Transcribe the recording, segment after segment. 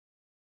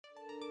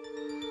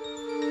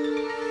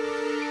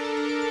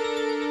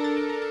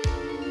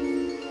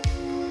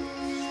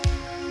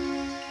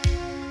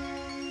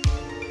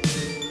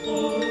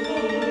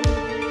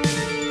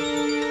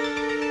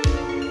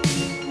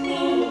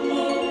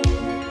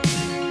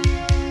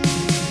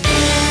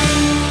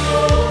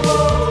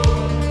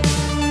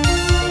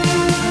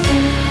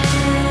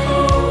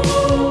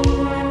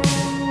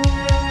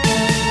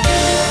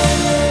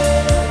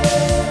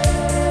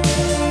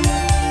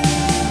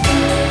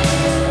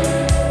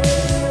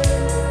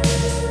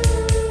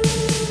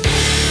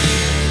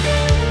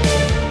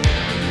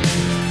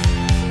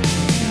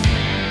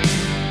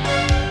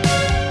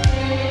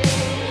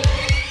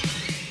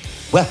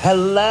Well,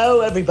 hello,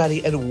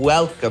 everybody, and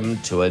welcome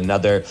to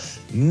another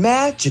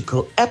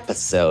magical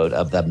episode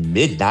of the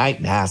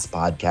Midnight Mass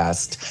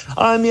podcast.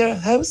 I'm your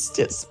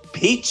hostess,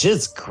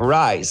 Peaches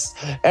Christ.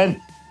 And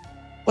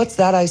what's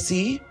that I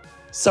see?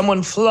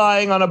 Someone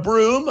flying on a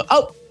broom?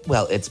 Oh,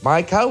 well, it's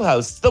my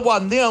co-host, the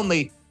one, the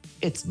only.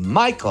 It's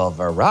Michael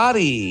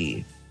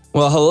Verratti.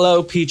 Well,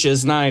 hello,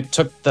 Peaches, and I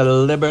took the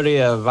liberty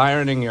of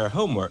ironing your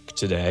homework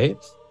today.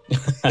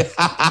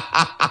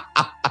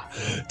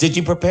 Did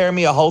you prepare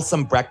me a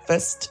wholesome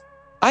breakfast?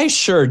 I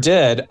sure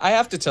did. I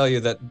have to tell you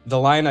that the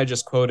line I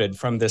just quoted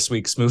from this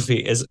week's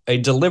movie is a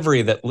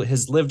delivery that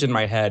has lived in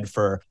my head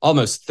for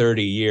almost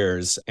 30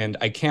 years, and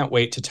I can't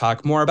wait to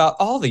talk more about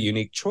all the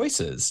unique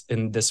choices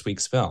in this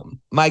week's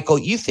film. Michael,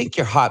 you think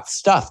you're hot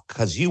stuff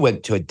because you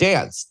went to a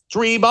dance.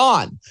 Dream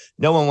on.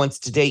 No one wants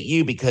to date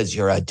you because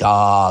you're a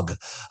dog.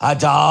 A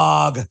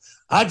dog.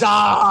 A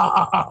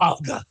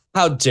dog.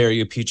 How dare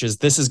you, Peaches?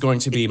 This is going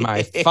to be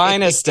my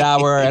finest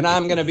hour, and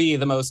I'm going to be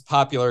the most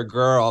popular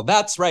girl.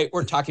 That's right.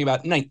 We're talking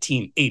about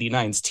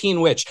 1989's Teen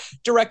Witch,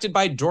 directed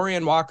by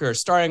Dorian Walker,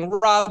 starring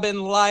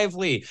Robin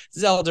Lively,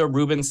 Zelda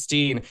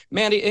Rubinstein,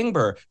 Mandy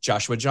Ingber,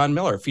 Joshua John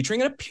Miller,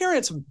 featuring an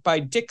appearance by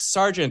Dick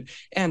Sargent,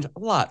 and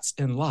lots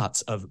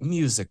of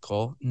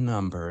musical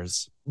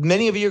numbers.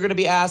 Many of you are going to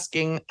be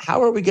asking,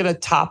 how are we going to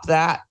top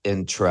that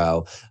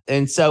intro?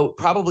 And so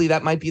probably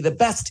that might be the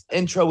best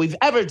intro we've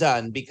ever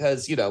done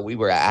because, you know, we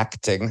were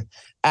acting,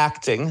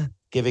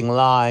 giving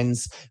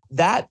lines.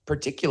 That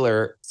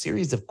particular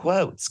series of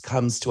quotes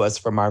comes to us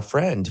from our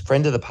friend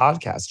of the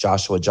podcast,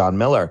 Joshua John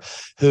Miller,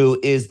 who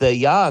is the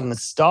young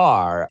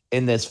star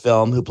in this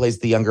film who plays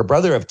the younger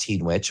brother of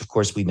Teen Witch. Of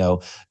course, we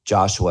know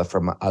Joshua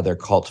from other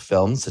cult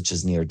films such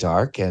as Near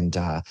Dark and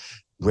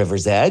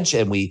River's Edge,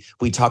 and we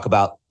talk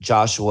about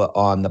Joshua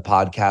on the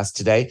podcast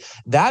today.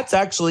 That's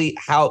actually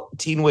how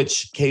Teen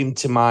Witch came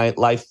to my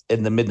life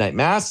in the Midnight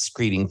Mass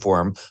screening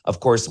forum. Of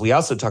course, we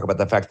also talk about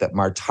the fact that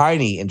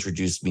Martini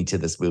introduced me to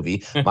this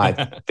movie.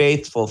 My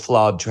faithful,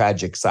 flawed,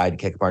 tragic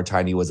sidekick,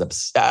 Martini, was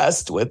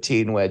obsessed with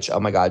Teen Witch.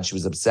 Oh my God, she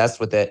was obsessed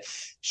with it.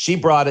 She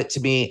brought it to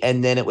me,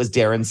 and then it was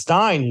Darren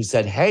Stein who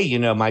said, hey, you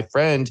know, my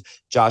friend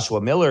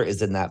Joshua Miller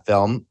is in that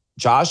film.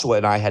 Joshua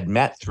and I had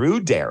met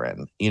through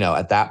Darren, you know,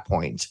 at that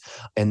point.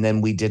 And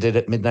then we did it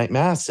at Midnight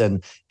Mass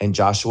and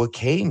Joshua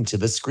came to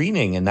the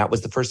screening and that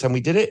was the first time we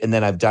did it. And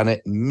then I've done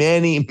it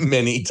many,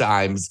 many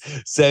times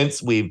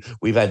since. We've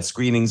had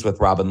screenings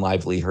with Robin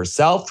Lively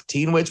herself,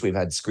 Teen Witch. We've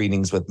had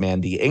screenings with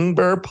Mandy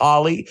Ingber,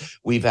 Polly.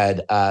 We've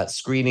had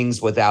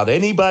screenings without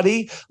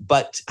anybody.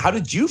 But how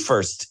did you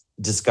first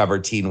discover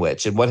Teen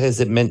Witch and what has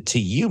it meant to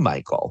you,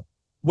 Michael?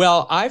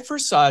 Well, I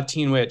first saw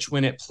Teen Witch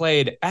when it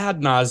played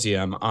ad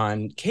nauseum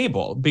on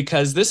cable,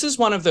 because this is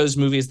one of those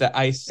movies that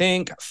I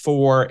think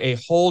for a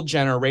whole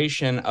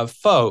generation of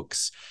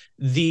folks,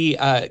 the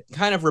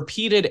kind of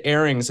repeated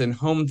airings in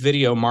home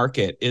video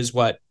market is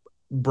what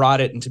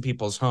brought it into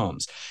people's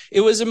homes.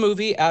 It was a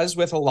movie, as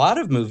with a lot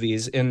of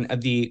movies in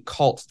the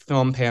cult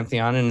film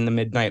pantheon and in the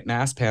Midnight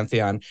Mass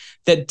pantheon,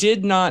 that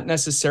did not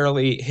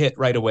necessarily hit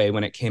right away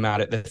when it came out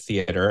at the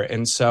theater.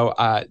 And so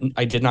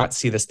I did not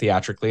see this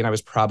theatrically, and I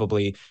was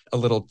probably a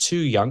little too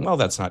young. Well,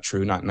 that's not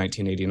true, not in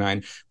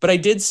 1989. But I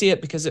did see it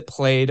because it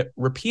played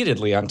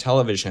repeatedly on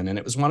television. And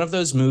it was one of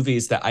those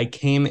movies that I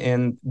came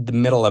in the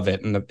middle of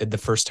it the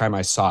first time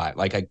I saw it.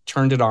 Like I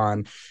turned it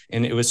on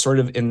and it was sort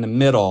of in the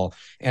middle.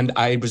 And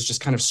I was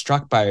just kind of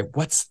struck by,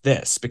 what's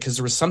this? Because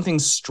there was something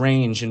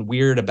strange and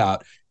weird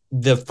about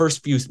the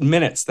first few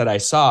minutes that I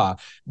saw,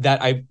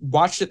 that I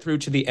watched it through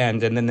to the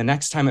end. And then the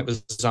next time it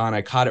was on,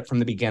 I caught it from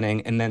the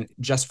beginning. And then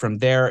just from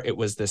there, it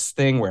was this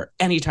thing where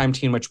anytime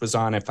Teen Witch was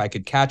on, if I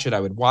could catch it,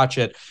 I would watch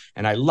it.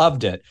 And I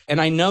loved it.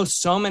 And I know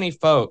so many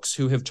folks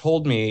who have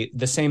told me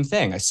the same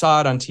thing. I saw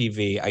it on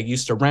TV. I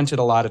used to rent it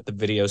a lot at the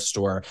video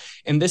store.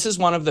 And this is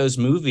one of those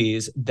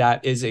movies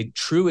that is a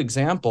true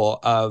example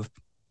of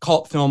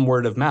cult film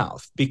word of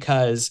mouth,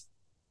 because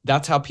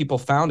that's how people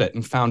found it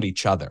and found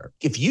each other.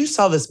 If you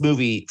saw this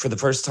movie for the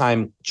first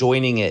time,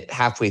 joining it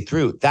halfway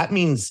through, that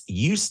means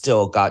you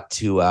still got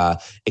to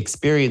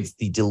experience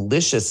the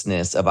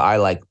deliciousness of I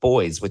Like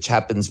Boys, which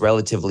happens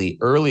relatively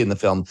early in the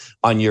film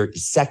on your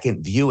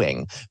second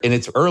viewing. And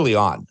it's early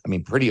on. I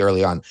mean, pretty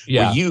early on.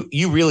 Yeah. Where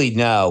you really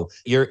know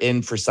you're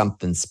in for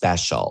something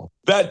special.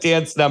 That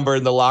dance number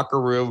in the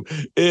locker room,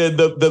 in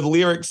the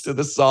lyrics to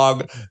the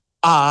song,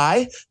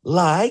 I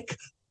Like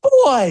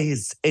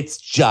Boys.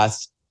 It's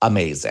just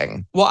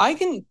amazing. Well, I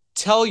can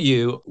tell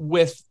you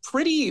with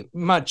pretty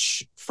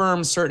much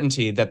firm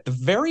certainty that the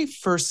very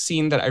first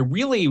scene that I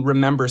really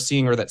remember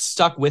seeing, or that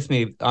stuck with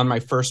me on my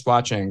first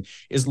watching,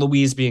 is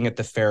Louise being at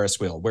the Ferris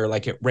wheel, where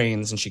like it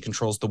rains and she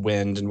controls the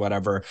wind and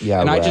whatever. Yeah,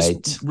 and right. I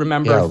just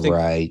remember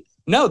right.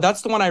 No,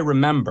 that's the one I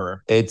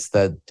remember. It's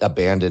the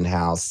abandoned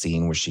house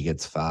scene where she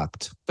gets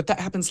fucked. But that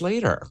happens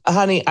later.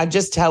 Honey, I'm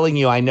just telling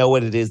you, I know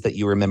what it is that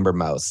you remember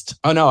most.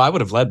 Oh, no, I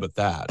would have led with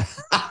that.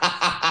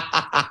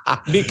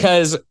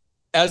 Because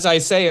As I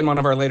say in one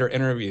of our later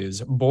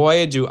interviews,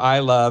 boy, do I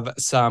love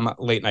some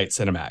late night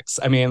Cinemax.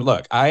 I mean,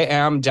 look, I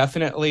am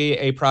definitely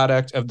a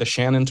product of the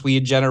Shannon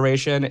Tweed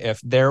generation. If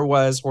there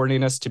was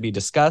horniness to be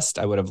discussed,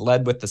 I would have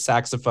led with the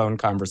saxophone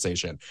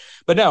conversation.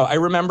 But no, I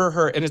remember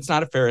her, and it's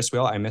not a Ferris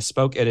wheel. I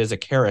misspoke. It is a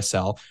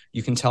carousel.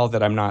 You can tell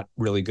that I'm not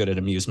really good at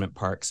amusement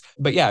parks.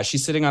 But yeah,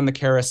 she's sitting on the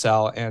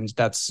carousel, and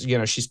that's,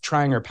 she's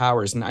trying her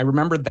powers. And I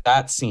remember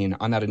that scene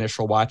on that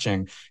initial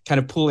watching kind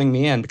of pulling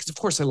me in because, of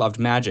course, I loved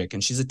magic,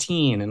 and she's a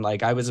teen, and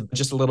I was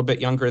just a little bit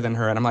younger than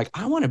her. And I'm like,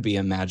 I want to be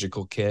a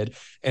magical kid.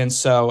 And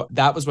so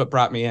that was what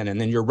brought me in.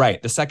 And then you're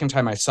right. The second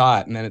time I saw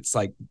it, and then it's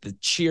like the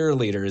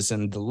cheerleaders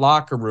and the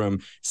locker room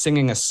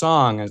singing a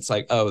song. And it's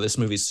like, oh, this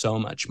movie's so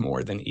much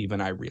more than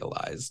even I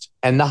realized.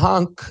 And the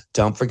hunk.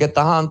 Don't forget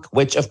the hunk,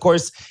 which, of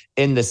course,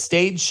 in the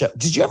stage show.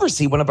 Did you ever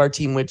see one of our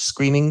Teen Witch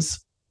screenings?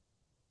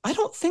 I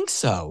don't think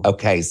so.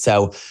 Okay,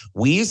 so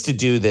we used to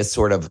do this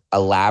sort of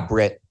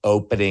elaborate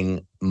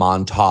opening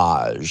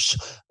montage,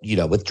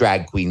 with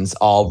drag queens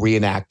all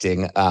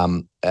reenacting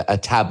a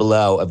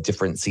tableau of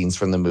different scenes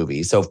from the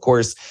movie. So, of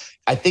course,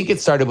 I think it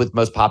started with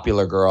Most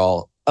Popular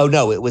Girl. Oh,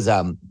 no, it was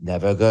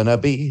Never Gonna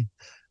Be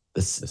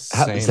the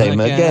same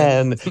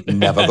again.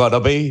 Never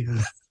Gonna Be.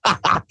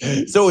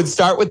 So it would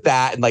start with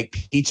that, and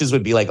Peaches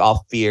would be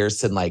all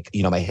fierce, and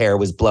my hair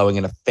was blowing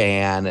in a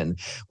fan and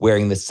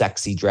wearing the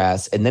sexy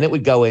dress. And then it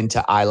would go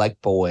into I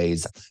Like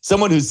Boys.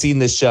 Someone who's seen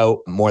this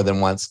show more than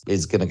once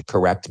is going to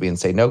correct me and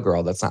say, no,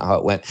 girl, that's not how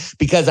it went.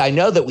 Because I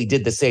know that we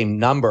did the same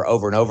number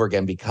over and over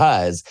again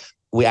because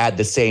we had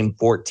the same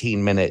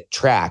 14-minute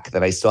track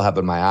that I still have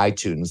in my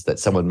iTunes that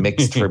someone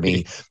mixed for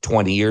me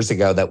 20 years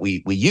ago that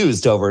we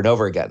used over and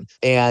over again.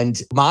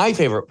 And my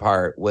favorite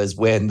part was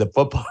when the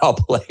football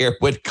player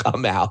would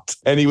come out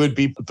and he would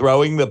be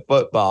throwing the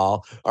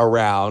football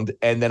around.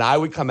 And then I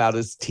would come out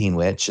as Teen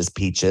Witch, as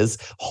Peaches,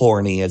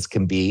 horny as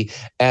can be.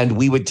 And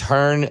we would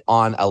turn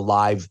on a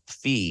live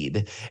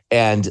feed.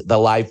 And the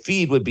live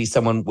feed would be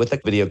someone with a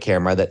video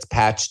camera that's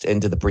patched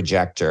into the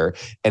projector.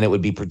 And it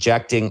would be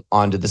projecting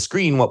onto the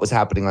screen what was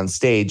happening on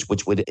stage,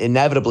 which would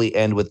inevitably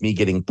end with me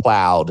getting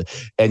plowed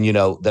and,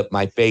 that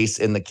my face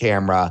in the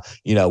camera,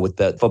 with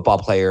the football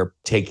player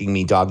taking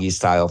me doggy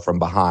style from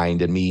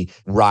behind and me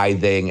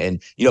writhing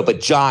and,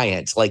 but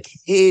giant,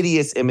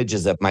 hideous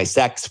images of my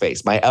sex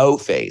face, my O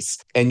face.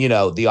 And,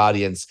 the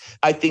audience,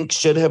 I think,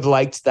 should have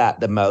liked that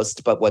the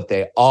most. But what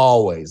they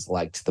always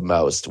liked the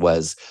most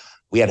was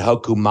we had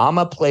Hoku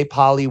Mama play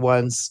Polly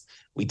once.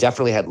 We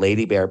definitely had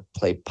Lady Bear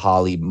play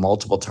Polly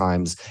multiple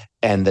times.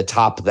 And the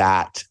top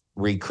that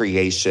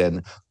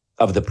recreation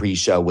of the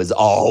pre-show was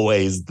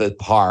always the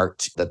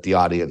part that the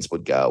audience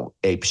would go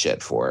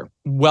apeshit for.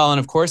 Well, and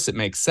of course it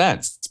makes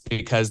sense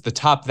because the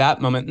top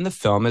that moment in the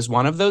film is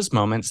one of those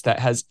moments that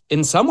has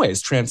in some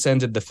ways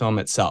transcended the film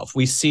itself.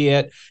 We see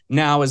it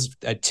now as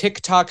a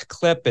TikTok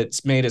clip.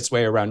 It's made its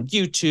way around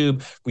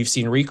YouTube. We've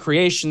seen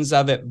recreations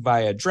of it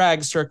via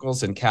drag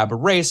circles and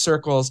cabaret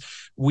circles.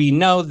 We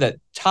know that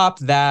top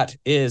that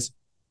is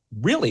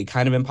really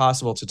kind of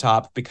impossible to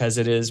top because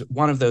it is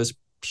one of those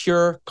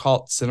pure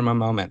cult cinema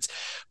moments.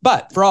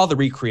 But for all the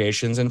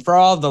recreations and for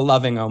all the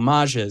loving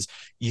homages,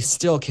 you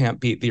still can't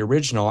beat the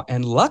original.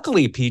 And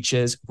luckily,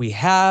 Peaches, we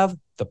have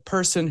the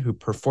person who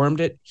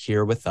performed it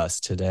here with us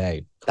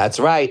today. That's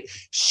right.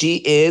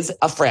 She is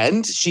a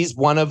friend. She's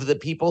one of the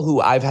people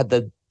who I've had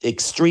the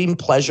extreme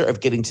pleasure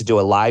of getting to do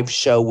a live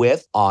show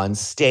with on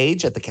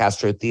stage at the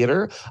Castro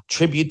Theater,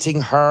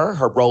 tributing her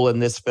role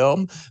in this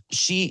film.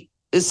 She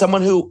is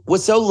someone who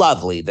was so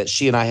lovely that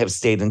she and I have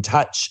stayed in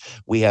touch.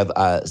 We have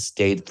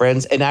stayed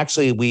friends. And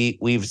actually,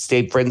 we've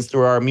stayed friends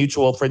through our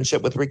mutual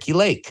friendship with Ricki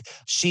Lake.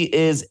 She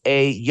is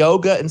a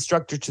yoga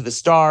instructor to the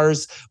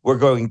stars. We're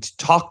going to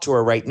talk to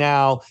her right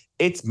now.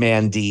 It's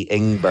Mandy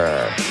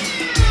Ingber.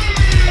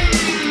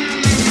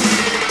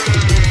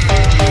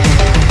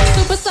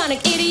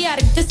 Supersonic,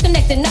 idiotic,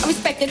 disconnected, not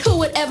respected. Who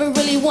would ever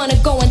really want to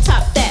go and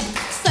top that?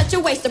 Such a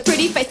waste, a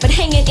pretty face, but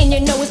hanging in your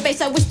nose space.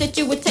 I wish that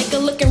you would take a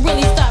look and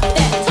really stop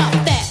that. Top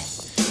that.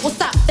 Well,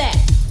 stop that.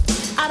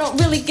 I don't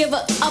really give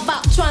a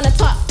about trying to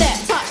top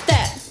that. Top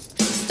that.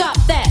 Stop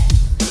that.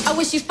 I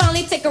wish you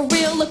finally take a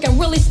real look and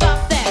really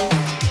stop that.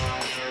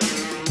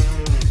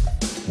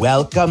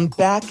 Welcome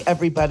back,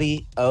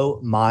 everybody. Oh,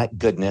 my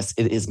goodness.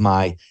 It is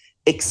my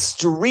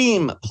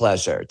extreme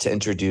pleasure to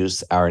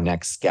introduce our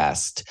next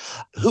guest,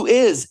 who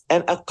is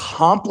an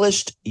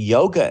accomplished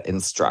yoga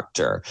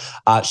instructor.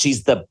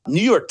 She's the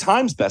New York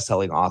Times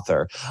bestselling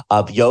author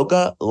of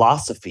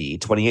Yoga-losophy,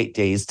 28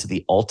 Days to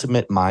the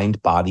Ultimate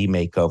Mind-Body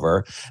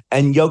Makeover,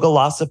 and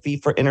Yoga-losophy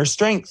for Inner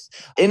Strength.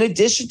 In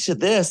addition to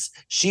this,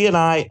 she and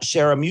I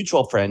share a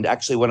mutual friend.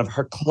 Actually, one of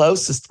her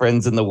closest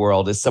friends in the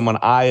world is someone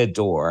I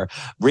adore,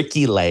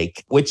 Ricki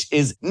Lake, which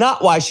is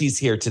not why she's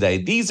here today.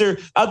 These are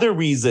other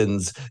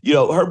reasons.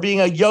 Her being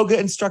a yoga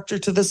instructor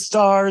to the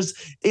stars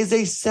is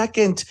a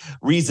second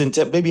reason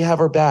to maybe have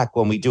her back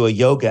when we do a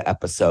yoga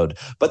episode.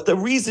 But the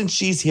reason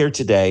she's here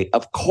today,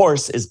 of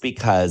course, is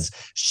because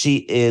she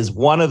is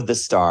one of the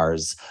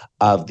stars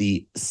of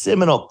the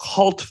seminal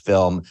cult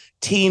film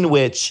Teen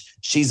Witch.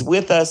 She's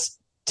with us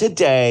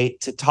today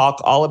to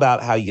talk all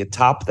about how you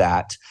top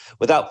that.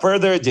 Without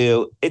further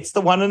ado, it's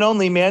the one and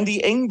only Mandy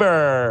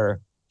Ingber.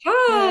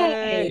 Hi.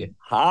 Hey.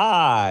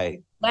 Hi.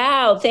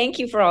 Wow. Thank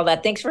you for all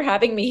that. Thanks for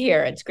having me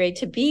here. It's great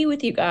to be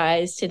with you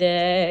guys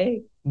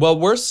today. Well,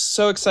 we're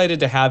so excited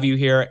to have you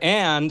here.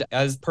 And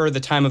as per the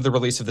time of the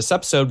release of this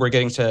episode, we're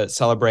getting to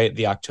celebrate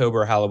the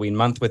October Halloween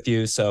month with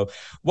you. So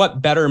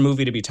what better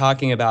movie to be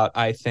talking about,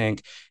 I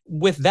think.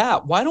 With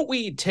that, why don't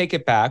we take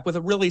it back with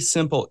a really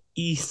simple,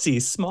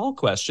 easy, small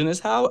question is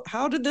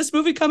how did this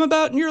movie come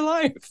about in your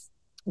life?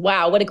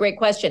 Wow, what a great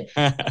question.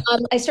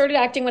 I started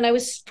acting when I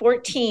was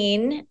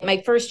 14.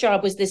 My first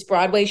job was this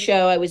Broadway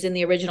show. I was in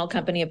the original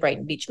company of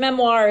Brighton Beach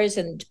Memoirs,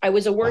 and I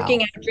was a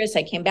working actress.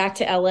 I came back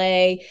to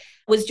LA,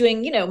 was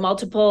doing,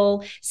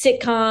 multiple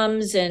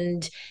sitcoms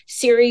and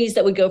series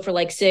that would go for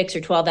like 6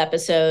 or 12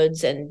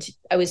 episodes. And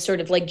I was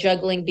sort of like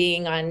juggling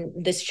being on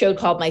this show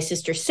called My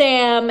Sister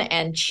Sam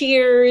and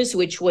Cheers,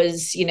 which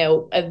was,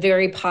 a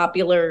very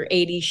popular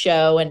 80s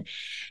show. And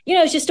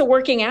I was just a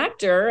working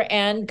actor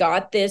and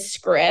got this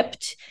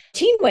script,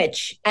 Teen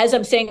Witch. As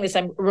I'm saying this,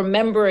 I'm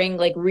remembering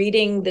like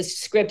reading the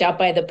script out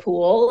by the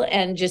pool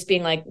and just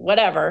being like,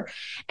 whatever.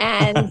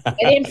 And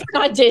went in for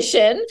an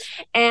audition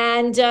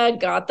and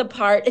got the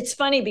part. It's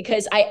funny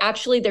because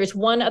there's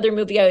one other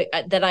movie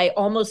that I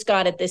almost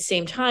got at this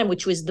same time,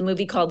 which was the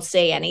movie called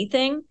Say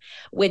Anything,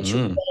 which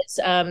was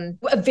a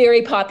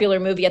very popular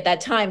movie at that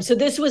time. So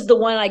this was the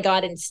one I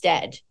got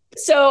instead.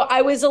 So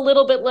I was a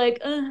little bit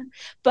like,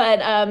 but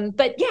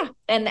yeah.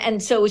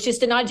 And so it was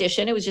just an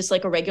audition. It was just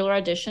like a regular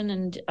audition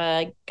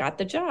and got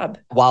the job.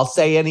 While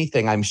Say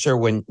Anything, I'm sure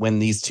when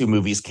these two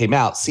movies came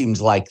out, seemed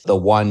like the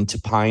one to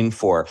pine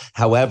for.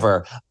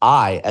 However,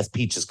 I, as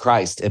Peaches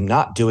Christ, am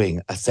not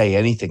doing a Say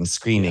Anything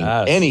screening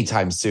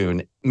anytime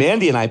soon.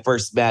 Mandy and I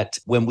first met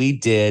when we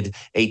did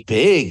a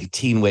big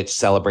Teen Witch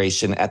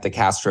celebration at the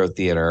Castro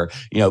Theater,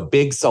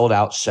 big sold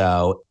out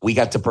show. We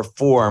got to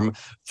perform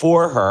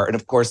for her. And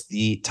of course,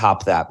 the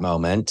top that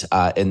moment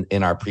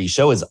in our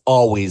pre-show is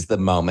always the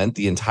moment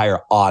the entire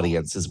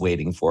audience is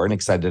waiting for and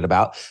excited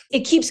about.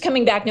 It keeps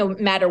coming back no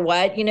matter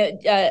what.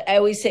 I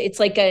always say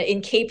it's like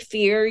in Cape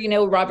Fear,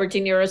 Robert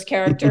De Niro's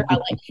character. I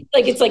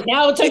like it's like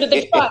now it's under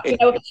the truck,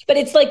 but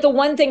it's like the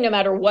one thing, no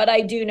matter what I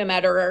do, no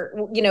matter,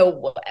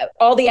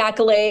 all the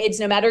accolades,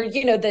 no matter,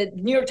 the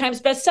New York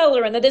Times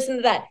bestseller and the this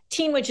and that,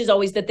 Teen Witch is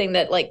always the thing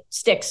that like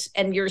sticks.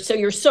 And you're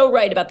so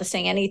right about the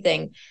Saying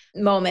Anything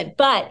moment.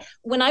 But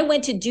when I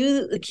went to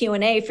do the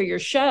Q&A for your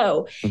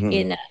show at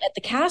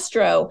the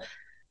Castro,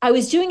 I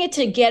was doing it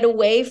to get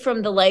away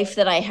from the life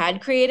that I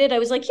had created. I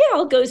was like, yeah,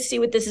 I'll go see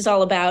what this is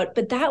all about.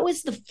 But that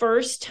was the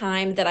first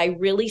time that I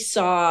really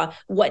saw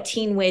what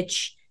Teen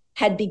Witch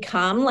had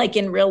become like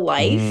in real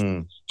life.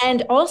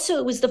 And also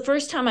it was the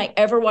first time I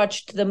ever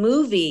watched the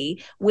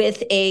movie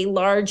with a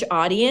large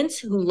audience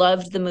who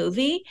loved the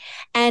movie.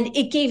 And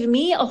it gave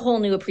me a whole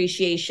new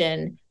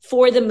appreciation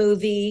for the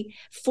movie,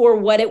 for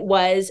what it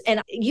was.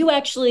 And you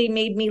actually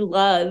made me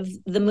love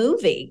the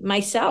movie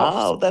myself.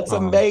 Oh, that's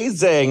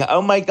amazing.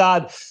 Oh my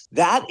God.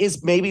 That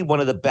is maybe one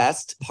of the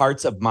best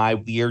parts of my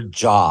weird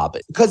job.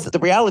 Because the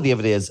reality of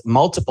it is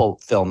multiple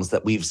films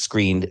that we've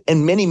screened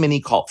and many, many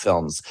cult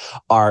films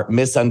are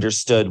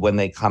misunderstood when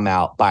they come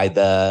out by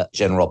the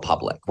general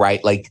public,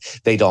 right? Like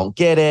they don't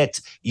get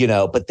it,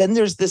 but then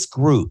there's this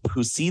group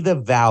who see the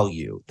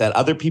value that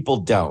other people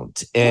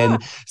don't in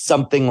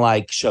something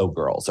like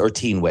Showgirls or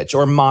Teen Witch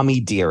or Mommy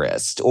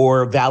Dearest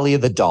or Valley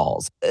of the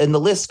Dolls. And the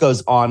list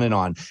goes on and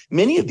on.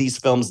 Many of these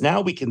films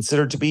now we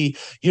consider to be,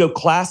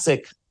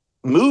 classic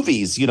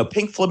movies.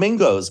 Pink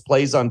Flamingos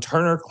plays on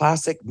Turner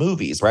Classic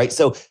Movies, right?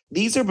 So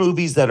these are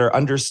movies that are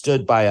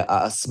understood by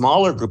a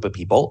smaller group of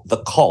people,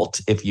 the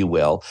cult, if you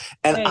will.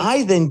 And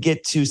I then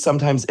get to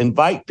sometimes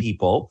invite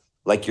people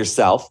like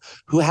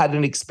yourself, who had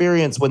an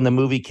experience when the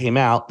movie came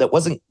out that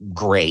wasn't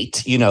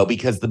great,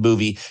 because the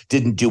movie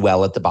didn't do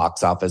well at the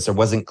box office or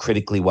wasn't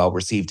critically well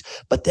received.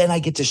 But then I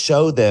get to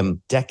show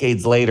them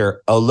decades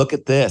later, oh, look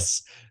at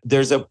this.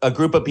 There's a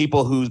group of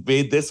people who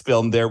made this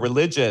film their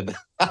religion.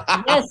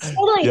 Yes,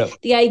 totally. Yep.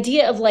 The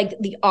idea of like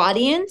the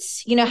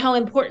audience, how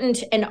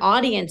important an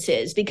audience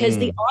is, because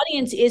the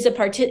audience is a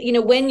part,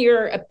 when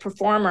you're a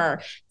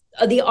performer,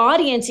 the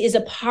audience is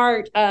a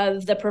part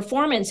of the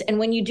performance. And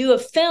when you do a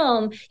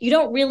film, you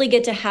don't really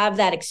get to have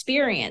that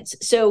experience.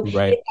 So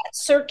that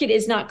circuit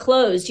is not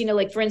closed.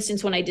 Like for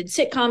instance, when I did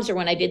sitcoms or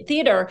when I did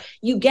theater,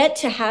 you get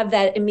to have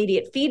that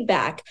immediate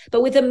feedback.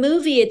 But with a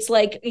movie, it's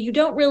like, you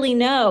don't really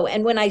know.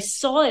 And when I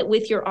saw it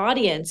with your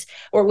audience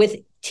or with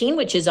Teen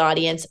Witch's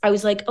audience, I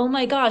was like, oh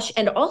my gosh.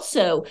 And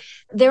also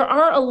there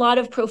are a lot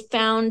of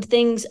profound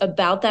things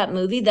about that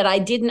movie that I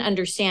didn't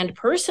understand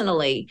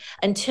personally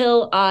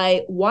until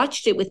I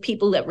watched it with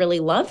people that really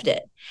loved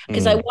it.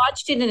 Because I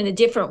watched it in a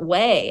different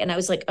way. And I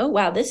was like, oh,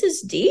 wow, this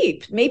is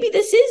deep. Maybe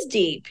this is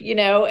deep.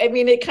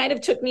 It kind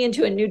of took me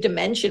into a new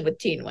dimension with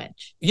Teen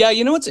Witch. Yeah.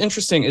 What's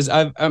interesting is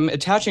I'm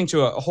attaching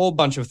to a whole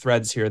bunch of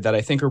threads here that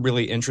I think are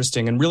really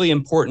interesting and really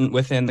important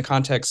within the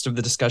context of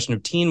the discussion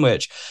of Teen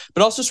Witch,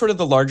 but also sort of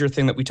the larger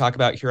thing that we talk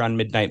about here on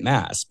Midnight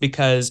Mass,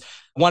 because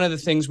One of the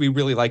things we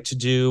really like to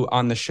do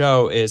on the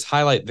show is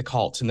highlight the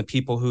cult and the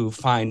people who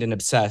find and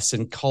obsess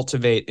and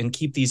cultivate and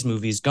keep these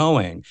movies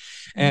going.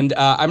 And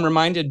I'm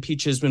reminded,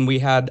 Peaches, when we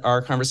had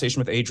our conversation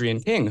with Adrienne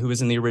King, who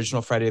was in the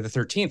original Friday the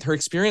 13th, her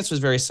experience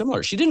was very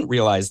similar. She didn't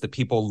realize that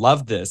people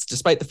loved this,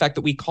 despite the fact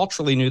that we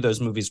culturally knew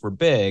those movies were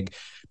big,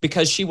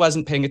 because she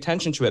wasn't paying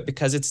attention to it,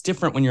 because it's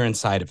different when you're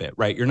inside of it,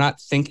 right? You're not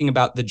thinking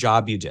about the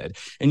job you did.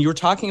 And you were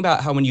talking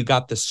about how when you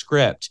got the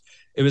script,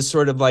 it was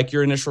sort of like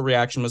your initial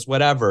reaction was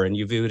whatever, and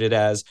you viewed it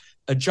as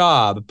a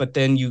job, but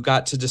then you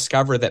got to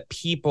discover that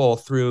people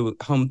through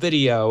home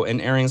video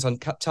and airings on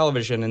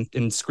television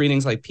and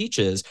screenings like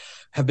Peaches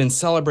have been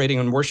celebrating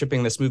and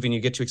worshiping this movie, and you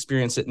get to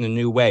experience it in a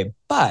new way.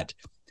 But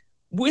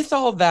with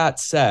all that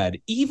said,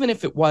 even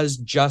if it was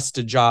just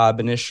a job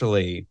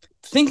initially,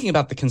 thinking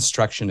about the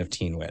construction of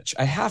Teen Witch,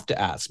 I have to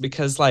ask,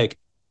 because like,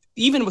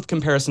 even with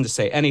comparison to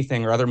Say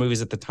Anything or other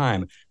movies at the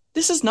time,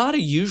 this is not a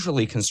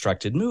usually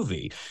constructed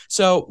movie.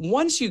 So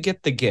once you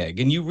get the gig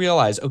and you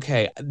realize,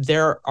 okay,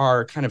 there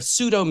are kind of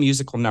pseudo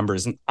musical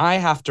numbers and I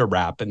have to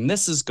rap and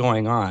this is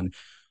going on,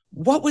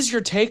 what was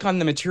your take on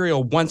the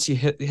material once you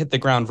hit the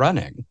ground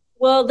running?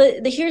 Well,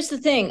 here's the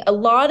thing. A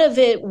lot of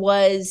it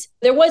was,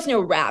 there was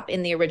no rap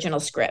in the original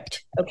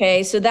script.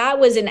 Okay. So that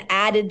was an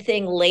added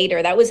thing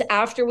later. That was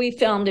after we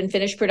filmed and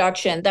finished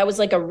production. That was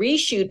like a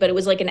reshoot, but it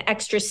was like an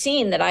extra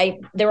scene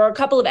there were a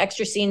couple of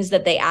extra scenes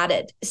that they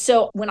added.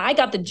 So when I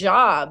got the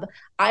job,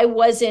 I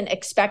wasn't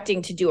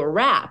expecting to do a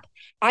rap.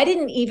 I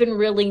didn't even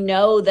really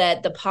know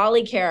that the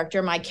Polly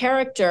character, my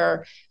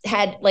character,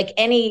 had like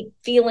any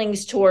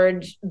feelings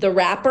toward the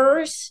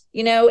rappers,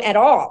 at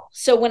all.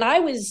 So when I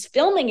was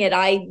filming it,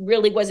 I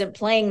really wasn't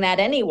playing that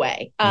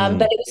anyway.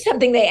 But it was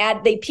something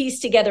they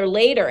pieced together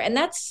later. And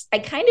I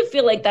kind of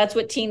feel like that's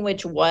what Teen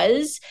Witch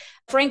was.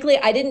 Frankly,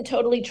 I didn't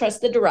totally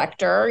trust the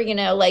director,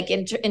 like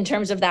in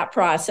terms of that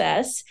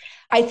process.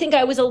 I think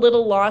I was a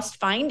little lost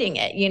finding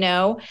it,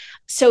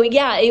 So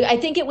yeah, I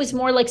think it was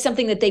more like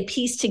something that they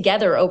pieced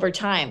together over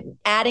time,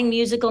 adding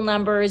musical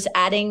numbers,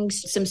 adding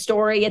some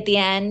story at the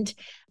end.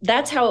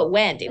 That's how it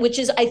went, which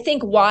is, I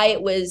think, why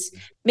it was,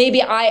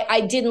 maybe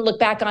I didn't look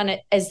back on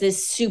it as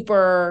this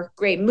super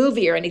great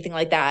movie or anything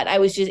like that.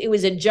 It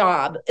was a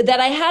job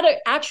that I had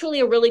actually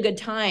a really good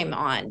time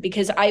on,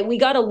 because we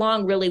got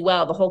along really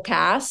well, the whole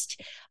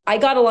cast. I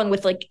got along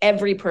with like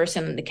every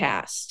person in the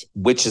cast,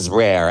 which is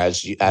rare,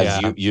 as you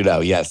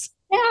know. Yes.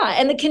 Yeah.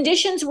 And the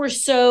conditions were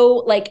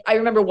so, like, I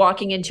remember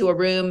walking into a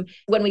room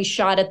when we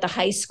shot at the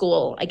high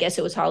school. I guess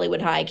it was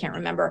Hollywood High. I can't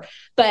remember.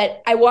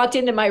 But I walked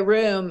into my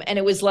room and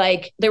it was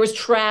like there was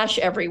trash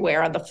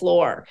everywhere on the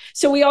floor.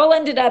 So we all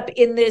ended up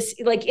in this,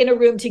 like, in a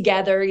room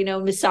together,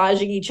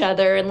 massaging each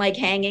other and like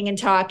hanging and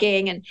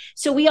talking. And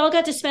so we all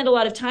got to spend a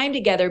lot of time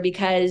together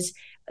because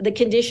the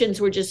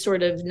conditions were just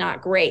sort of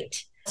not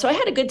great. So I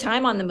had a good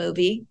time on the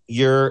movie.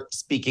 You're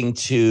speaking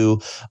to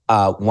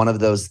one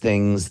of those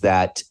things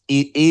that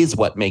it is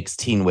what makes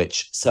Teen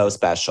Witch so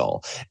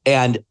special.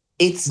 And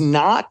it's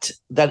not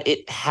that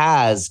it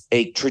has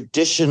a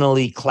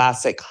traditionally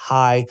classic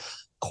high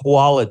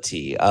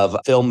quality of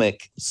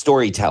filmic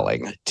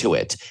storytelling to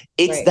it.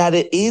 It's right. That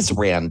it is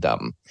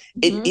random.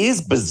 Mm-hmm. It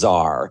is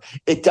bizarre.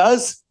 It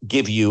does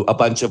give you a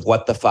bunch of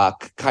what the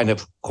fuck kind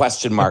of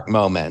question mark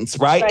moments,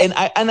 right? And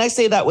I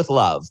say that with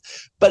love,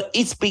 but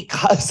it's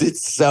because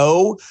it's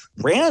so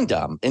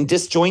random and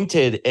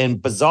disjointed and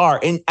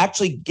bizarre, and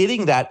actually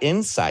getting that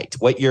insight,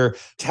 what you're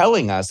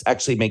telling us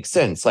actually makes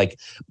sense. Like,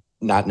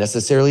 not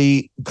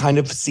necessarily kind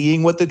of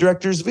seeing what the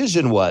director's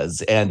vision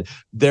was, and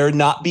there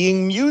not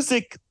being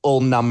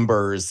musical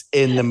numbers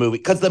in the movie.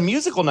 Because the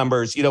musical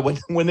numbers,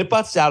 when it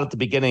busts out at the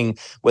beginning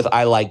with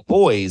I Like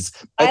Boys,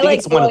 I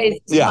Like Boys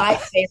is my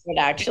favorite,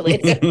 actually.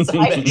 It's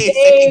my favorite.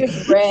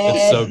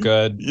 It's so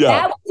good. Yeah.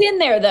 That was in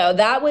there, though.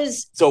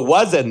 So it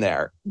was in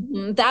there.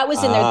 Mm-hmm. That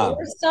was in there. There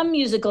were some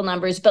musical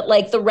numbers, but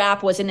like the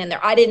rap wasn't in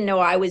there. I didn't know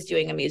I was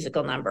doing a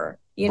musical number.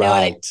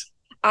 Right.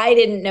 I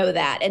didn't know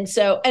that.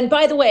 And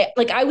by the way,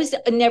 like, I was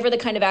never the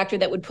kind of actor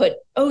that would put,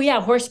 oh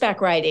yeah, horseback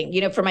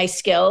riding, for my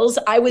skills.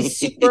 I was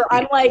super,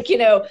 I'm like,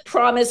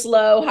 promise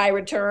low, high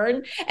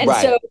return. And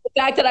right. So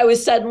the fact that I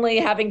was suddenly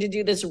having to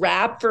do this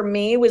rap for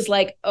me was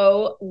like,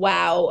 oh,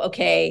 wow.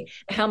 Okay.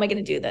 How am I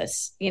going to do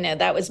this?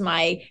 That was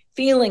my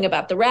feeling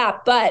about the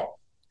rap. But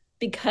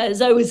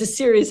because I was a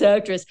serious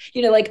actress,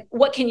 like,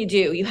 what can you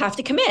do? You have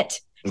to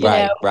commit.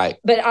 Right.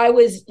 But I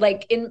was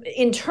like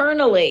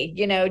internally,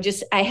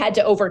 just I had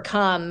to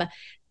overcome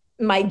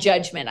my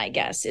judgment, I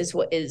guess, is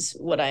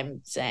what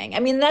I'm saying. I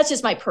mean, that's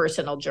just my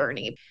personal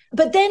journey.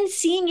 But then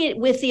seeing it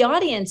with the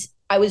audience,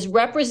 I was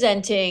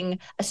representing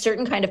a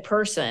certain kind of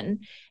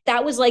person.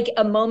 that was like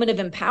a moment of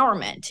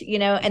empowerment,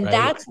 and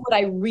that's what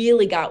I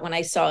really got when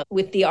I saw it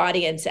with the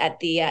audience at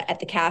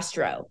the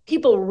Castro.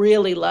 People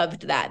really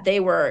loved that.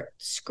 They were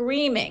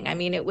screaming. I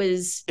mean,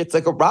 it's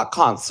like a rock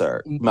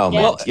concert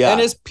moment. Well,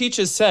 and as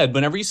Peaches said,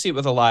 whenever you see it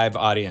with a live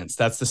audience,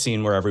 that's the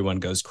scene where everyone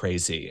goes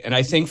crazy. And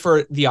I think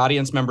for the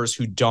audience members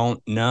who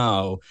don't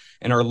know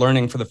and are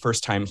learning for the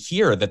first time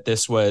here that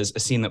this was a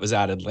scene that was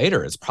added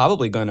later, it's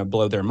probably going to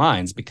blow their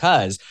minds,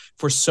 because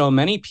for so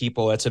many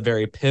people, it's a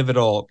very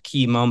pivotal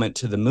key moment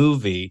to the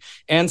movie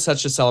and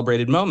such a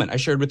celebrated moment. I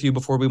shared with you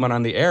before we went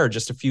on the air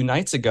just a few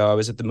nights ago, I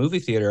was at the movie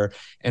theater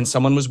and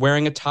someone was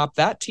wearing a Top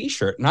That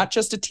t-shirt, not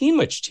just a Teen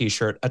Witch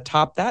t-shirt, a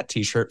Top That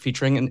t-shirt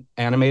featuring an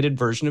animated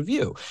version of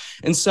you.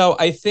 And so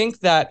I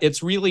think that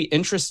it's really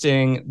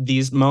interesting,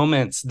 these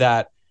moments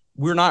that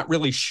we're not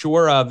really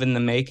sure of in the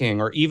making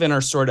or even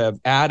are sort of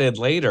added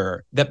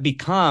later that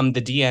become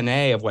the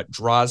DNA of what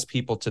draws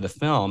people to the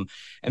film.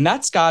 And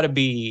that's got to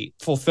be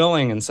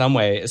fulfilling in some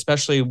way,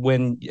 especially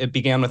when it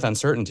began with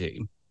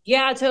uncertainty.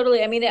 Yeah,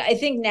 totally. I mean, I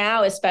think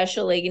now,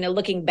 especially,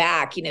 looking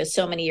back,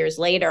 so many years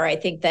later, I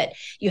think that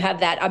you have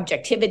that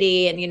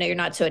objectivity and, you're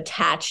not so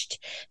attached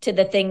to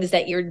the things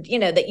that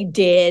that you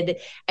did.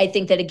 I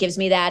think that it gives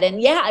me that. And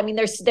yeah, I mean,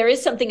 there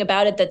is something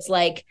about it that's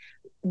like,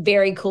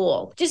 very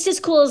cool. Just as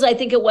cool as I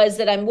think it was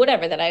that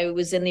I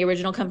was in the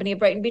original company of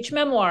Brighton Beach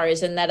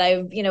Memoirs and that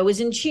I,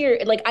 was in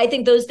Cheer. Like, I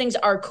think those things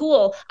are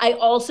cool. I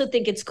also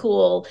think it's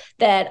cool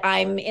that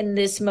I'm in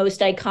this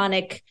most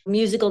iconic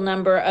musical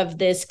number of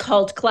this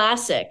cult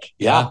classic.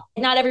 Yeah.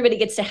 Not everybody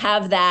gets to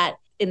have that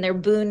in their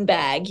boon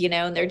bag,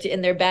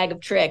 in their bag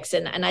of tricks.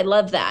 And I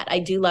love that. I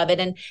do love it.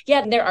 And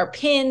yeah, there are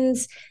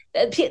pins.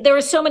 There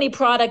are so many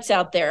products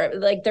out there.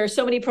 Like, there are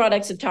so many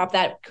products of Top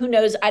That. Who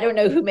knows? I don't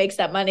know who makes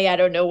that money. I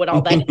don't know what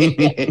all that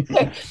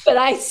is. But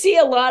I see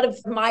a lot of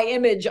my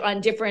image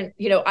on different,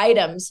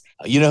 items.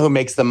 You know who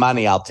makes the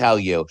money? I'll tell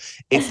you.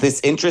 It's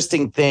this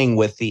interesting thing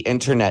with the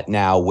internet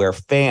now where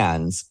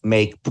fans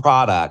make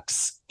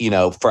products,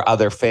 for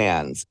other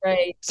fans.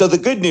 Right. So the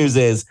good news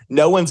is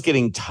no one's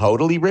getting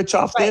totally rich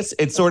off this.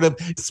 It's sort of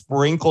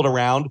sprinkled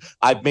around.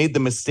 I've made the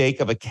mistake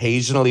of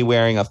occasionally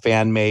wearing a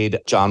fan-made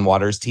John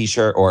Waters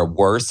t-shirt or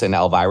worse, an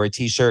Elvira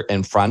t-shirt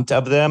in front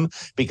of them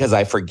because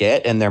I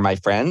forget and they're my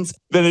friends.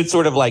 Then it's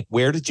sort of like,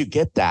 where did you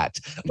get that?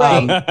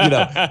 Right.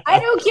 I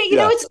don't get,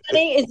 what's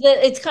funny is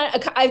that it's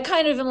I've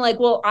kind of been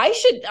like, well,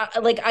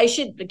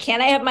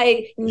 can I have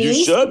my niece?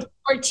 You should.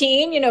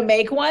 14,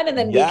 make one and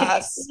then we can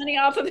make money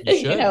off of it.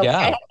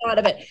 I have thought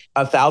of it.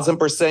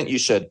 1,000% you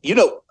should.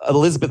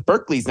 Elizabeth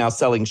Berkley's now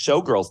selling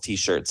Showgirls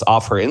t-shirts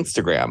off her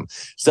Instagram.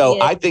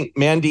 So I think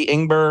Mandy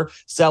Ingber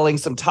selling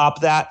some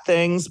Top That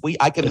things.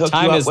 I can hook you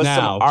up with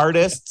some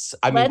artists.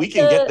 I mean, we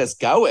can get this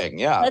going.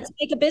 Yeah. Let's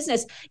make a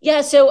business.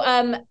 Yeah. So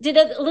did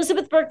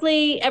Elizabeth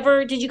Berkley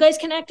did you guys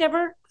connect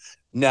ever?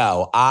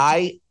 No,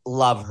 I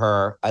love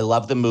her. I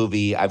love the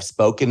movie. I've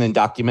spoken in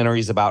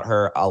documentaries about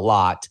her a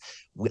lot.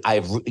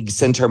 I've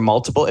sent her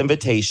multiple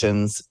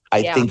invitations.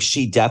 I think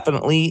she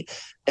definitely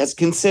has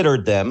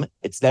considered them.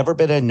 It's never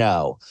been a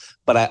no,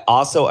 but I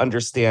also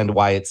understand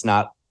why it's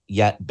not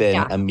yet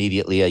been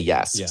immediately a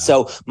yes. Yeah.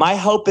 So my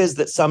hope is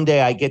that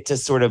someday I get to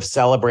sort of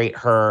celebrate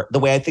her the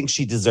way I think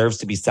she deserves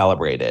to be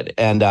celebrated.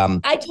 And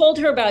I told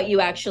her about you,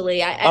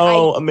 actually.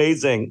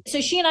 Amazing. So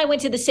she and I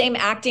went to the same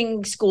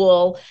acting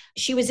school.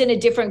 She was in a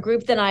different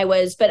group than I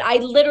was, but I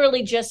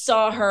literally just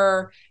saw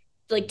her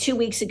like 2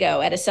 weeks ago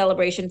at a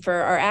celebration for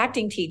our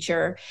acting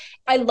teacher.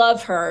 I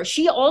love her.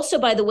 She also,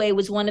 by the way,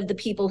 was one of the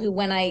people who,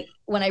 when I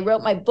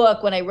wrote my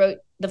book, when I wrote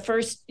the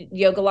first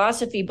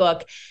Yogalosophy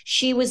book,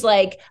 she was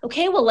like,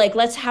 okay, well, like,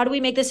 how do we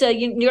make this a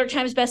New York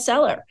Times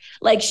bestseller?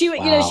 Like she was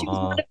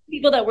one of the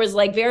people that was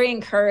like very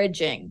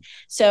encouraging.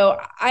 So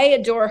I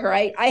adore her.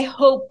 I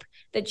hope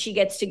that she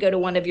gets to go to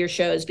one of your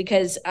shows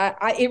because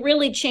it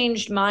really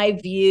changed my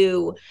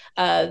view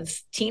of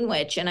Teen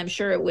Witch. And I'm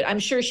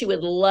sure she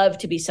would love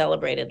to be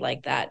celebrated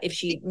like that if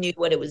she knew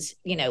what it was,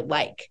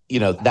 like.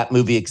 That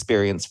movie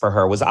experience for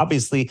her was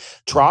obviously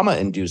trauma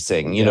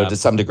inducing, to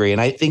some degree.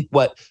 And I think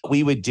what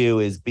we would do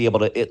is be able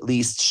to at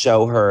least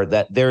show her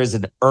that there is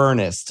an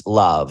earnest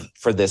love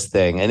for this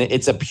thing. And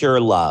it's a pure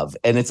love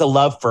and it's a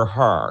love for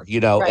her,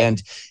 right.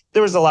 And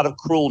there was a lot of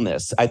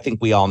cruelness, I think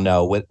we all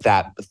know, with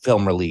that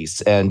film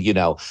release. And,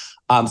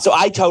 so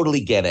I totally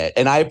get it.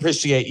 And I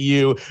appreciate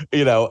you,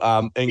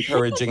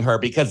 encouraging her,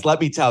 because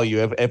let me tell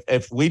you,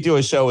 if we do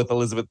a show with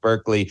Elizabeth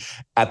Berkley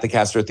at the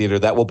Castro Theater,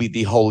 that will be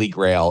the holy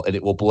grail and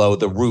it will blow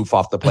the roof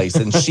off the place.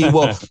 And she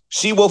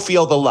will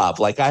feel the love.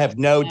 Like, I have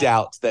no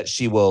doubt that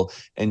she will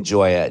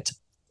enjoy it.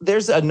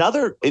 There's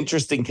another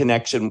interesting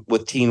connection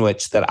with Teen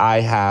Witch that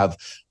I have.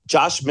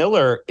 Josh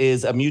Miller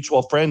is a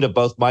mutual friend of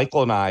both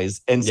Michael and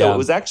I's. And so it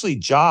was actually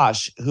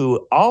Josh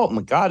who, oh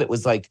my God, it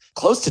was like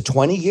close to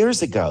 20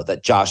 years ago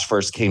that Josh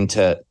first came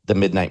to the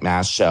Midnight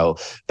Mass show,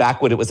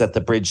 back when it was at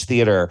the Bridge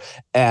Theater.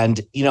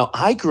 And,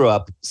 I grew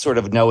up sort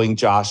of knowing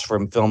Josh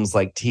from films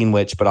like Teen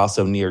Witch, but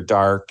also Near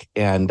Dark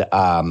and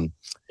The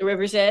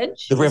River's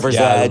Edge. The River's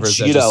Edge. The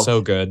River's Edge is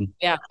so good.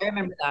 Yeah, I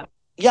remember that.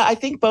 Yeah, I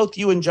think both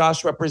you and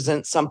Josh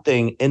represent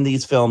something in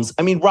these films.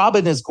 I mean,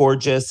 Robin is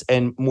gorgeous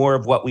and more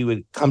of what we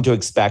would come to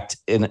expect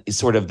in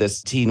sort of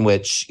this teen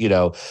witch,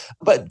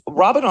 But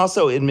Robin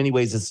also, in many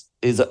ways,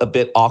 is a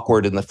bit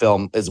awkward in the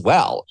film as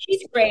well.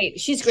 She's great.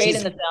 She's great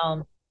in the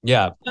film.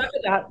 Yeah. Talk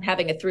about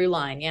having a through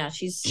line. Yeah,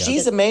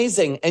 she's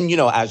amazing. And,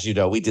 as you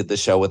know, we did the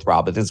show with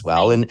Robin as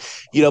well. And,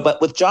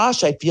 but with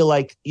Josh, I feel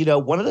like,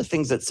 one of the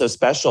things that's so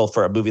special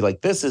for a movie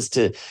like this is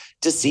to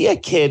see a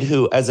kid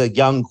who, as a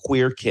young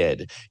queer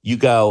kid, you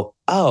go,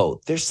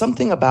 oh, there's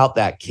something about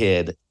that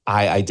kid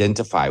I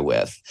identify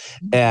with.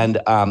 And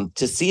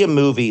to see a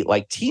movie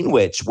like Teen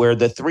Witch, where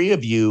the three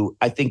of you,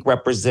 I think,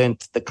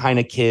 represent the kind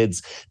of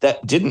kids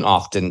that didn't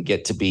often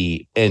get to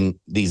be in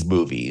these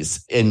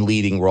movies in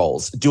leading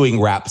roles,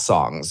 doing rap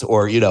songs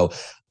or,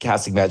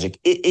 casting magic.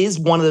 It is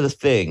one of the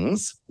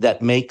things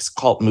that makes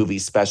cult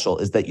movies special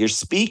is that you're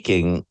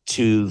speaking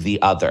to the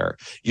other.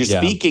 You're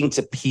speaking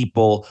to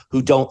people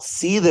who don't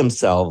see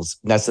themselves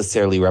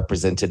necessarily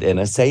represented in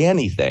a Say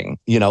Anything,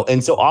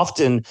 and so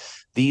often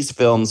these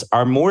films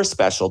are more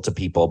special to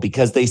people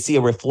because they see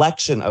a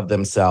reflection of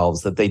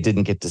themselves that they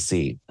didn't get to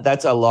see.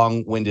 That's a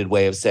long-winded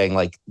way of saying,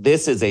 like,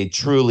 this is a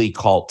truly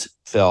cult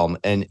film.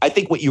 And I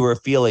think what you were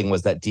feeling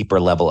was that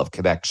deeper level of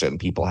connection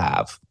people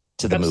have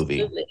to the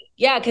movie.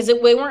 Yeah, because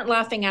we weren't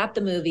laughing at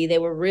the movie. They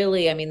were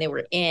really, they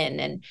were in.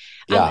 And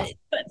but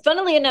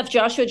funnily enough,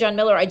 Joshua John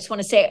Miller, I just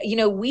want to say,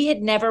 we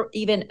had never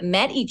even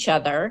met each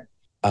other.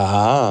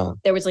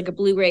 There was like a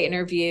Blu-ray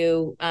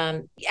interview.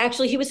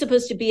 Actually, he was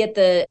supposed to be at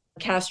the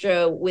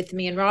Castro with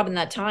me and Robin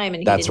that time.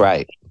 And that's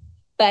right.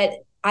 But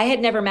I had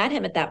never met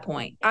him at that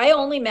point. I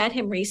only met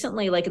him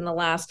recently, like in the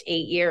last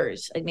 8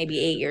 years, like maybe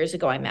 8 years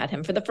ago, I met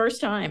him for the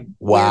first time.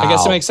 Wow. I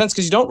guess it makes sense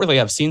because you don't really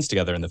have scenes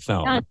together in the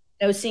film.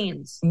 No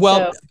scenes.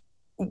 Well,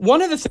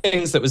 one of the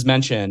things that was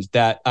mentioned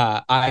that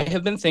I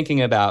have been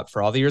thinking about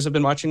for all the years I've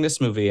been watching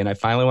this movie, and I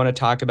finally want to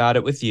talk about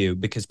it with you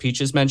because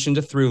Peaches mentioned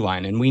a through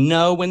line. And we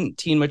know when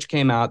Teen Witch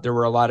came out, there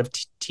were a lot of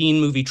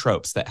teen movie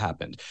tropes that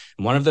happened.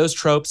 And one of those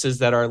tropes is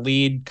that our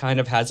lead kind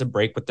of has a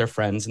break with their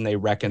friends and they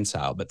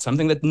reconcile. But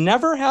something that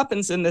never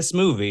happens in this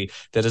movie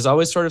that is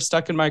always sort of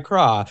stuck in my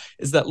craw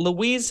is that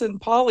Louise and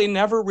Polly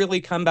never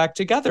really come back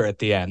together at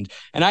the end.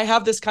 And I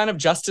have this kind of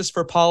justice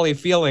for Polly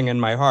feeling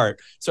in my heart.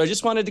 So I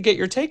just wanted to get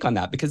your take on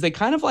that because they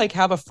kind of like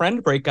have a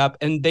friend breakup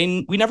and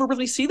we never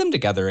really see them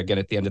together again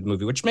at the end of the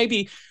movie, which may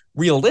be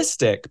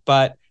realistic,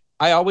 but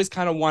I always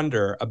kind of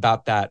wonder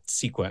about that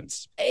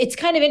sequence. It's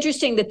kind of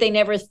interesting that they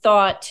never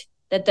thought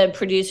that the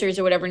producers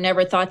or whatever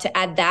never thought to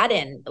add that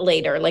in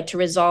later, like to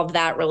resolve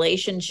that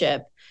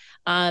relationship.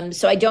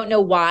 So I don't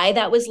know why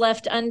that was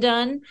left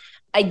undone.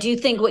 I do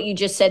think what you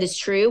just said is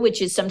true,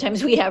 which is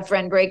sometimes we have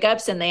friend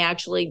breakups and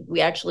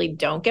we actually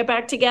don't get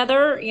back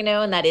together,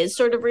 and that is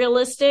sort of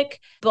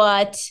realistic.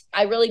 But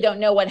I really don't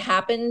know what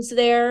happens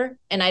there.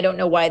 And I don't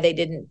know why they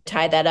didn't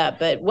tie that up.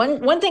 But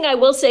one thing I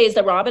will say is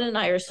that Robin and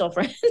I are still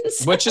friends.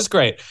 Which is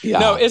great. Yeah.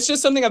 No, it's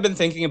just something I've been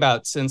thinking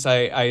about since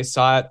I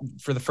saw it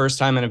for the first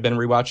time and have been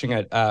rewatching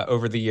it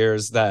over the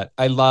years that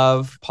I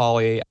love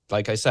Polly.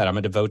 Like I said, I'm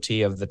a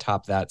devotee of the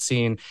Top That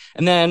scene.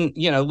 And then,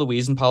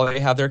 Louise and Polly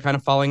have their kind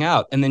of falling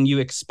out. And then you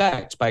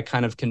expect by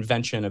kind of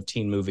convention of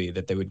teen movie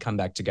that they would come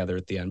back together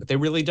at the end, but they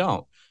really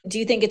don't. Do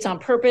you think it's on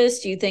purpose?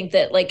 Do you think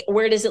that, like,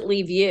 where does it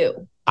leave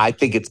you? I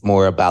think it's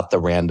more about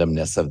the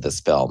randomness of this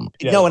film.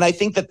 Yeah. No, and I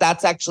think that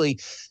that's actually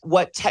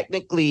what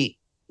technically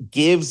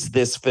gives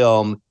this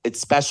film its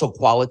special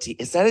quality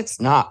is that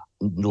it's not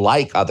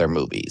like other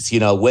movies,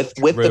 with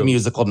the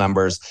musical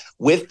numbers,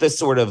 with the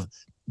sort of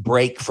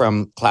break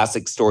from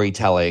classic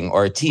storytelling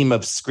or a team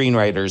of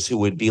screenwriters who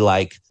would be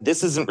like,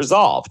 this isn't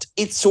resolved.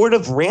 It's sort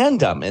of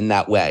random in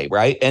that way,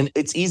 right? And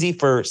it's easy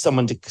for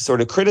someone to sort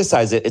of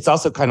criticize it. It's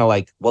also kind of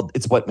like, well,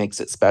 it's what makes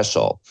it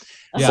special.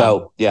 Yeah.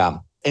 So, yeah.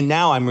 And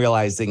now I'm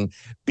realizing,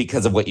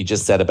 because of what you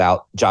just said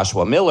about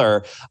Joshua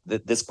Miller,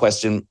 that this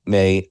question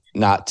may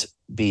not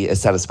be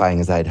as satisfying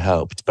as I'd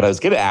hoped. But I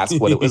was going to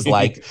ask what it was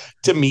like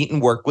to meet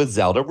and work with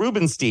Zelda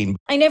Rubinstein.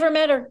 I never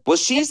met her. Well,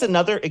 she's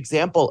another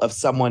example of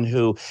someone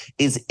who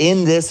is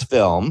in this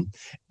film,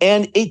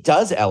 and it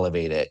does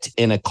elevate it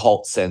in a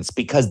cult sense,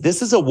 because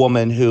this is a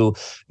woman who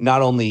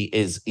not only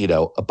is,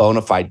 a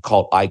bona fide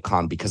cult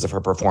icon because of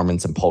her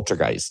performance in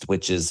Poltergeist,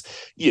 which is,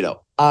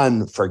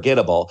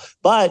 unforgettable,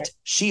 but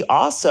she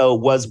also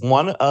was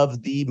one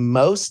of the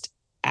most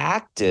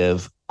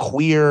active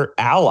queer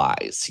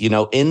allies, in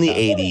the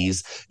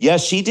 80s. Yeah,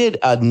 she did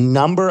a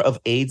number of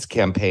AIDS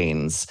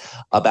campaigns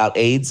about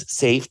AIDS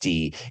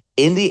safety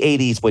in the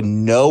 80s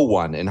when no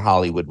one in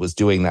Hollywood was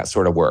doing that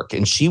sort of work.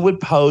 And she would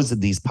pose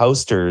in these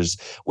posters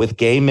with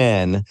gay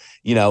men,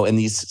 in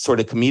these sort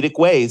of comedic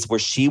ways where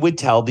she would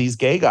tell these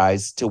gay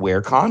guys to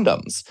wear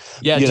condoms.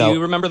 Yeah, do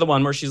you remember the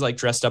one where she's like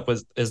dressed up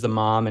as the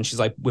mom and she's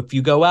like, if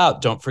you go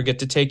out, don't forget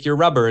to take your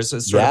rubbers.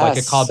 It's sort of like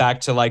a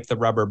callback to like the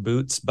rubber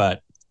boots,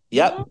 but...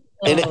 Yep.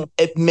 And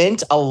it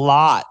meant a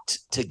lot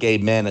to gay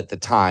men at the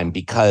time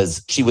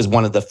because she was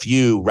one of the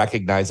few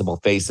recognizable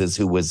faces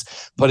who was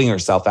putting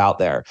herself out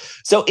there.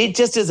 So it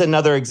just is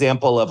another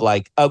example of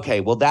like,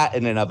 okay, well, that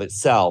in and of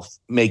itself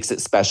makes it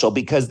special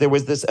because there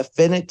was this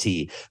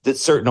affinity that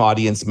certain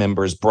audience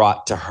members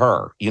brought to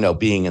her,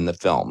 being in the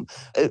film.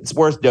 It's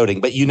worth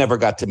noting, but you never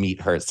got to meet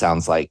her, it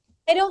sounds like.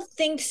 I don't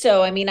think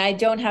so. I mean, I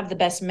don't have the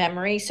best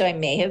memory, so I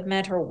may have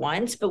met her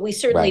once, but we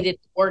certainly didn't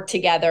work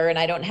together. And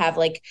I don't have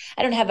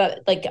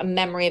a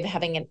memory of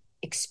having an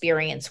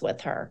experience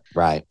with her.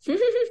 Right.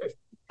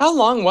 How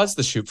long was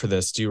the shoot for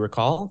this? Do you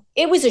recall?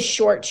 It was a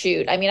short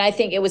shoot. I mean, I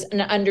think it was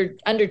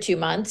under 2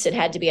 months. It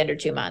had to be under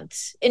 2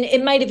 months. And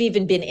it might have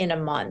even been in a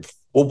month.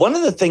 Well, one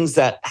of the things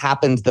that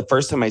happened the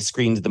first time I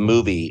screened the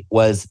movie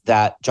was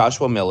that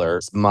Joshua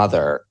Miller's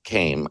mother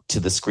came to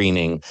the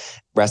screening.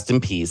 Rest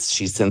in peace.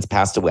 She's since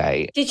passed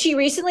away. Did she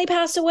recently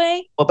pass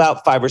away?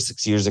 About 5 or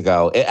 6 years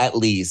ago, at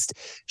least.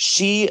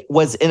 She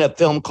was in a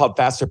film called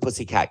Faster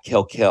Pussycat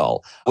Kill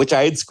Kill, which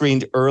I had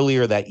screened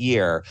earlier that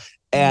year.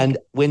 And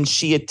when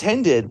she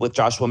attended with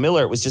Joshua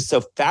Miller, it was just so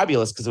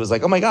fabulous because it was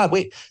like, oh my God,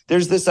 wait,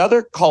 there's this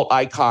other cult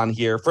icon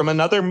here from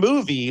another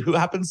movie who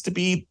happens to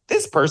be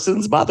this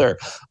person's mother.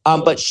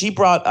 But she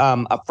brought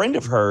a friend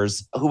of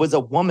hers who was a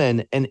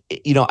woman. And,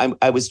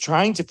 I was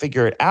trying to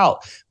figure it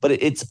out, but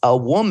it's a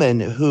woman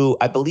who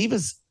I believe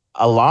is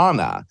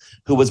Alana,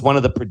 who was one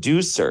of the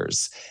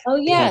producers. Oh,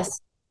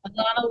 yes.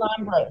 Alana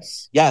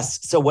Lombros. Yes.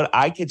 So what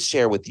I could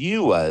share with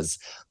you was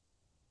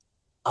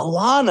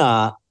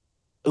Alana,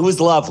 who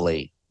was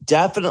lovely,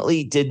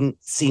 definitely didn't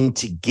seem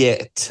to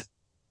get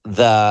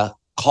the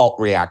cult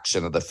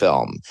reaction of the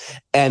film.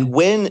 And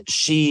when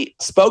she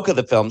spoke of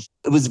the film,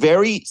 it was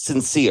very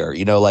sincere,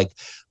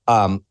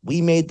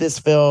 we made this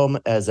film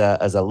as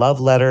a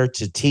love letter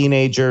to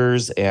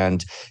teenagers,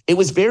 and it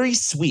was very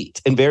sweet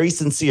and very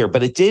sincere.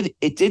 But it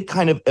did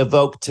kind of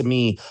evoke to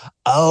me,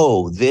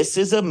 oh, this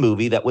is a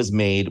movie that was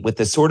made with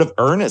this sort of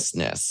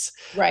earnestness,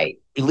 right?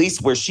 At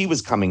least where she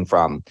was coming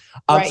from.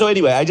 So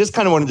anyway, I just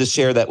kind of wanted to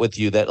share that with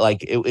you. That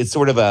like it's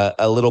sort of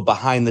a little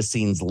behind the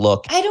scenes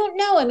look. I don't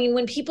know. I mean,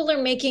 when people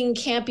are making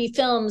campy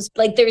films,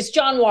 like there's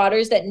John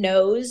Waters that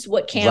knows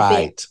what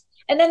camp is.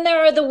 And then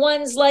there are the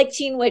ones like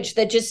Teen Witch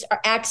that just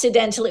are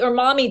accidentally, or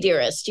Mommy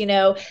Dearest,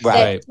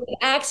 that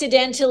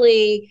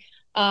accidentally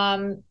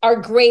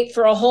are great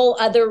for a whole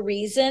other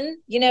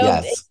reason,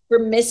 for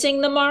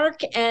missing the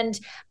mark. And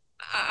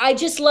I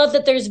just love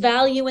that there's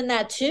value in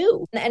that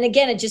too. And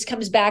again, it just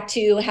comes back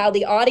to how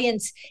the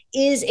audience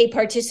is a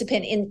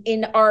participant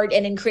in art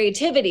and in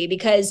creativity,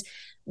 because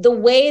the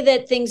way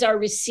that things are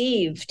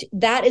received,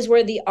 that is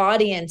where the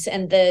audience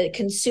and the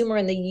consumer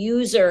and the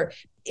user,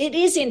 it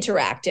is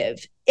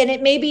interactive. And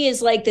it maybe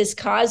is like this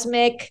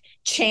cosmic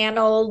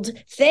channeled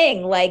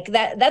thing like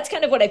that. That's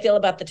kind of what I feel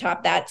about the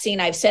Top That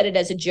scene. I've said it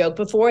as a joke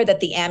before that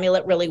the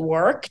amulet really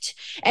worked.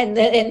 And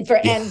for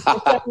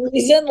some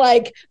reason,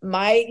 like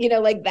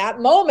like that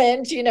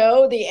moment,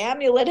 the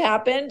amulet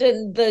happened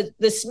and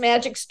this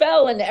magic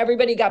spell and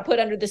everybody got put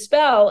under the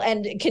spell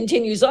and it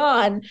continues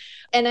on.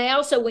 And I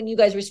also, when you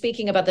guys were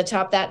speaking about the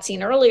Top That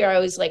scene earlier, I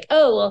was like,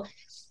 oh, well,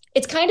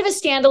 it's kind of a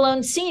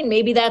standalone scene.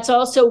 Maybe that's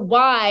also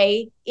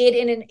why it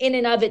in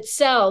and of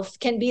itself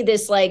can be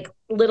this like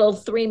little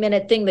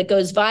 3-minute thing that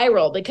goes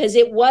viral, because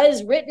it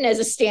was written as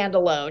a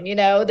standalone,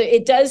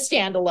 it does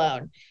stand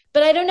alone.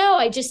 But I don't know.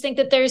 I just think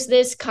that there's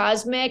this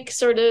cosmic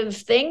sort of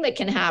thing that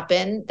can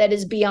happen that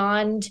is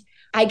beyond,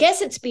 I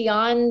guess it's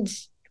beyond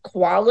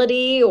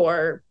quality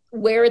or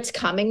where it's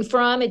coming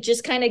from. It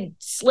just kind of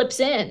slips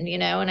in,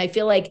 and I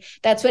feel like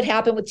that's what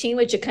happened with Teen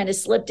Witch. It kind of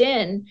slipped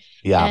in.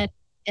 Yeah.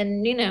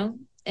 And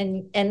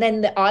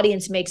then the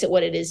audience makes it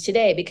what it is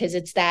today, because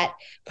it's that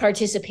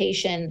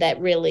participation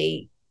that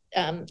really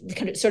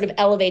kind of sort of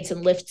elevates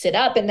and lifts it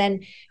up. And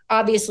then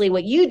obviously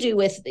what you do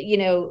with,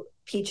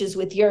 Peaches,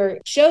 with your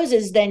shows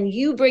is then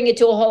you bring it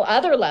to a whole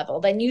other level.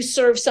 Then you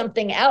serve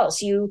something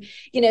else.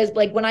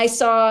 Like when I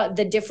saw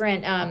the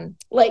different,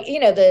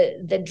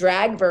 the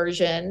drag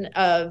version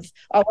of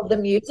all of the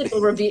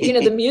musical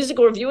review, the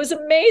musical review was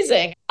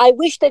amazing. I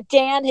wish that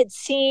Dan had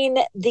seen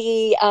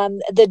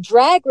the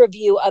drag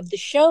review of the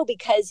show,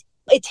 because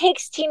it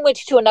takes Teen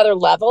Witch to another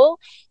level.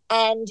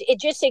 And it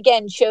just,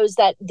 again, shows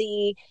that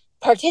the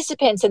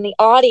participants and the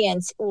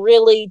audience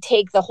really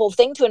take the whole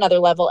thing to another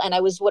level. And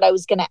what I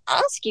was going to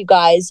ask you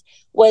guys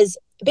was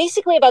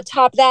basically about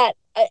Top That.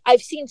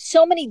 I've seen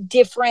so many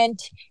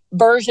different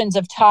versions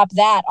of Top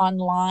That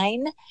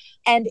online,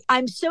 and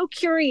I'm so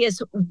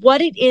curious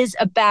what it is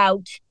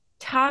about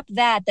Top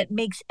That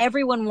makes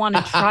everyone want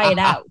to try it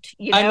out.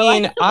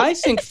 I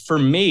think for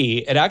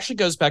me, it actually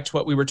goes back to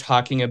what we were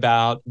talking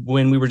about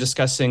when we were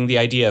discussing the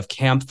idea of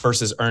camp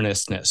versus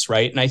earnestness,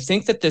 right? And I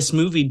think that this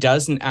movie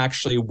doesn't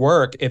actually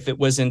work if it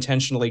was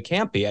intentionally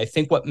campy. I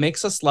think what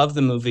makes us love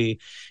the movie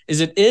is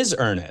it is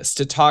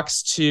earnest. It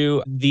talks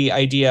to the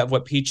idea of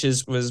what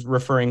Peaches was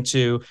referring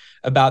to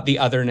about the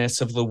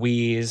otherness of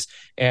Louise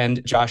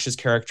and Josh's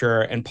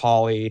character and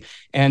Polly,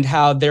 and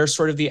how they're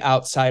sort of the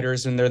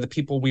outsiders and they're the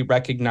people we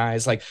recognize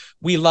recognize, like,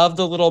 we love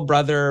the little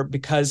brother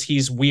because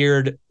he's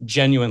weird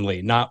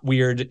genuinely, not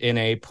weird in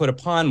a put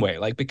upon way,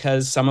 like,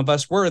 because some of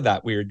us were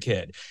that weird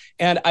kid.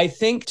 And I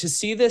think to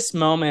see this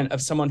moment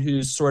of someone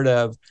who's sort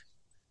of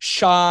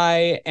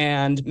shy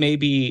and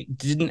maybe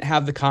didn't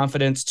have the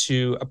confidence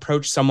to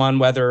approach someone,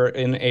 whether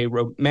in a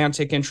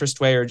romantic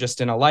interest way or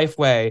just in a life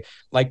way,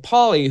 like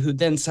Polly, who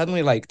then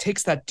suddenly like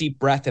takes that deep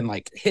breath and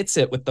like hits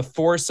it with the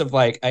force of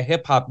like a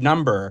hip hop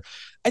number.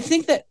 I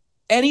think that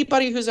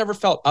anybody who's ever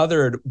felt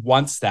othered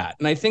wants that.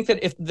 And I think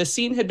that if the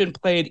scene had been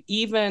played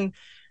even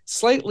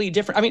slightly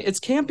different, I mean, it's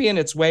campy in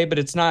its way, but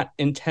it's not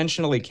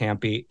intentionally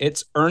campy.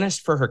 It's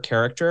earnest for her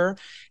character,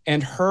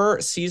 and her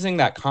seizing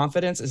that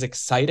confidence is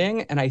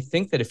exciting. And I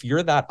think that if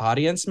you're that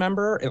audience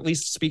member, at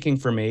least speaking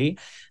for me,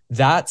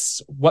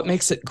 that's what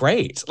makes it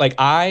great. Like,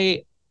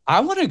 I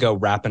want to go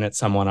rapping at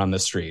someone on the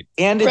street.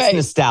 And it's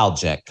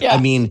nostalgic. Yeah.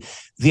 I mean,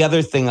 the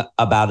other thing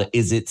about it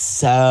is it's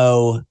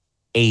so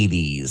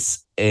 80s.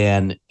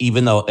 And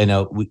even though, you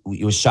know,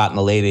 it was shot in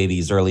the late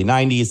 80s, early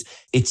 90s,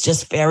 it's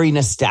just very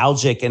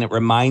nostalgic. And it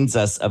reminds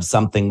us of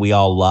something we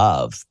all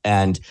love.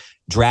 And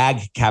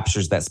drag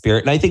captures that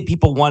spirit. And I think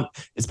people want,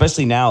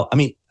 especially now, I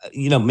mean,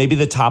 you know, maybe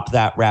the top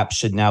that rap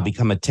should now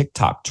become a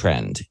TikTok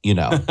trend, you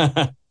know.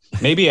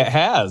 Maybe it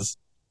has.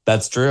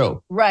 That's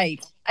true.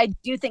 Right. I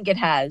do think it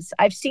has.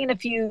 I've seen a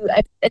few,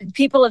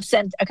 people have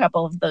sent a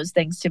couple of those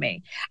things to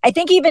me. I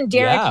think even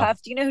Derek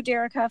Huff, do you know who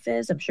Derek Huff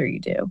is? I'm sure you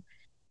do.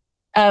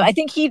 I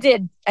think he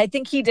did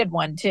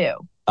one too.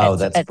 Oh,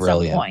 that's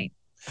brilliant. Some point.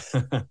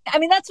 I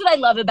mean, that's what I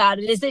love about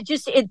it, is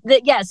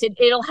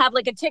it'll have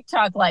like a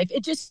TikTok life.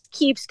 It just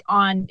keeps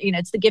on, you know,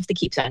 it's the gift that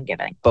keeps on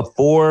giving.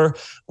 Before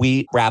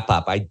we wrap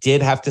up, I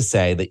did have to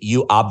say that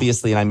you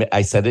obviously, and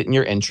I said it in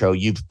your intro,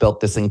 you've built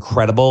this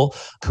incredible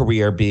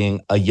career being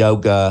a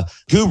yoga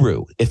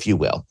guru, if you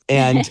will.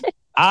 And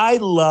I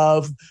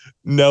love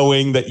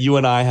knowing that you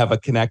and I have a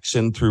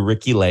connection through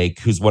Ricky Lake,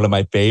 who's one of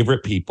my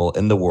favorite people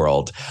in the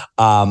world.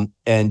 And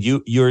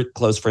you're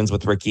close friends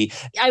with Ricky.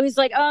 I was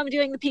like, I'm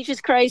doing the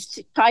Peaches Christ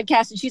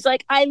podcast. And she's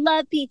like, I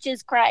love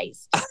Peaches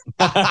Christ.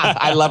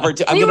 I love her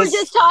too. We were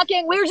just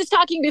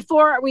talking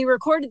before we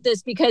recorded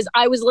this, because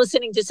I was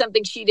listening to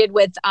something she did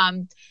with,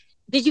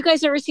 did you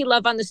guys ever see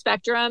Love on the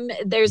Spectrum?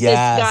 There's this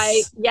guy.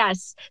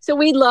 Yes. So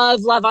we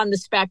love Love on the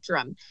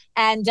Spectrum.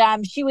 And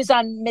she was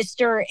on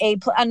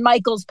on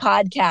Michael's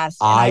podcast.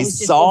 I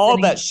saw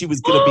that she was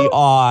going to be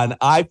on.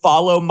 I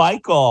follow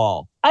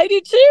Michael. I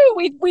do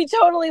too. We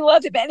totally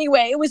loved it. But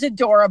anyway, it was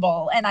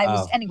adorable. And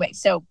anyway,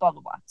 so blah,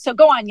 blah, blah. So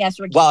go on. Yes,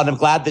 Ricky. Well, and I'm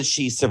glad that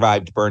she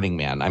survived Burning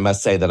Man. I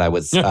must say that I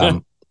was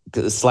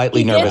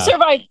slightly nervous.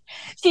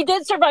 She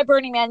did survive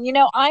Burning Man. You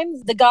know,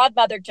 I'm the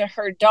godmother to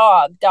her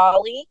dog,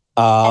 Dolly.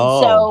 Oh.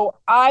 And so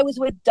I was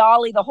with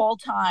Dolly the whole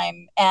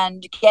time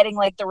and getting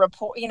like the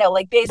report, you know,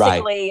 like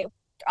basically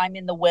I'm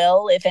in the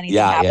will if anything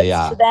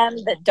happens to them,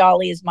 that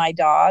Dolly is my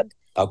dog.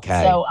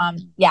 Okay. So,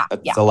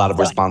 It's a lot of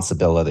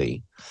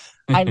responsibility.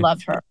 I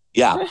love her.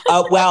 Yeah.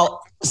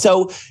 Well,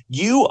 so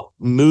you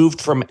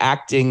moved from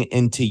acting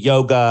into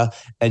yoga,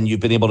 and you've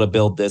been able to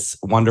build this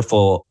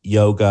wonderful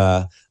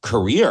yoga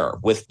career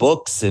with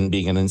books and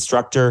being an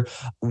instructor.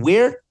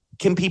 Where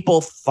can people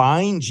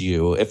find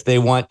you if they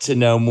want to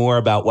know more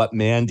about what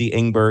Mandy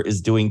Ingber is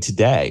doing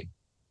today?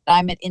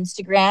 I'm at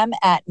Instagram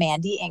at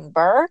Mandy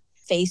Ingber,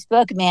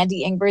 Facebook,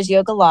 Mandy Ingber's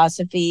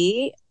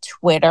Yogalosophy,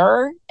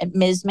 Twitter at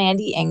Ms.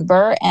 Mandy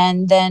Ingber.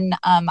 And then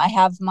I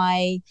have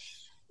my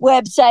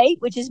website,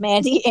 which is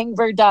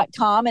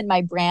mandyingber.com, and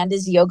my brand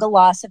is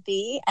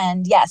Yogalosophy.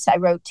 And yes, I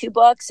wrote 2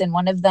 books, and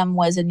one of them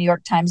was a New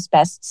York Times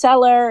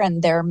bestseller,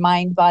 and they're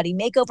mind body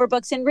makeover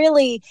books. And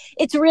really,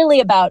 it's really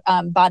about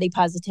body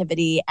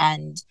positivity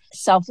and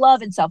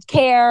self-love and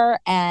self-care,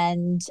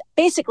 and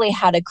basically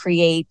how to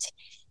create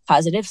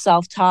positive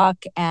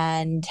self-talk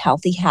and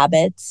healthy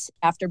habits.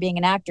 After being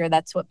an actor,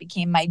 that's what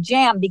became my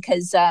jam,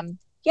 because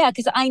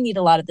I need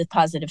a lot of the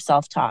positive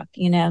self-talk,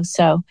 you know,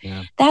 so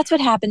that's what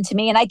happened to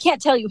me. And I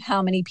can't tell you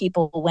how many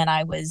people, when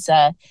I was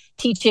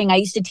teaching, I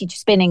used to teach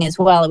spinning as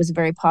well. I was a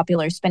very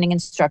popular spinning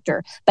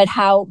instructor, but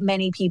how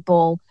many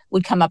people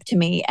would come up to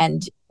me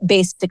and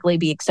basically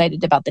be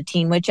excited about the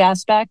Teen Witch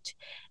aspect.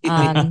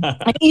 Even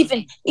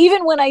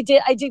when I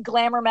did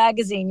Glamour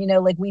magazine, you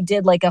know, like we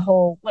did like a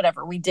whole,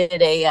 we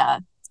did a,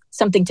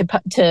 something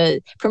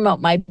to promote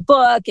my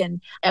book, and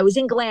I was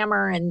in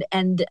Glamour, and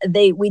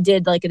we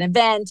did like an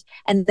event,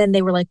 and then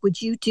they were like,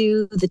 would you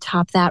do the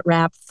Top That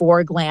Rap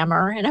for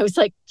Glamour? And I was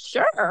like,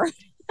 sure.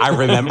 I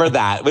remember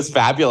that. It was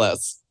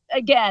fabulous.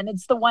 Again,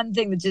 it's the one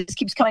thing that just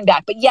keeps coming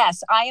back. But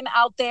yes, I am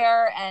out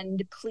there,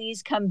 and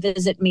please come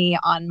visit me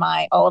on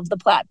all of the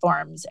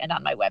platforms and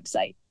on my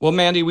website. Well,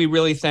 Mandy, we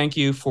really thank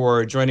you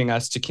for joining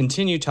us to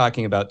continue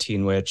talking about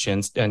Teen Witch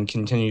and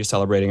continue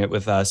celebrating it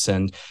with us,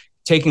 and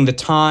taking the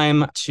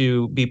time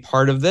to be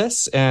part of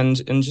this,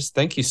 and just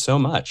thank you so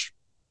much.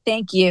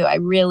 Thank you. I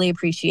really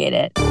appreciate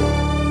it.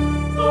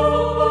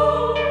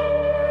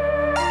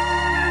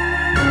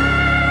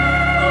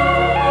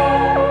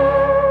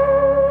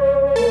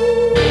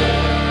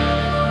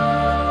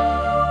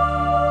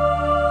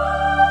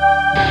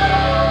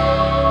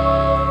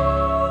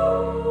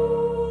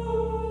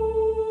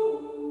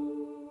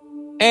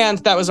 And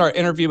that was our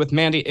interview with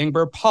Mandy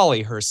Ingber,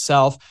 Polly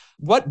herself.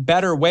 What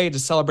better way to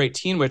celebrate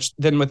Teen Witch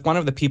than with one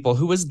of the people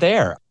who was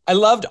there? I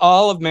loved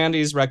all of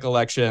Mandy's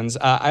recollections.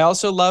 I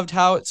also loved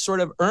how sort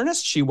of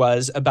earnest she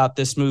was about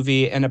this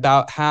movie and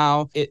about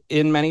how it,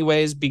 in many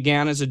ways,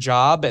 began as a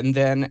job. And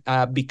then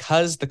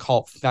because the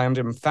cult found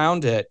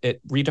it,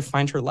 it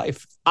redefined her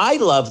life. I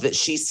love that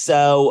she's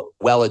so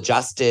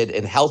well-adjusted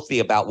and healthy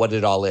about what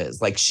it all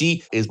is. Like,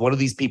 she is one of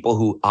these people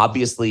who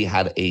obviously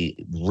had a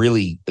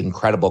really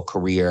incredible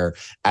career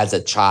as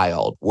a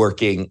child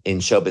working in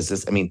show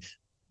business. I mean,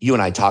 you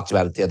and I talked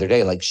about it the other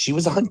day. Like, she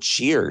was on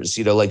Cheers,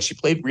 like she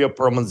played Rhea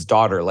Perlman's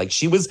daughter. Like,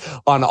 she was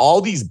on all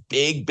these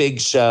big,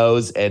 big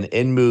shows and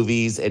in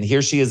movies. And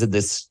here she is in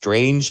this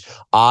strange,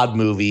 odd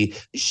movie.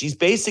 She's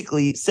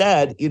basically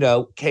said,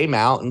 came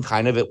out and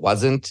kind of, it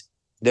wasn't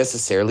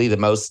necessarily the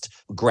most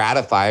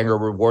gratifying or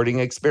rewarding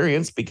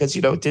experience because,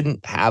 it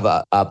didn't have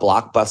a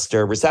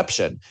blockbuster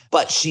reception.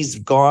 But she's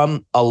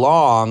gone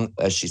along,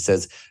 as she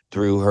says,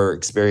 through her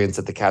experience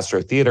at the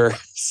Castro Theater,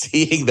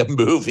 seeing the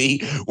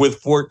movie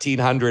with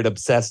 1,400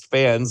 obsessed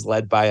fans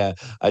led by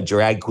a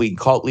drag queen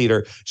cult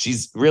leader.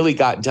 She's really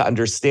gotten to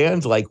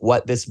understand like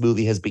what this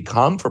movie has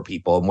become for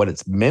people and what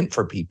it's meant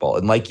for people.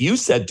 And like you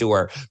said to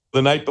her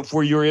the night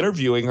before you were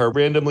interviewing her,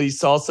 randomly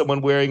saw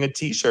someone wearing a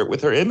t-shirt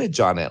with her image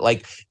on it.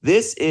 Like,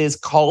 this is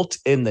cult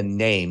in the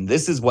name.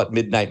 This is what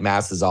Midnight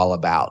Mass is all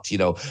about.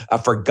 A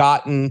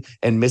forgotten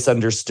and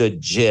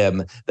misunderstood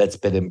gem that's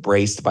been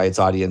embraced by its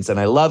audience. And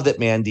I love that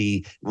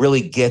Mandy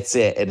really gets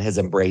it and has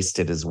embraced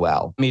it as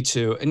well. Me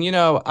too. And,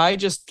 I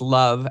just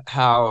love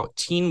how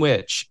Teen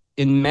Witch,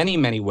 in many,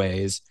 many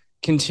ways,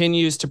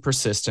 continues to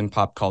persist in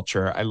pop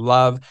culture. I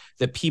love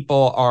that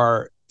people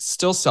are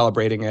still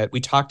celebrating it. We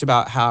talked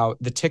about how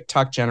the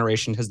TikTok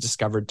generation has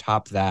discovered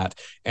Top That,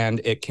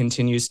 and it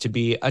continues to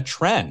be a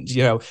trend.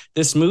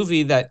 This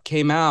movie that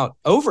came out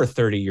over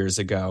 30 years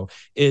ago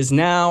is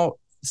now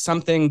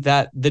something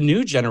that the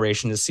new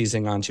generation is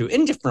seizing onto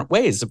in different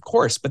ways, of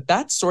course, but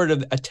that's sort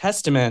of a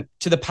testament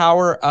to the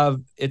power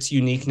of its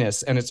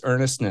uniqueness and its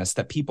earnestness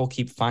that people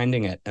keep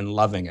finding it and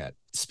loving it.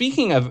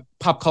 Speaking of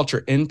pop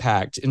culture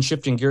impact and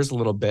shifting gears a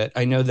little bit,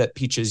 I know that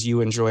Peaches,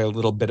 you enjoy a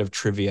little bit of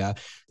trivia.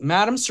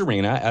 Madame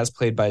Serena, as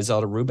played by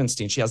Zelda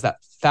Rubinstein, she has that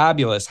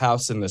fabulous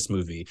house in this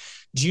movie.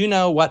 Do you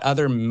know what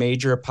other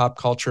major pop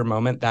culture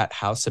moment that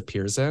house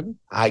appears in?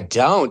 I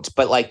don't,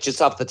 but like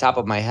just off the top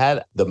of my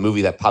head, the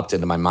movie that popped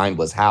into my mind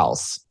was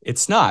House.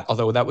 It's not,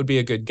 although that would be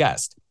a good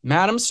guess.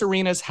 Madame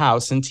Serena's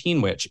house in Teen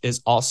Witch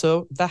is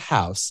also the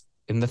house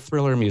in the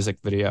Thriller music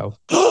video.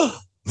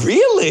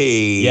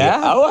 Really? Yeah.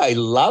 Oh, I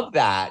love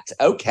that.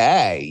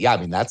 Okay. Yeah, I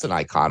mean, that's an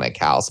iconic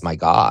house. My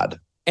God.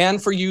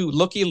 And for you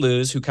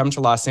looky-loos who come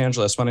to Los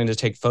Angeles wanting to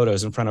take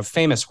photos in front of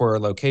famous horror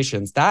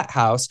locations, that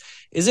house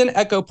is in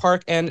Echo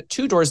Park and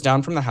 2 doors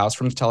down from the house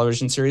from the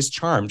television series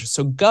Charmed.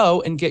 So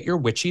go and get your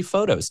witchy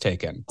photos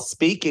taken.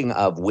 Speaking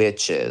of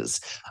witches,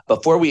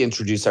 before we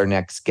introduce our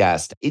next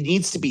guest, it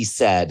needs to be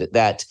said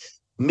that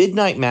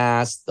Midnight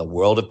Mass, the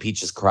world of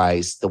Peaches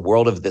Christ, the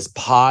world of this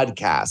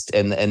podcast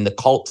and the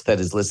cult that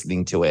is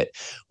listening to it,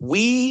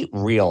 we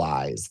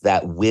realize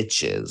that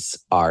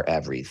witches are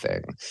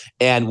everything.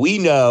 And we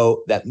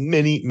know that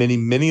many, many,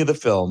 many of the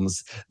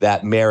films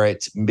that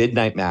merit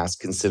Midnight Mass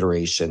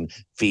consideration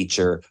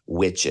feature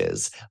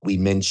witches. We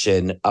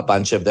mention a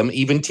bunch of them,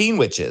 even teen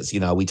witches.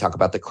 We talk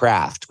about The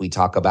Craft. We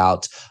talk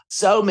about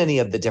so many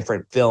of the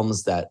different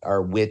films that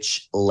are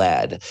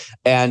witch-led.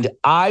 And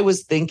I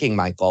was thinking,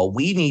 Michael,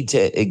 we need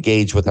to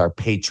engage with our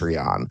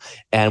Patreon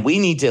and we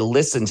need to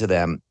listen to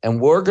them.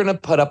 And we're going to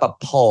put up a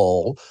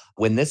poll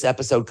when this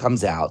episode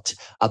comes out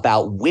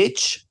about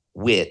which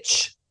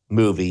witch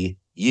movie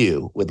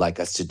you would like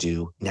us to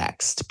do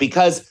next,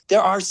 because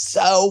there are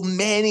so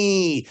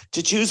many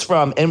to choose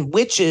from, and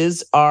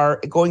witches are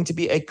going to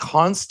be a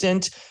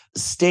constant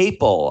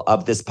staple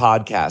of this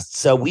podcast.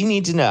 So we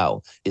need to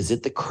know, is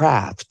it The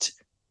Craft?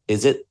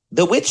 Is it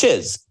The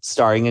Witches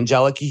starring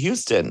Angelica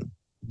Houston?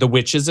 The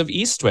Witches of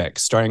Eastwick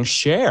starring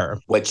Cher,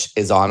 which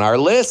is on our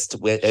list.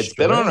 It's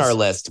been on our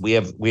list. We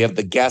have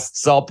the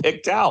guests all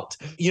picked out.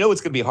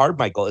 What's going to be hard,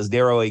 Michael, is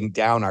narrowing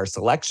down our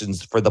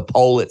selections for the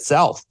poll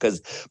itself,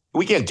 because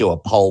we can't do a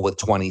poll with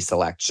 20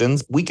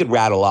 selections. We could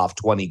rattle off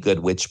 20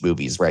 good witch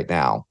movies right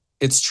now.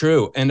 It's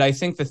true. And I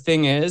think the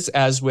thing is,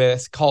 as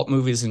with cult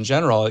movies in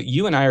general,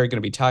 you and I are going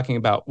to be talking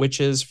about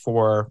witches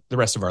for the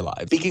rest of our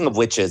lives. Speaking of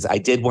witches, I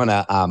did want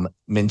to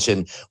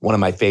mention one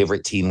of my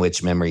favorite teen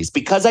witch memories,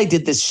 because I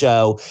did this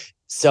show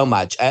so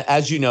much.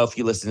 As you know, if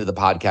you listen to the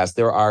podcast,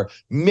 there are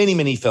many,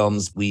 many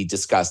films we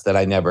discussed that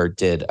I never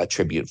did a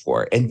tribute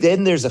for. And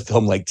then there's a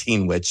film like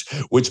Teen Witch,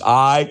 which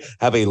I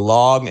have a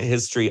long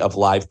history of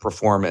live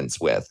performance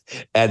with.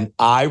 And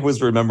I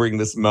was remembering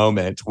this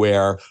moment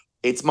where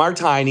it's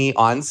Martini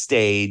on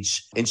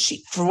stage, and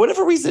she, for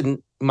whatever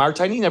reason,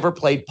 Martini never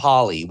played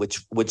Polly,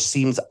 which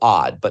seems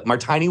odd, but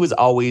Martini was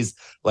always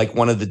like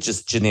one of the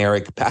just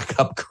generic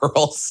backup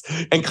girls,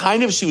 and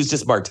kind of she was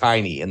just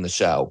Martini in the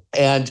show.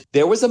 And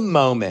there was a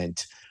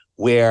moment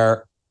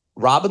where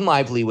Robin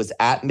Lively was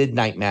at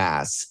Midnight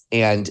Mass,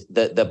 and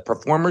the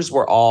performers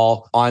were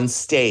all on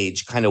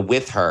stage kind of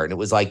with her. And it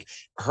was like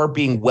her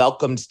being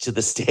welcomed to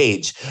the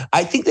stage.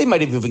 I think they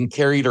might have even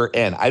carried her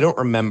in. I don't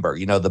remember,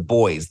 the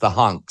boys, the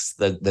hunks,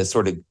 the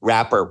sort of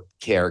rapper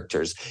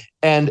characters.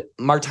 And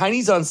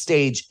Martini's on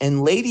stage,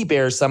 and Lady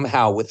Bear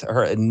somehow, with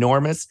her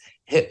enormous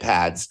hip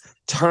pads,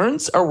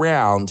 turns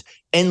around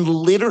and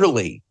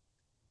literally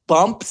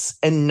bumps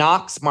and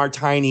knocks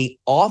Martini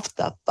off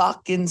the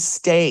fucking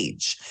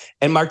stage.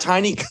 And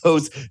Martini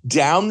goes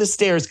down the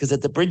stairs, because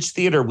at the Bridge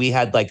Theater, we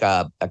had like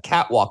a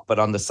catwalk, but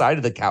on the side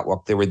of the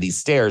catwalk, there were these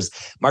stairs.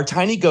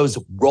 Martini goes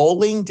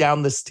rolling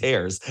down the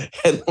stairs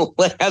and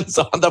lands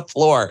on the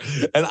floor.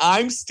 And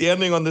I'm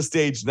standing on the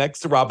stage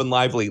next to Robin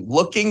Lively,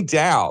 looking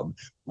down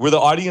where the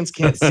audience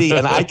can't see,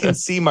 and I can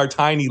see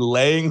Martini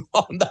laying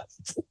on the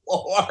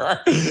floor.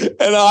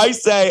 And I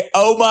say,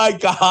 oh my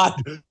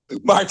God,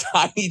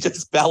 Martini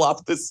just fell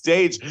off the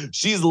stage.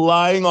 She's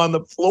lying on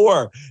the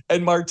floor.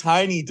 And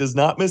Martini does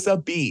not miss a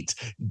beat,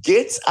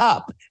 gets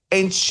up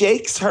and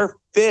shakes her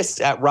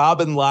fist at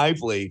Robin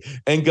Lively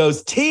and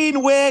goes,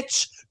 "Teen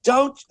witch,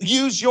 don't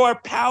use your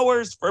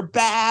powers for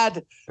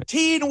bad.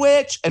 Teen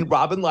witch." And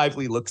Robin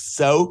Lively looks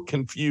so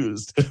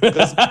confused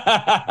because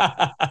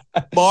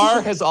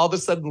Mar has all of a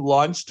sudden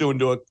launched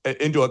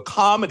into a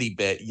comedy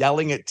bit,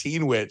 yelling at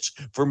Teen Witch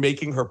for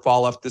making her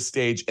fall off the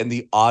stage, and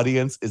the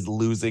audience is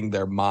losing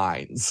their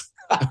minds.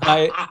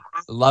 I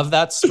love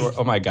that story.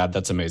 Oh my God,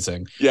 that's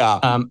amazing. Yeah.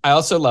 I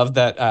also love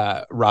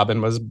that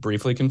Robin was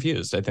briefly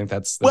confused. I think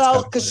that's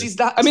well, because she's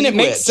not. I mean, it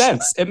makes Witch.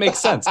 sense. It makes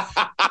sense.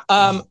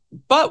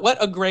 But what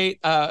a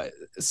great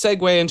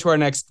segue into our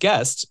next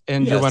guest.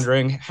 And you're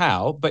wondering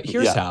how, but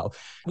here's how.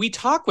 We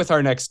talk with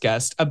our next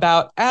guest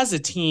about, as a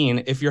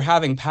teen, if you're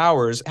having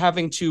powers,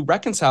 having to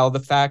reconcile the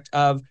fact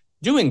of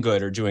doing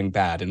good or doing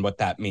bad and what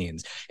that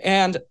means.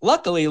 And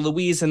luckily,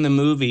 Louise in the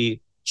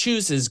movie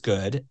chooses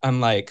good,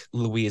 unlike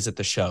Louise at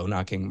the show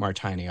knocking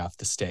Martini off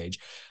the stage.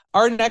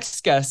 Our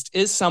next guest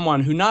is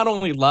someone who not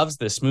only loves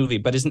this movie,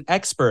 but is an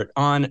expert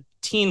on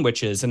teen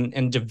witches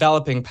and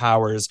developing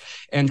powers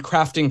and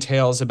crafting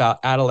tales about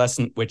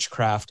adolescent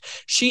witchcraft.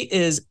 She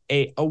is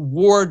an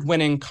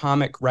award-winning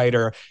comic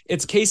writer.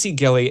 It's Casey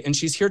Gilly, and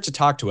she's here to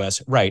talk to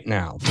us right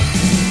now.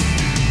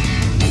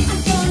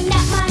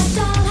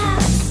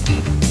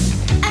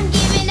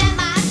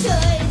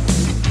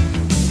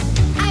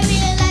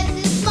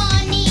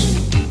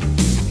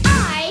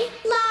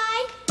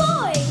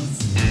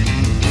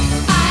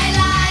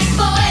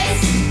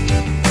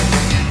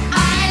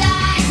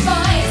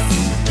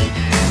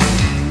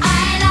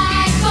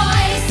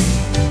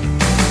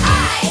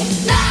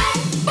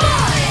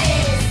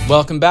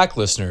 Welcome back,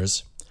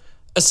 listeners.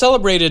 A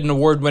celebrated and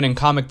award-winning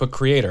comic book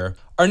creator,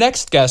 our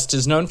next guest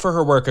is known for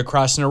her work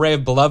across an array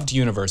of beloved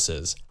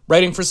universes,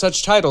 writing for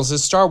such titles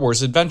as Star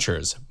Wars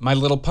Adventures, My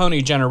Little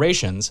Pony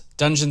Generations,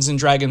 Dungeons &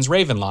 Dragons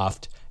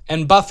Ravenloft,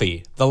 and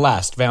Buffy, the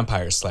Last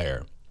Vampire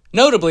Slayer.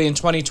 Notably, in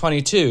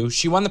 2022,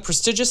 she won the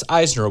prestigious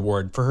Eisner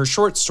Award for her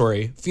short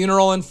story,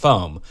 Funeral and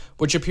Foam,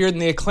 which appeared in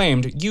the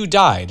acclaimed You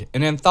Died,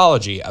 an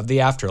anthology of the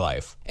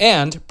afterlife.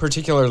 And,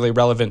 particularly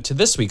relevant to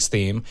this week's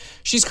theme,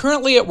 she's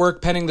currently at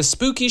work penning the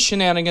spooky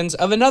shenanigans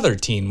of another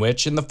teen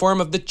witch in the form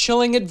of the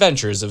chilling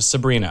adventures of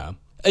Sabrina.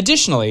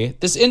 Additionally,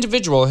 this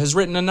individual has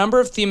written a number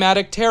of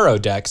thematic tarot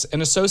decks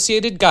and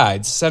associated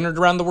guides centered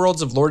around the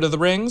worlds of Lord of the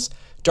Rings,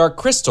 Dark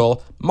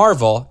Crystal,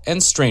 Marvel,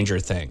 and Stranger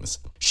Things.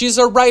 She's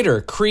a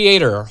writer,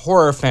 creator,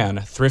 horror fan,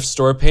 thrift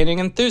store painting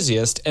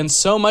enthusiast, and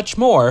so much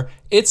more.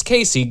 It's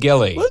Casey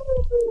Gilly.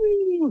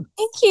 Woo!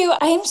 Thank you.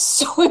 I am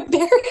so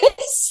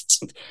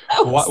embarrassed.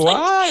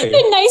 Why?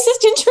 The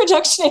nicest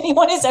introduction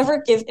anyone has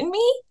ever given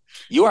me.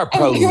 You are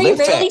prolific. I'm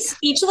very rarely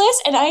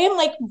speechless, and I am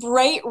like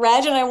bright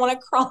red, and I want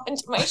to crawl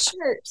into my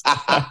shirt.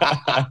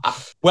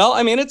 Well,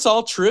 I mean, it's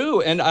all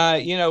true. And,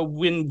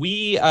 when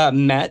we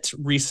met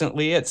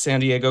recently at San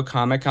Diego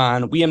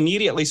Comic-Con, we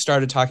immediately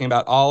started talking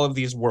about all of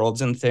these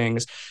worlds and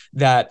things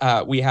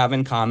that we have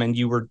in common.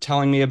 You were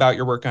telling me about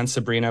your work on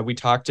Sabrina. We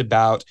talked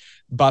about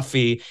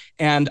Buffy.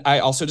 And I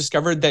also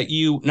discovered that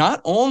you not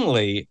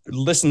only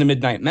listen to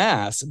Midnight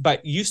Mass,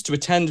 but used to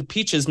attend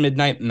Peach's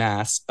Midnight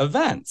Mass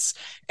events.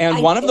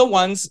 And one of the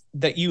ones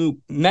that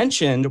you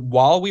mentioned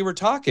while we were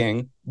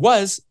talking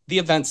was the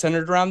event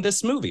centered around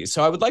this movie.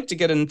 So I would like to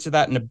get into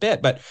that in a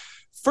bit. But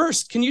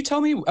first, can you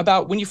tell me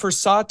about when you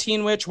first saw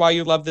Teen Witch, why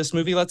you loved this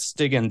movie? Let's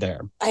dig in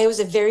there. I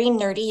was a very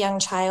nerdy young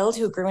child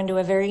who grew into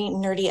a very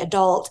nerdy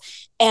adult.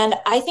 And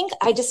I think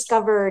I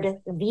discovered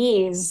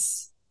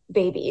these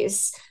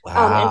babies.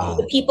 Wow. And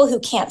for the people who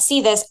can't see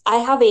this, I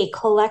have a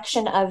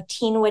collection of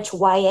Teen Witch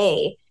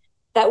YA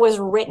that was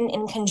written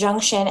in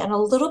conjunction and a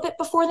little bit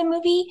before the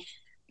movie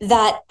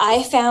that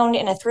I found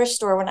in a thrift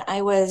store when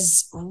I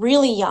was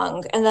really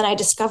young. And then I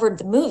discovered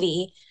the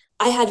movie.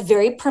 I had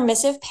very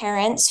permissive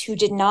parents who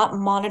did not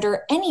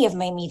monitor any of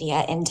my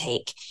media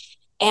intake.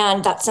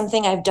 And that's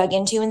something I've dug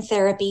into in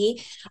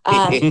therapy.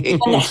 And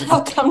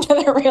I'll come to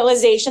the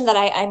realization that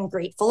I'm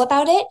grateful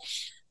about it.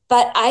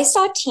 But I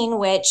saw Teen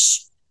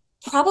Witch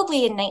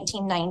probably in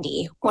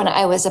 1990 when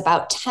I was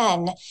about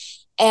 10.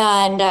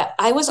 And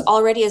I was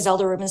already a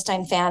Zelda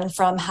Rubinstein fan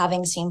from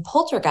having seen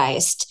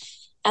Poltergeist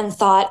and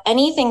thought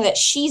anything that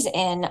she's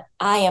in,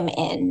 I am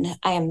in.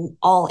 I am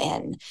all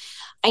in.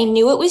 I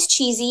knew it was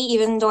cheesy,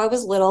 even though I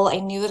was little. I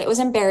knew that it was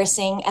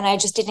embarrassing, and I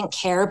just didn't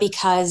care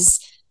because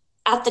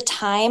at the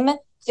time,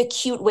 the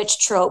cute witch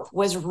trope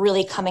was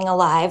really coming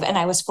alive, and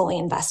I was fully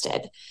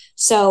invested.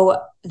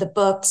 So the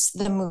books,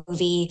 the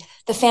movie,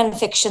 the fan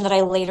fiction that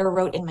I later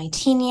wrote in my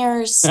teen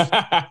years.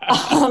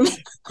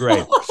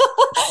 Great.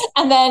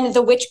 And then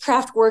the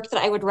witchcraft work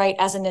that I would write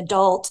as an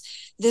adult.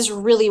 This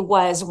really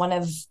was one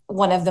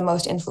of the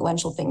most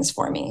influential things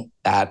for me.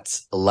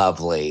 That's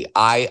lovely.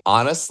 I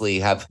honestly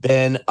have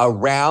been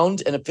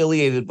around and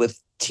affiliated with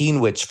Teen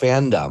Witch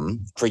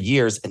fandom for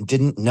years and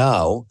didn't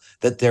know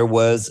that there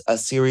was a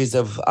series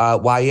of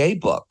YA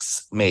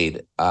books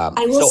made.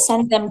 I will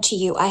send them to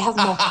you. I have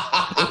more.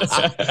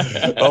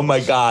 Oh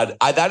my God.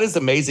 That is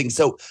amazing.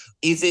 So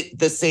is it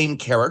the same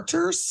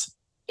characters?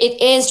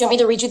 It is. Do you want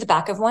me to read you the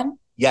back of one?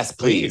 Yes,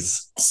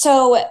 please.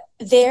 So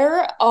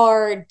there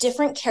are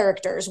different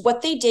characters.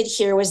 What they did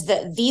here was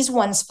that these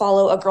ones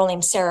follow a girl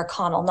named Sarah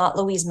Connell, not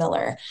Louise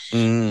Miller.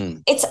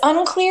 It's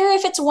unclear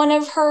if it's one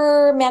of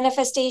her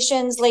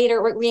manifestations,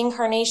 later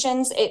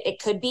reincarnations.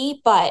 It could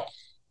be, but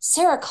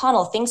Sarah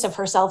Connell thinks of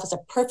herself as a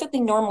perfectly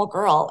normal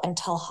girl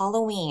until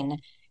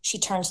Halloween. She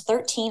turns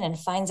 13 and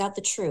finds out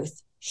the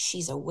truth.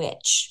 She's a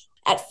witch.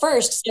 At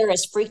first, Sarah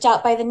is freaked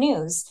out by the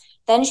news.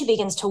 Then she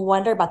begins to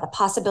wonder about the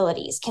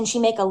possibilities. Can she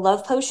make a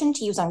love potion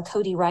to use on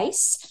Cody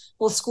Rice?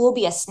 Will school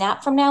be a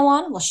snap from now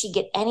on? Will she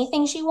get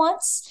anything she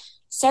wants?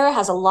 Sarah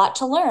has a lot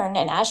to learn,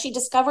 and as she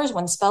discovers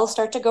when spells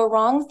start to go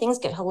wrong, things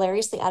get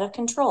hilariously out of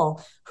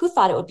control. Who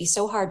thought it would be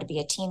so hard to be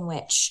a teen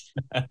witch?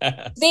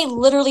 They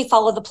literally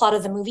follow the plot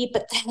of the movie,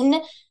 but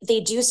then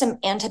they do some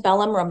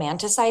antebellum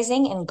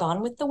romanticizing in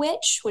Gone with the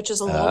Witch, which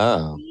is a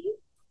little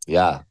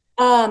yeah.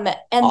 And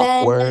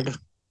awkward. Then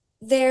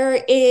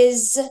there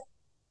is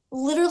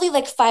literally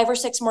like 5 or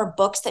 6 more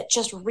books that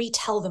just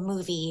retell the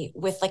movie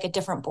with like a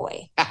different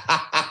boy.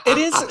 It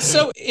is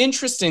so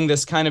interesting,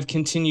 this kind of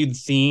continued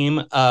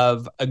theme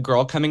of a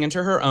girl coming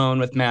into her own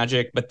with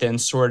magic, but then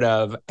sort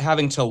of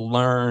having to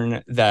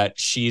learn that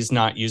she's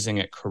not using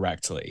it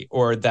correctly,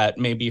 or that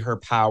maybe her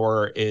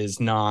power is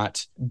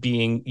not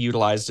being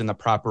utilized in the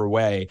proper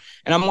way.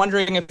 And I'm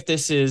wondering if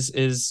this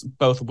is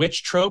both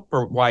witch trope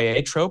or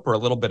YA trope, or a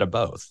little bit of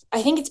both.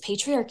 I think it's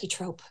patriarchy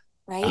trope.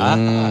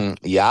 Right?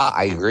 Yeah,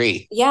 I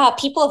agree. Yeah,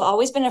 people have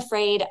always been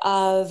afraid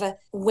of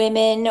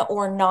women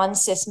or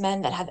non-cis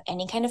men that have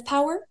any kind of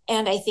power.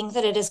 And I think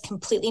that it is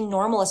completely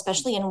normal,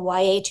 especially in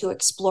YA, to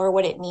explore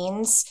what it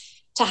means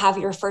to have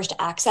your first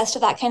access to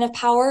that kind of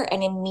power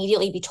and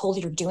immediately be told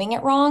you're doing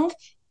it wrong,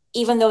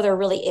 even though there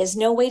really is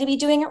no way to be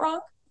doing it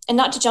wrong. And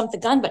not to jump the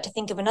gun, but to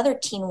think of another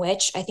teen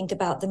witch, I think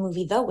about the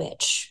movie The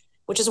Witch,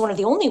 which is one of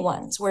the only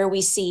ones where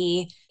we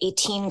see a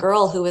teen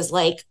girl who is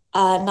like,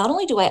 not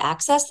only do I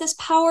access this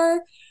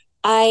power,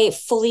 I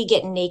fully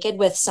get naked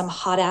with some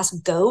hot ass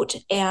goat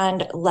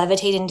and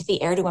levitate into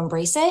the air to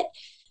embrace it.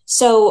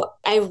 So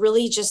I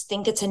really just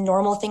think it's a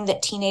normal thing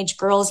that teenage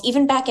girls,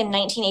 even back in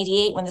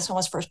 1988, when this one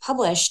was first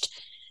published,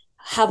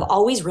 have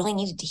always really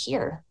needed to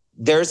hear.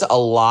 There's a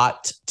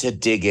lot to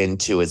dig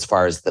into as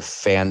far as the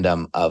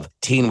fandom of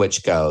Teen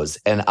Witch goes.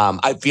 And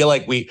I feel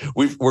like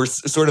we're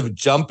sort of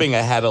jumping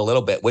ahead a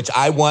little bit, which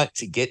I want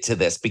to get to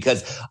this,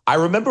 because I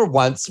remember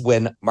once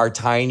when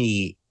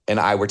Martini and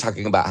I were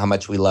talking about how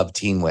much we love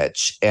Teen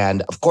Witch.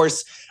 And of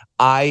course,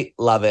 I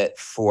love it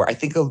for, I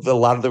think of a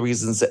lot of the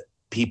reasons that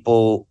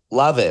people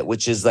love it,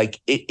 which is like,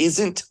 it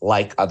isn't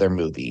like other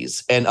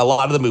movies. And a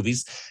lot of the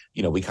movies,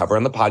 you know, we cover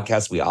on the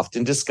podcast, we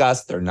often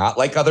discuss, they're not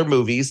like other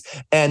movies.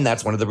 And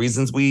that's one of the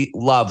reasons we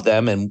love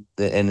them. And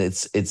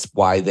it's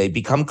why they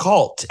become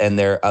cult and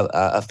they're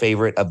a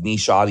favorite of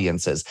niche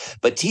audiences.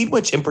 But Teen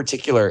Witch in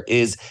particular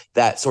is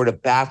that sort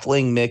of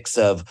baffling mix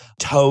of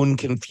tone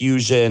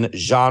confusion,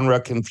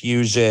 genre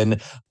confusion.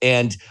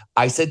 And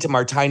I said to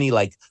Martini,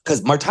 like,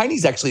 because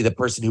Martini's actually the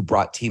person who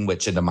brought Teen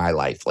Witch into my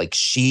life. Like,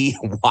 she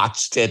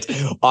watched it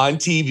on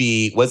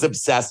TV, was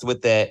obsessed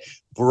with it,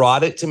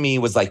 brought it to me,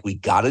 was like, we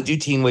got to do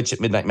Teen Witch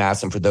at Midnight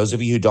Mass. And for those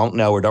of you who don't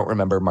know or don't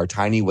remember,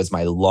 Martini was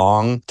my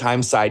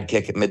long-time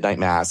sidekick at Midnight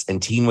Mass,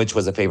 and Teen Witch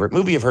was a favorite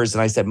movie of hers.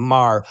 And I said,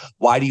 Mar,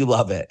 why do you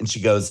love it? And she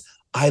goes,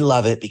 I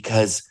love it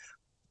because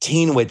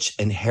Teen Witch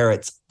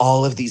inherits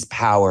all of these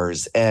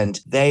powers and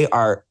they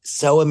are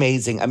so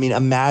amazing. I mean,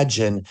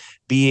 imagine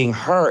being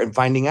her and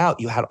finding out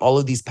you had all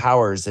of these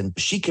powers, and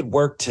she could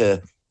work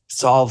to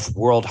solve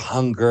world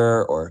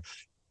hunger or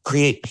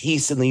create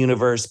peace in the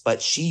universe,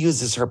 but she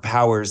uses her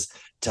powers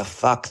to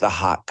fuck the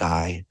hot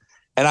guy.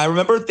 And I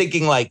remember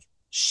thinking, like,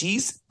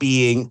 she's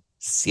being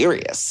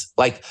serious.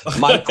 Like,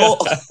 Michael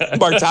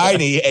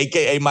Martini,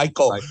 aka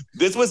Michael,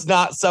 this was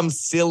not some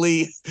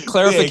silly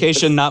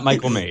clarification thing. Not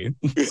Michael made.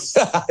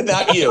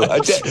 Not you.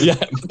 Yeah.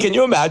 Can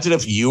you imagine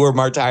if you were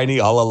Martini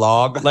all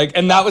along? Like,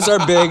 and that was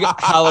our big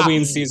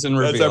Halloween season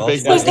reveal.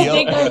 That was the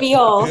big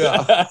reveal.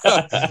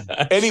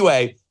 Yeah.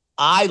 Anyway,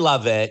 I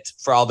love it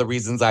for all the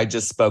reasons I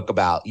just spoke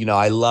about.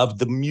 I love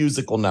the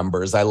musical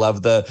numbers. I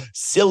love the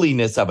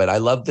silliness of it. I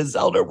love the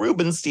Zelda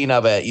Rubinstein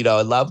of it.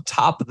 I love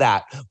top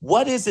that.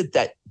 What is it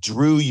that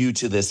drew you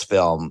to this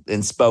film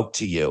and spoke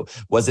to you?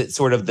 Was it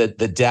sort of the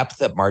depth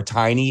that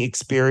Martini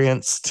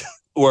experienced?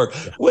 Or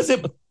was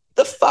it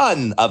the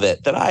fun of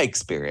it that I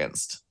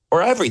experienced?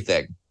 Or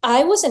everything?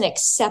 I was an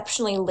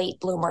exceptionally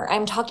late bloomer.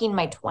 I'm talking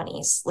my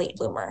 20s, late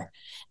bloomer.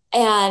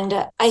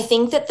 And I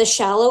think that the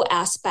shallow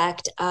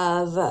aspect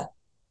of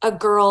a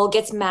girl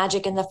gets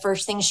magic and the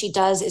first thing she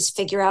does is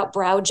figure out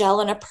brow gel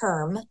and a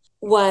perm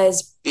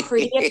was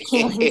pretty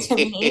appealing to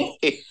me.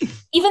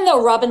 Even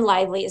though Robin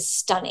Lively is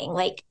stunning,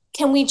 like,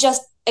 can we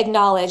just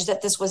acknowledge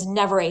that this was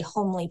never a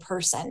homely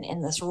person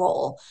in this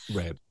role?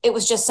 Right. It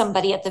was just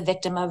somebody at the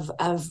victim of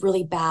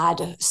really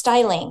bad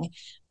styling.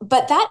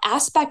 But that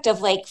aspect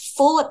of like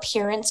full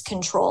appearance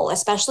control,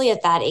 especially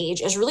at that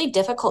age, is really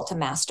difficult to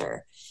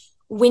master.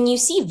 When you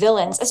see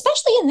villains,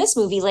 especially in this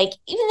movie, like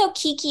even though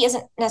Kiki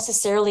isn't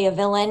necessarily a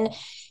villain,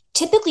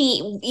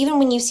 typically, even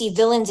when you see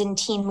villains in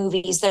teen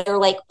movies that are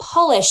like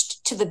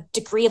polished to the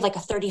degree of like a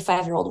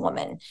 35-year-old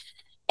woman.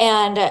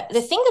 And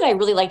the thing that I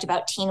really liked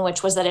about Teen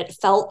Witch was that it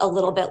felt a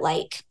little bit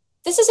like,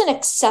 this is an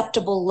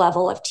acceptable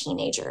level of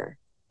teenager.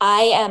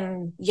 I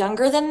am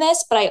younger than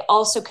this, but I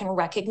also can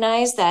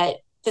recognize that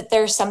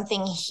there's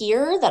something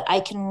here that I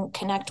can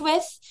connect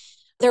with.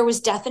 There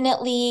was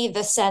definitely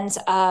the sense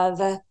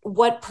of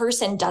what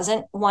person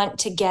doesn't want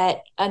to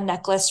get a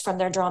necklace from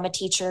their drama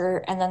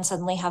teacher and then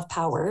suddenly have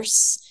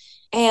powers.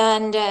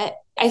 And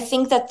I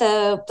think that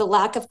the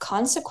lack of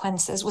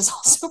consequences was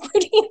also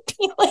pretty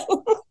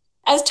appealing.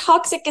 As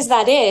toxic as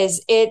that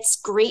is, it's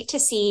great to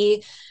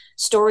see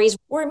stories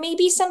where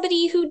maybe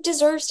somebody who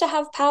deserves to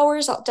have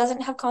powers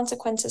doesn't have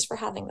consequences for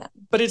having them.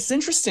 But it's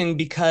interesting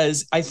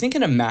because I think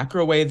in a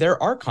macro way,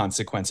 there are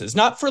consequences,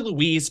 not for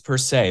Louise per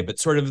se, but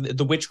sort of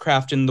the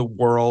witchcraft in the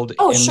world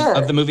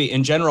of the movie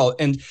in general.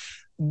 And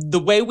the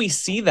way we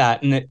see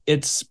that, and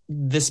it's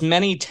this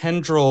many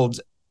tendrilled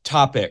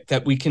topic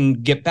that we can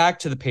get back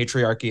to the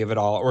patriarchy of it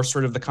all, or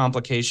sort of the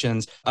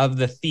complications of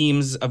the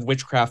themes of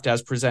witchcraft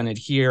as presented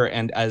here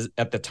and as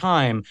at the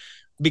time.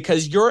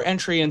 Because your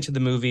entry into the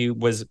movie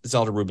was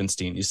Zelda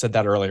Rubinstein. You said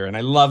that earlier. And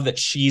I love that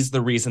she's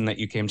the reason that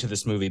you came to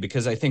this movie,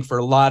 because I think for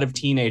a lot of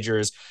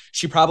teenagers,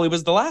 she probably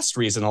was the last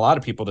reason a lot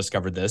of people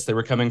discovered this. They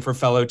were coming for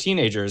fellow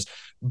teenagers.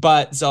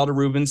 But Zelda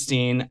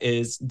Rubinstein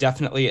is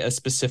definitely a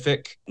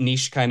specific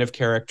niche kind of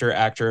character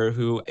actor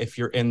who, if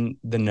you're in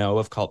the know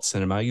of cult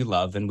cinema, you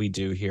love, and we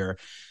do here.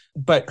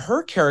 But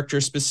her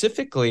character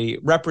specifically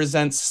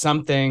represents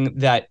something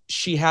that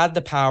she had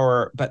the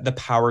power, but the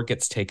power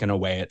gets taken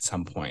away at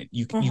some point.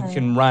 You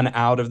can run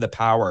out of the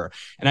power.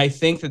 And I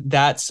think that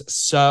that's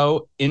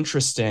so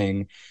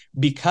interesting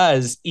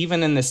because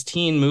even in this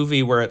teen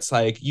movie where it's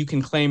like you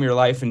can claim your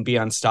life and be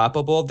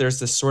unstoppable, there's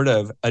this sort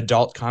of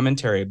adult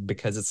commentary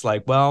because it's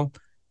like, well,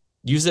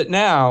 use it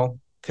now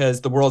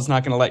because the world's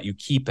not going to let you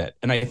keep it.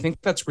 And I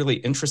think that's really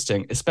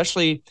interesting,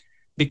 especially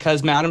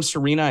because Madame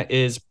Serena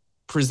is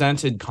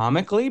presented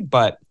comically,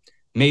 but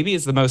maybe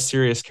is the most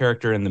serious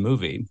character in the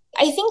movie.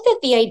 I think that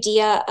the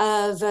idea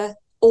of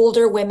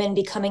older women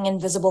becoming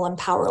invisible and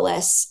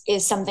powerless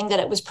is something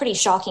that it was pretty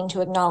shocking to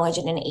acknowledge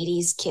in an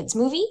 80s kids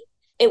movie.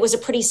 It was a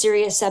pretty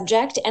serious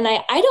subject, and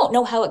I don't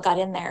know how it got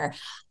in there.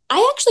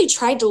 I actually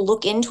tried to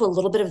look into a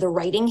little bit of the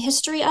writing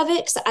history of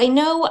it, because I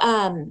know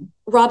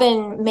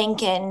Robin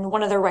Menken,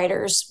 one of the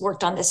writers,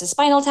 worked on This Is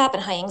Spinal Tap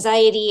and High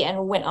Anxiety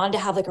and went on to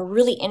have like a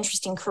really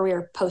interesting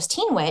career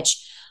post-Teen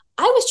Witch.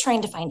 I was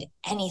trying to find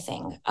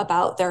anything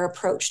about their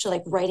approach to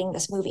like writing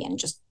this movie and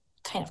just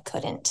kind of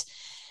couldn't,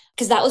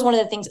 because that was one of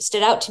the things that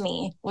stood out to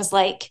me was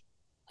like,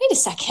 wait a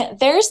second,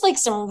 there's like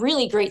some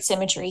really great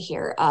symmetry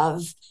here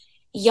of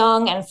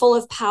young and full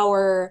of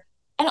power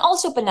and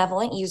also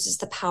benevolent, uses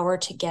the power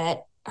to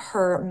get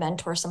her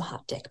mentor some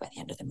hot dick by the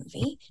end of the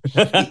movie.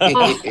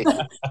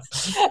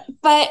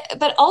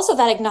 But also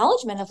that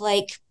acknowledgement of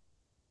like,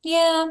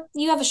 yeah,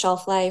 you have a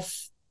shelf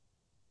life,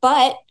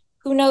 but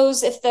who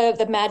knows if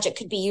the magic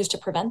could be used to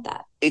prevent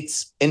that.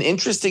 It's an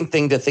interesting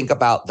thing to think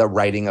about the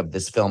writing of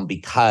this film,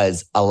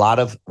 because a lot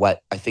of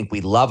what I think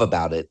we love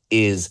about it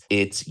is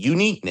its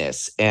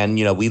uniqueness. And,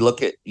 we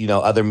look at,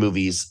 other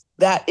movies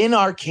that in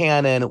our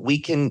canon, we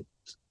can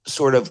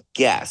sort of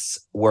guess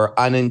were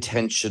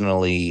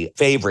unintentionally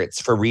favorites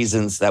for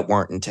reasons that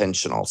weren't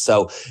intentional.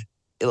 So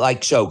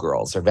like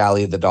Showgirls or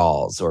Valley of the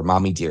Dolls or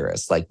Mommy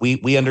Dearest, like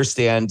we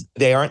understand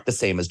they aren't the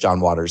same as John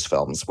Waters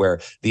films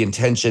where the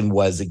intention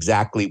was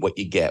exactly what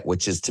you get,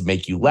 which is to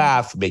make you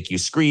laugh, make you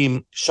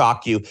scream,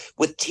 shock you.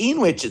 With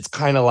Teen Witch, it's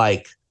kind of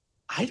like,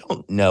 I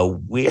don't know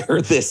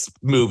where this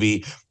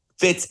movie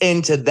fits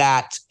into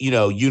that,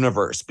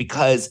 universe,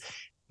 because,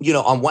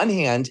 on one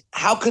hand,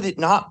 how could it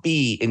not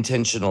be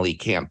intentionally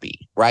campy,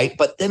 right?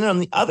 But then on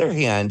the other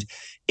hand,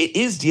 it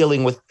is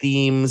dealing with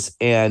themes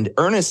and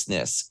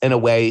earnestness in a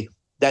way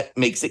that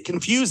makes it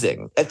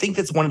confusing. I think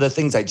that's one of the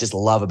things I just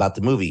love about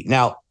the movie.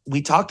 Now,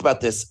 we talked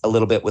about this a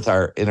little bit with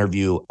our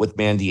interview with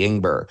Mandy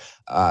Ingber,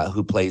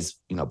 who plays,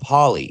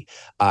 Polly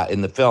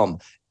in the film.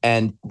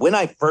 And when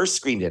I first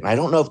screened it, and I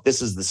don't know if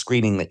this is the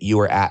screening that you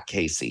were at,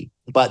 Casey,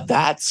 but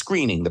that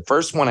screening, the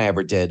first one I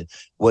ever did,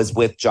 was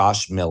with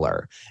Josh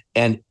Miller.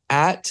 And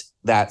at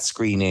that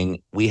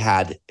screening, we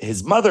had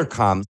his mother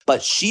come,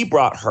 but she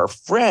brought her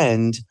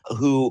friend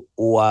who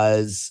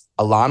was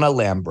Alana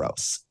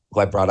Lambros, who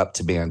I brought up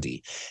to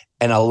Mandy.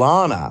 And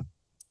Alana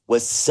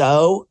was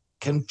so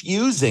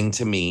confusing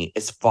to me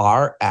as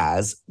far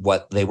as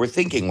what they were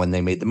thinking when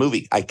they made the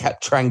movie. I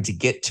kept trying to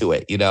get to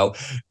it,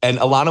 and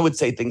Alana would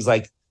say things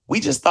like, we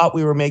just thought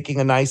we were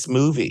making a nice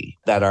movie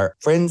that our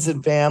friends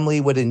and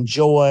family would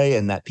enjoy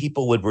and that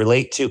people would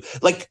relate to.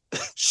 Like,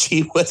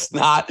 she was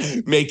not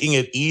making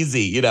it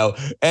easy,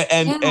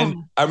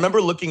 and I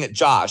remember looking at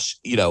Josh,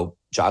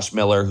 Josh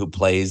Miller, who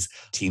plays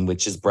Teen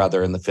Witch's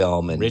brother in the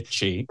film, and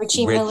Richie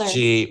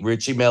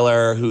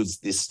Miller, who's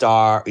the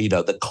star,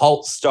 the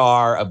cult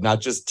star of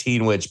not just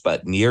Teen Witch,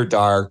 but Near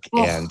Dark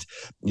and,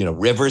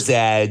 River's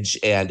Edge.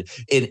 And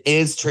it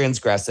is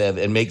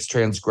transgressive and makes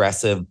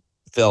transgressive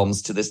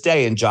films to this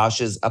day. And Josh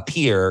is a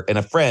peer and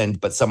a friend,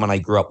 but someone I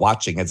grew up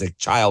watching as a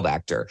child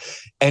actor.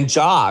 And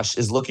Josh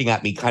is looking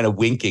at me kind of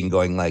winking,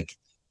 going like,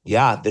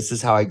 yeah, this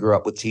is how I grew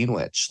up with Teen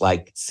Witch.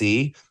 Like,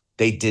 see,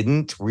 they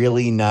didn't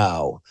really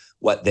know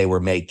what they were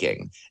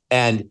making.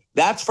 And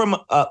that's from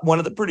one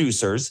of the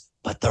producers,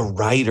 but the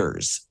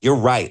writers, you're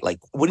right. Like,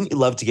 wouldn't you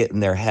love to get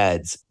in their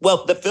heads?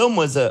 Well, the film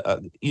was it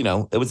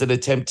was an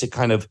attempt to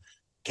kind of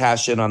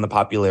cash in on the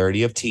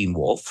popularity of Teen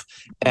Wolf.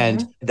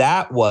 And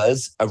that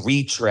was a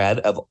retread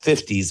of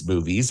 50s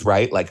movies,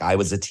 right? Like, I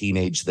was a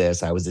teenage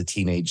this, I was a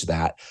teenage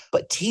that.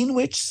 But Teen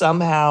Witch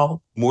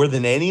somehow, more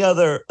than any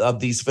other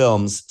of these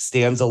films,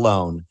 stands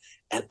alone.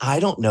 And I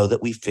don't know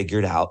that we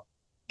figured out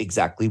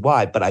exactly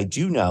why, but I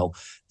do know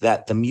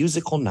that the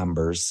musical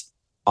numbers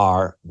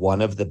are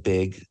one of the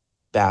big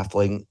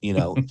baffling,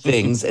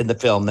 things in the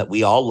film that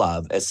we all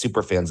love as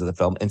super fans of the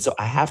film. And so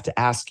I have to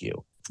ask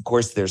you, of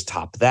course, there's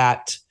Top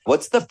That.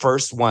 What's the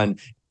first one?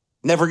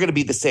 Never Gonna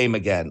Be the Same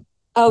Again.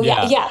 Oh,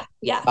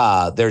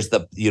 yeah. There's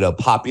the,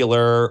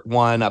 popular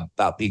one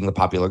about being the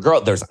popular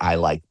girl. There's I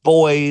Like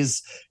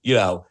Boys.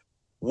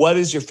 What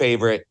is your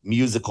favorite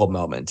musical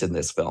moment in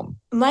this film?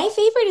 My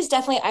favorite is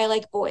definitely I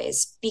Like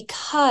Boys,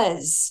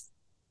 because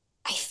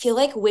I feel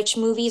like witch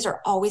movies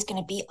are always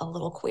going to be a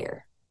little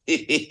queer.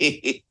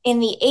 In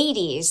the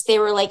 80s, they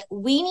were like,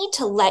 we need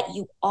to let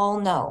you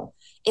all know,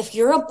 if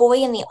you're a boy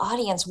in the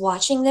audience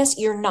watching this,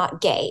 you're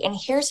not gay. And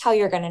here's how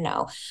you're going to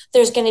know.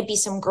 There's going to be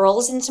some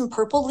girls in some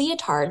purple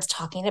leotards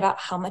talking about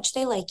how much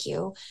they like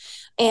you.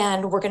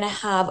 And we're going to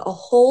have a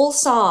whole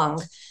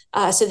song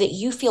so that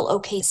you feel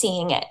okay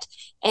seeing it.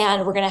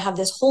 And we're going to have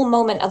this whole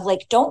moment of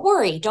like, don't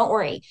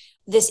worry.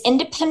 This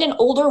independent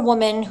older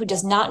woman who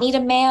does not need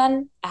a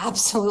man,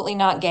 absolutely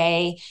not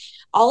gay.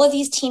 All of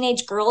these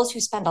teenage girls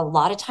who spend a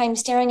lot of time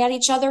staring at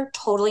each other,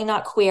 totally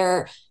not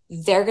queer.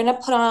 They're going to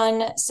put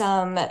on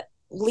some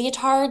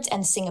leotards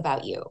and sing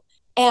about you.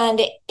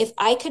 And if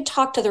I could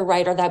talk to the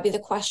writer, that'd be the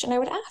question I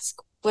would ask.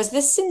 Was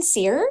this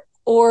sincere,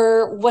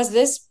 or was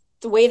this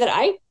the way that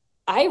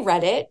I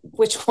read it,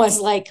 which was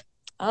like,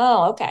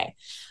 oh, okay,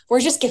 we're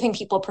just giving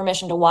people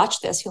permission to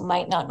watch this who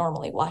might not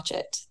normally watch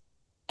it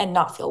and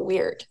not feel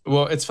weird.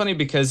 Well, it's funny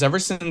because ever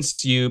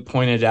since you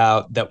pointed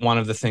out that one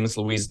of the things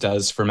Louise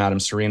does for Madame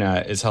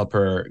Serena is help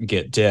her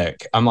get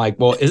dick, I'm like,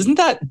 well, isn't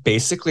that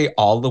basically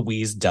all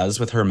Louise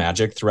does with her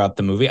magic throughout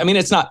the movie? I mean,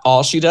 it's not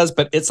all she does,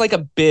 but it's like a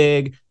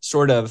big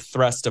sort of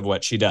thrust of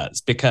what she does,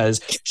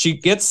 because she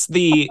gets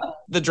the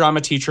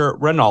drama teacher,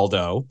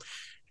 Ronaldo.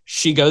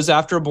 She goes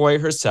after a boy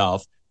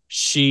herself.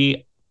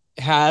 She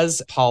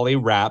has Polly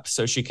rap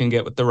so she can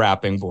get with the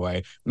rapping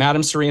boy.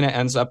 Madame Serena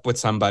ends up with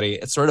somebody.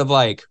 It's sort of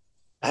like,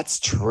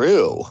 that's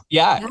true.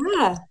 Yeah.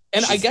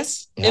 And I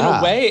guess in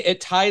a way,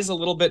 it ties a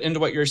little bit into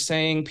what you're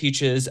saying,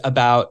 Peaches,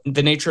 about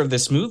the nature of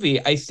this movie.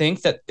 I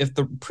think that if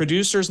the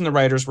producers and the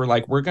writers were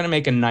like, we're going to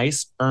make a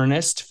nice,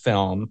 earnest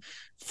film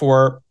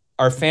for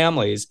our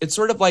families, it's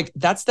sort of like,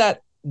 that's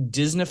that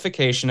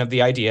Disneyfication of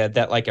the idea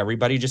that like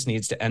everybody just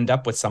needs to end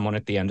up with someone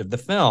at the end of the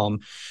film.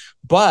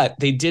 But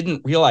they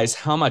didn't realize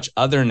how much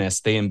otherness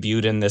they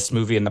imbued in this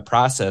movie in the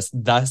process,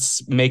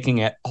 thus making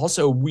it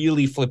also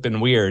really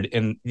flippin' weird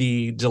in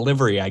the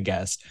delivery, I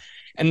guess.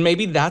 And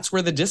maybe that's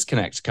where the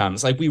disconnect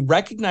comes. Like, we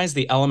recognize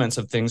the elements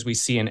of things we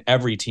see in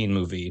every teen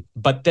movie,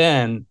 but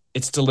then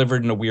it's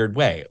delivered in a weird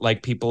way,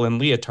 like people in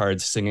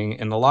leotards singing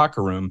in the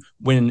locker room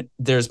when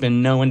there's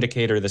been no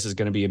indicator this is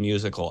going to be a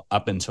musical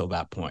up until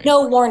that point.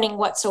 No warning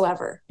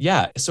whatsoever.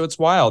 Yeah, so it's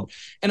wild.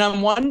 And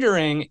I'm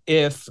wondering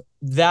if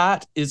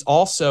that is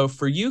also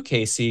for you,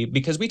 Casey,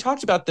 because we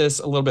talked about this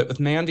a little bit with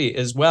Mandy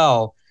as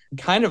well,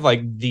 kind of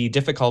like the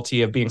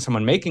difficulty of being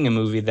someone making a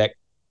movie that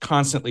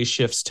constantly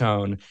shifts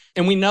tone.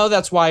 And we know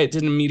that's why it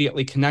didn't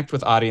immediately connect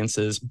with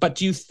audiences. But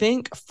do you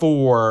think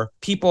for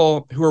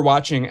people who are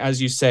watching,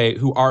 as you say,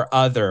 who are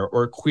other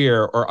or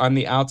queer or on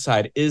the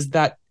outside, is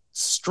that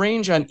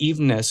strange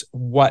unevenness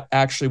what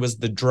actually was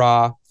the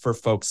draw for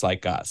folks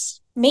like us?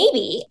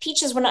 Maybe.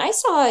 Peaches, when I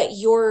saw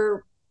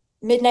your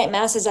midnight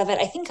masses of it,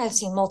 I think I've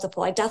seen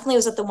multiple. I definitely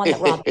was at the one that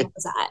Robin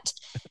was at.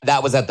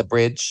 That was at the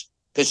Bridge?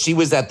 Because she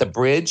was at the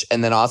bridge,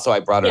 and then also I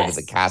brought her to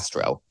the Yes.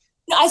 Castro.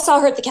 No, I saw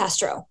her at the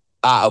Castro.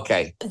 Ah,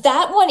 okay.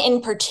 That one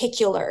in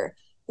particular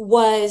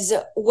was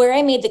where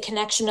I made the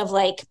connection of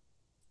like,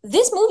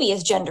 this movie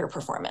is gender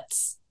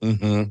performance.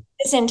 Mm-hmm.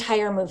 This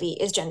entire movie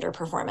is gender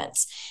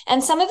performance.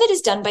 And some of it is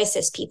done by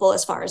cis people,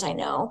 as far as I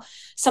know.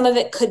 Some of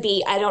it could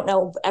be, I don't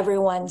know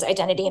everyone's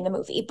identity in the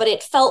movie, but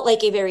it felt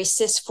like a very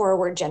cis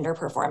forward gender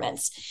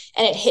performance.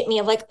 And it hit me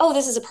of like, oh,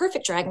 this is a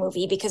perfect drag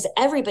movie because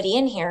everybody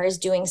in here is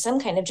doing some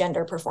kind of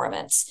gender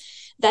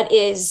performance that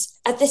is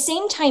at the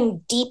same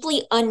time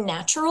deeply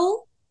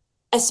unnatural,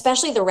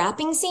 especially the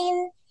rapping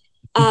scene.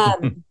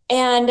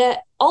 And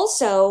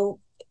also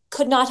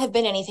could not have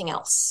been anything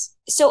else.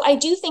 So I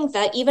do think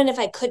that even if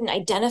I couldn't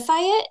identify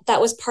it, that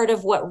was part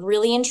of what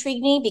really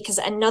intrigued me, because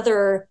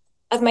another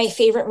of my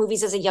favorite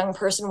movies as a young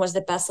person was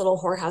The Best Little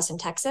Whorehouse in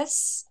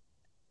Texas,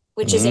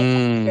 which is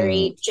a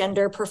very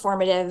gender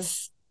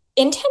performative,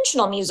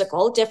 intentional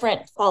musical,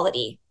 different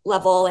quality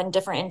level and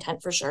different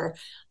intent for sure,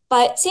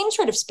 but same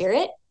sort of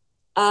spirit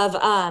of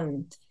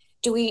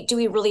do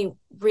we really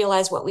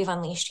realize what we've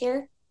unleashed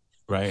here?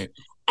 Right.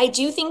 I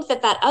do think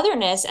that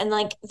otherness and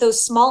like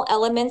those small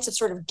elements of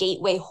sort of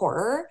gateway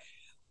horror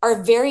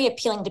are very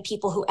appealing to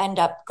people who end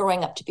up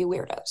growing up to be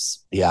weirdos.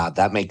 Yeah,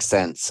 that makes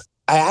sense.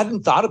 I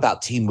hadn't thought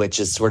about Teen Witch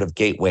as sort of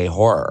gateway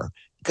horror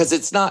because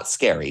it's not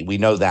scary. We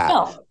know that.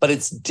 No. But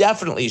it's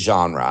definitely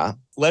genre.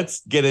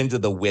 Let's get into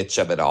the witch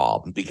of it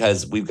all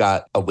because we've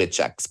got a witch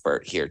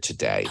expert here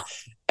today.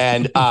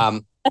 And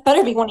That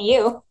better be one of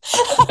you.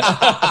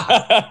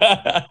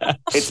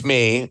 It's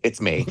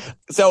me.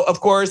 So, of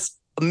course,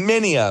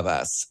 many of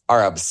us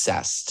are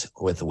obsessed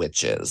with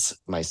witches,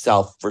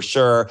 myself for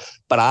sure.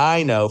 But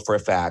I know for a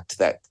fact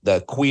that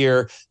the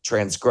queer,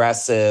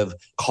 transgressive,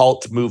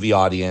 cult movie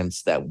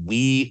audience that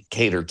we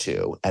cater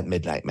to at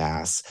Midnight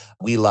Mass,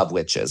 we love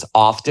witches.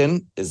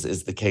 Often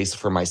is the case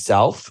for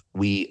myself.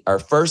 We are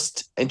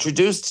first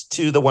introduced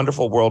to the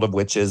wonderful world of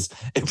witches,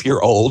 if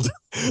you're old,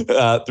 through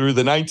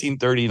the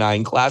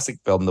 1939 classic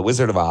film, The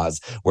Wizard of Oz,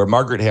 where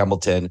Margaret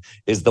Hamilton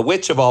is the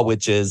witch of all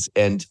witches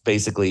and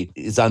basically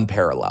is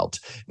unparalleled.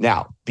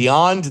 Now,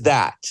 beyond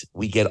that,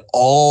 we get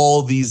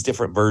all these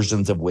different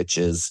versions of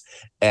witches,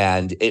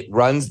 and it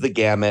runs the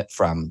gamut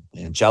from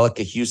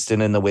Angelica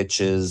Houston and the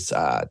Witches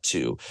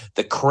to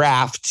The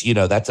Craft. You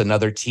know, that's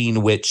another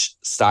teen witch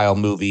style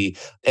movie.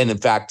 And in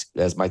fact,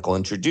 as Michael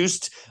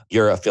introduced,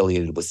 you're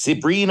affiliated with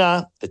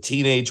Sabrina, the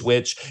teenage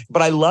witch.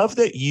 But I love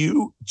that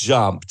you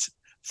jumped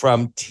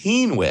from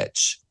teen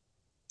witch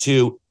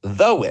to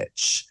the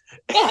witch.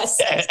 Yes.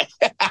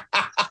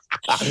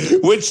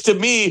 Which to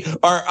me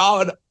are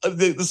on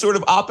the sort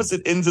of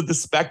opposite ends of the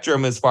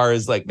spectrum as far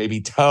as like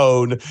maybe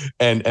tone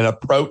and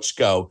approach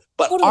go.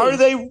 But Totally. Are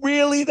they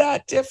really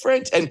that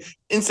different? And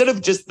instead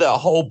of just the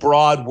whole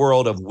broad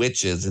world of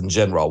witches in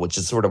general, which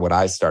is sort of what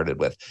I started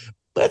with,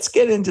 let's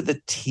get into the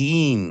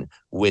teen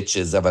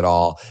witches of it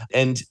all.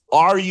 And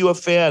are you a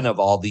fan of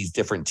all these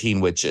different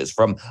teen witches?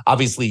 From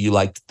obviously you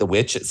liked The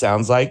Witch, it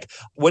sounds like.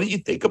 What do you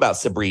think about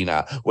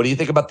Sabrina? What do you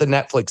think about the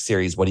Netflix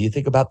series? What do you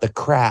think about The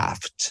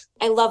Craft?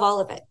 I love all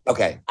of it.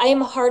 Okay. I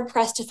am hard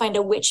pressed to find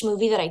a witch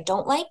movie that I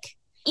don't like.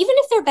 Even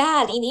if they're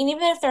bad, even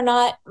if they're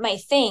not my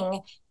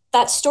thing,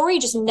 that story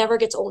just never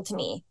gets old to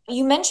me.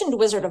 You mentioned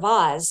Wizard of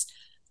Oz.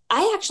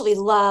 I actually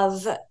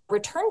love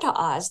Return to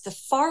Oz, the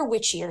far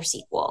witchier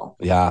sequel.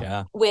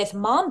 Yeah. With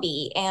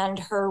Mombi and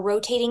her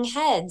rotating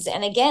heads.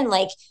 And again,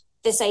 like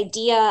this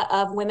idea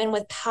of women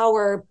with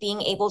power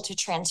being able to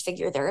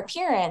transfigure their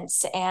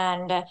appearance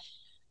and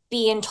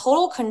be in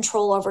total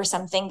control over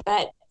something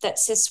that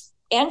cis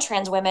and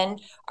trans women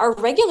are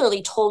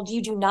regularly told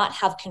you do not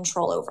have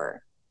control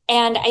over.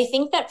 And I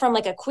think that from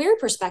like a queer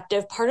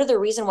perspective, part of the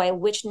reason why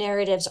witch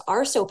narratives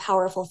are so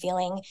powerful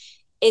feeling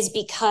is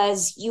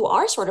because you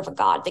are sort of a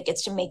god that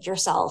gets to make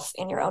yourself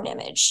in your own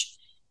image.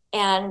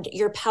 And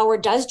your power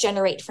does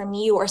generate from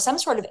you or some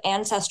sort of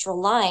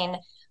ancestral line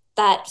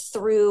that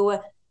through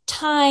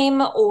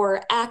time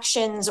or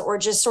actions or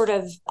just sort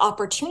of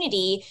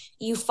opportunity,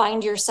 you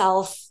find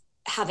yourself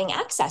having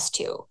access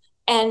to.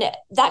 And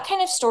that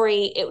kind of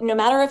story, no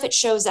matter if it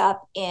shows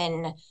up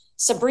in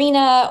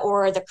Sabrina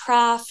or The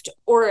Craft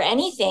or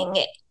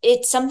anything,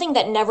 it's something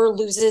that never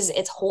loses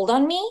its hold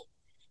on me.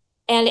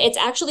 And it's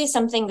actually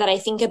something that I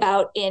think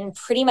about in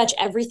pretty much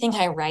everything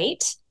I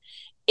write,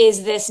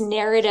 is this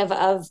narrative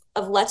of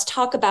let's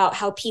talk about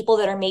how people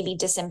that are maybe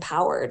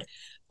disempowered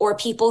or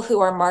people who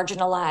are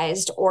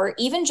marginalized or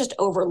even just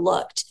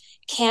overlooked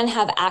can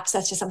have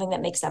access to something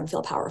that makes them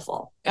feel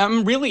powerful.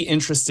 I'm really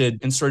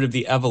interested in sort of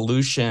the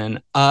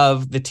evolution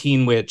of the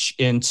teen witch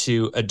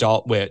into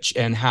adult witch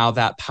and how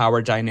that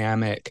power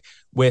dynamic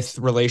with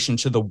relation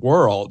to the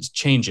world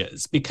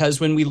changes. Because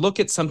when we look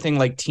at something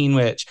like Teen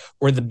Witch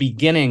or the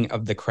beginning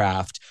of The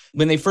Craft,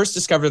 when they first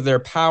discover their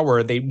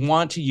power, they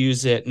want to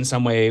use it in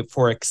some way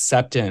for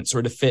acceptance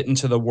or to fit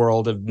into the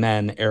world of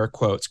men, air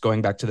quotes,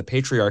 going back to the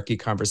patriarchy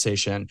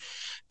conversation.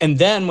 And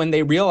then when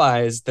they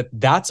realize that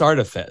that's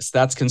artifice,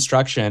 that's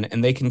construction,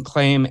 and they can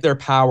claim their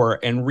power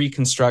and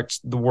reconstruct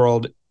the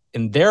world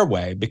in their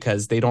way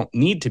because they don't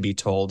need to be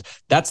told.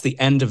 That's the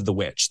end of the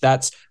witch.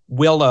 That's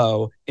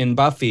Willow in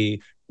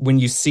Buffy. When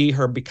you see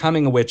her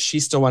becoming a witch, she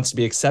still wants to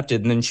be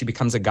accepted, and then she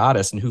becomes a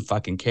goddess, and who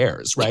fucking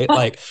cares, right?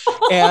 Like,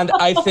 and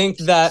I think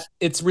that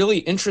it's really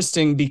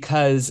interesting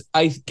because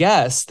I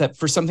guess that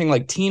for something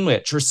like Teen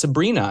Witch or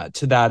Sabrina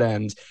to that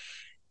end,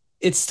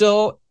 it's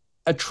still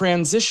a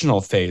transitional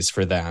phase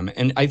for them.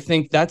 And I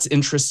think that's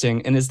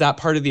interesting. And is that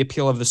part of the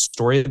appeal of the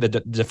story,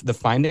 the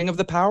finding of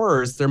the power,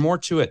 or is there more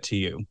to it to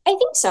you? I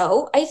think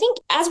so. I think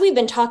as we've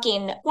been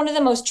talking, one of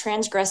the most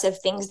transgressive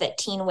things that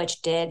Teen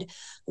Witch did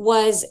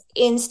was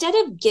instead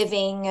of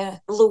giving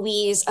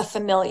Louise a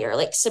familiar,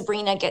 like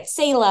Sabrina gets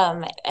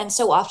Salem. And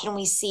so often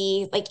we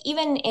see, like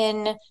even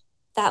in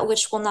That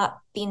Witch Will Not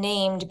Be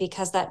Named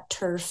because that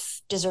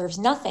turf deserves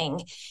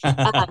nothing,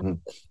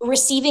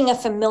 receiving a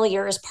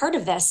familiar as part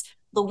of this.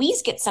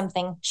 Louise gets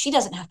something she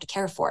doesn't have to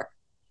care for.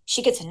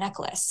 She gets a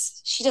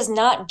necklace. She does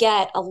not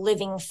get a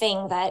living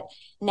thing that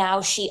now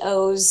she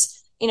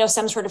owes,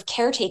 some sort of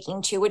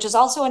caretaking to, which is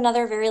also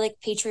another very like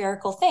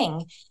patriarchal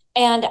thing.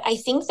 And I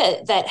think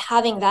that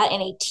having that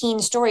in a teen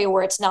story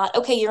where it's not,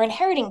 okay, you're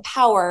inheriting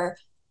power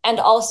and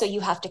also you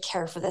have to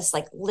care for this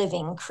like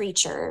living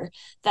creature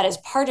that is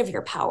part of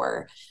your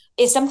power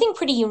is something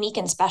pretty unique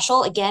and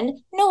special.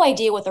 Again, no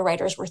idea what the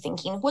writers were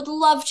thinking. Would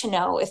love to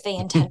know if they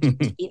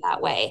intended it to be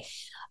that way.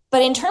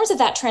 But in terms of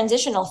that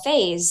transitional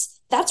phase,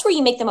 that's where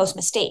you make the most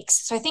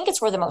mistakes. So I think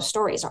it's where the most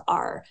stories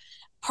are.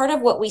 Part of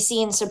what we see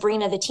in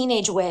Sabrina the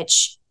Teenage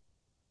Witch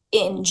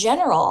in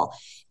general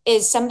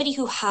is somebody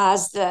who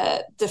has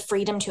the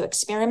freedom to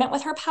experiment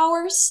with her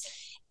powers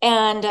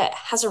and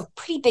has a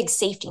pretty big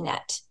safety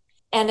net.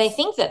 And I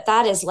think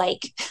that is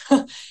like,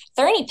 if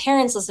there are any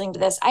parents listening to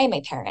this, I am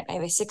a parent. I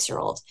have a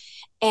 6-year-old.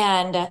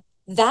 And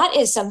that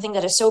is something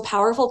that is so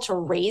powerful to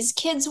raise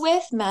kids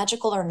with,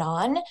 magical or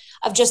non,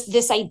 of just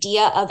this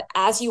idea of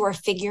as you are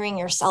figuring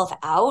yourself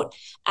out,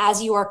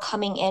 as you are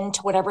coming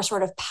into whatever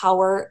sort of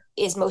power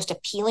is most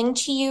appealing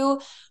to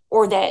you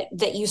or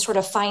that you sort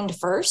of find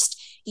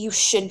first, you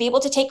should be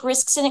able to take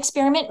risks and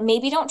experiment.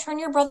 Maybe don't turn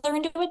your brother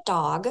into a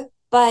dog,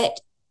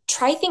 but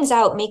try things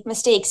out, make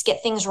mistakes,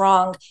 get things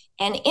wrong.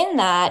 And in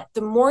that,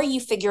 the more you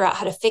figure out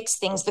how to fix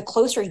things, the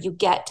closer you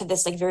get to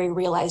this like very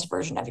realized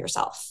version of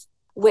yourself.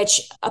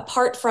 Which,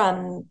 apart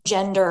from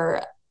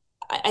gender,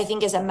 I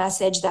think is a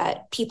message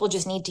that people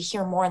just need to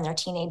hear more in their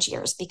teenage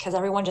years because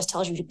everyone just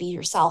tells you to be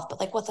yourself. But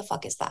like, what the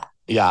fuck is that?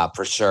 Yeah,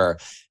 for sure.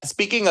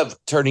 Speaking of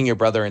turning your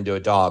brother into a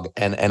dog,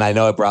 and I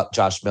know I brought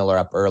Josh Miller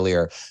up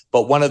earlier,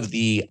 but one of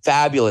the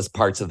fabulous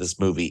parts of this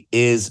movie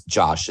is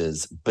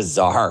Josh's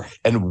bizarre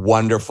and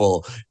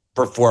wonderful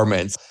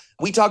performance.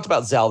 We talked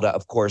about Zelda,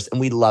 of course, and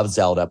we love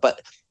Zelda,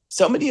 but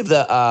so many of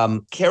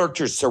the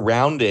characters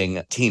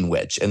surrounding Teen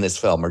Witch in this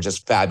film are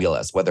just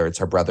fabulous, whether it's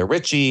her brother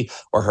Richie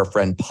or her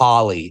friend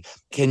Polly.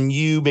 Can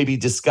you maybe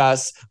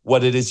discuss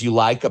what it is you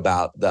like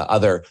about the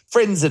other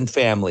friends and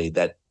family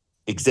that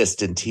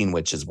exist in Teen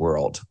Witch's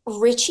world?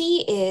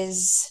 Richie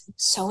is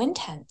so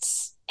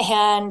intense.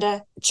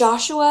 And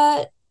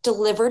Joshua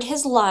delivered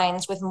his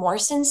lines with more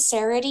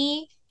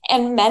sincerity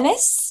and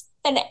menace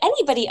than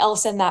anybody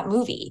else in that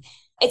movie.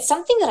 It's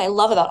something that I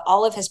love about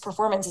all of his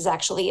performances,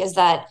 actually, is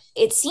that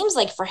it seems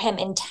like for him,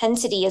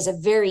 intensity is a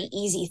very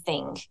easy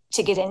thing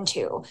to get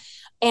into.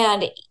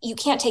 And you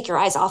can't take your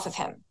eyes off of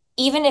him,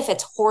 even if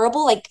it's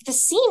horrible. Like the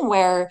scene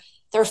where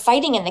they're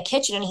fighting in the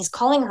kitchen and he's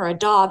calling her a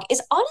dog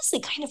is honestly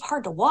kind of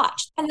hard to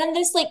watch. And then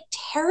this like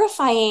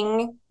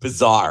terrifying,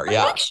 bizarre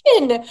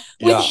reaction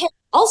with him.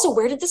 Also,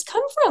 where did this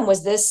come from?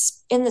 Was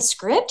this in the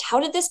script?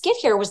 How did this get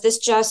here? Was this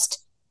just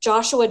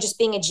Joshua just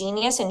being a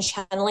genius and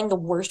channeling the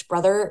worst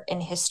brother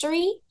in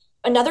history?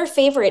 Another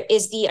favorite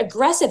is the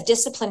aggressive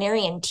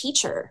disciplinarian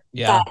teacher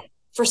that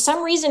for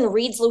some reason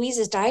reads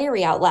Louise's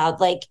diary out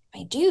loud. Like,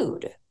 my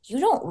dude, you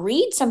don't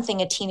read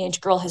something a teenage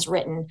girl has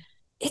written.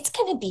 It's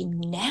going to be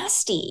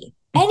nasty.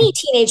 Any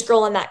teenage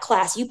girl in that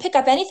class, you pick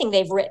up anything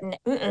they've written.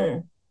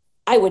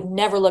 I would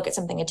never look at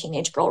something a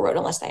teenage girl wrote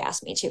unless they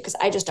asked me to, because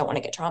I just don't want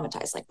to get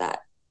traumatized like that.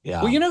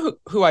 Yeah. Well, you know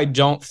who I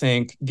don't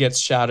think gets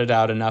shouted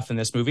out enough in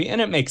this movie, and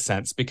it makes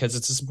sense because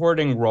it's a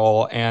supporting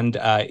role and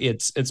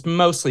it's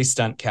mostly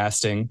stunt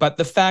casting. But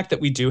the fact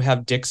that we do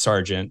have Dick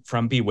Sargent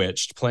from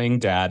Bewitched playing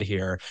Dad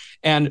here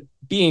and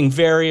being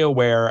very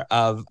aware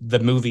of the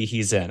movie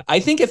he's in. I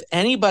think if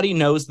anybody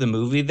knows the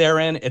movie they're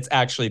in, it's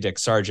actually Dick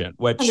Sargent,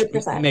 which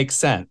 100%. Makes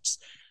sense.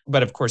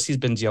 But of course, he's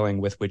been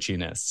dealing with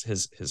witchiness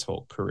his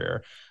whole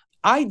career.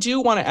 I do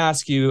want to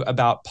ask you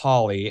about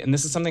Polly, and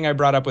this is something I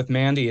brought up with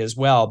Mandy as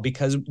well,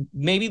 because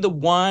maybe the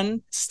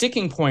one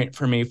sticking point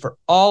for me for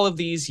all of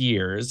these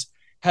years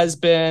has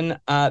been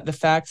the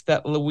fact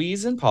that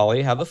Louise and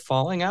Polly have a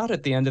falling out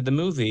at the end of the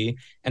movie.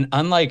 And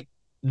unlike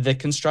the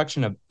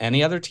construction of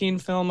any other teen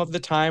film of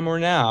the time or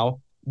now,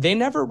 they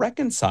never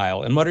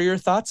reconcile. And what are your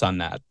thoughts on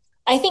that?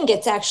 I think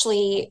it's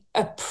actually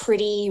a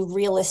pretty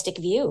realistic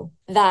view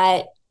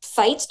that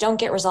fights don't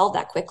get resolved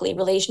that quickly.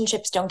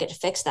 Relationships don't get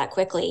fixed that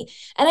quickly.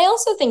 And I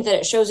also think that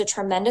it shows a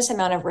tremendous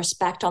amount of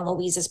respect on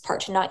Louise's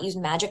part to not use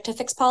magic to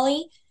fix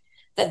Polly.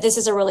 that this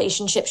is a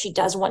relationship she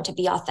does want to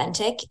be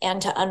authentic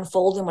and to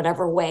unfold in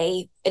whatever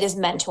way it is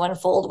meant to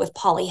unfold, with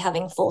Polly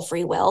having full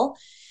free will.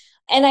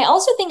 And I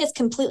also think it's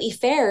completely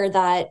fair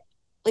that,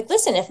 like,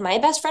 listen, if my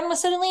best friend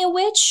was suddenly a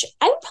witch,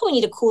 I would probably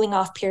need a cooling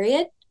off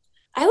period.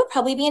 I would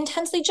probably be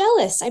intensely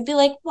jealous. I'd be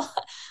like, well,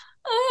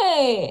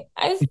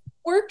 I've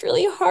worked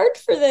really hard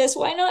for this.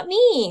 Why not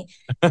me?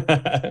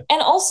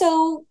 And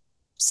also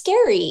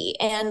scary.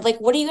 And like,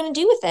 what are you going to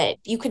do with it?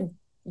 You could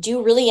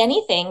do really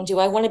anything. Do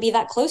I want to be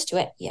that close to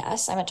it?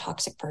 Yes, I'm a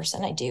toxic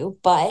person. I do.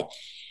 But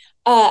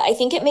I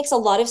think it makes a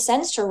lot of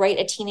sense to write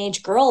a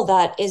teenage girl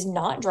that is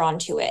not drawn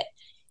to it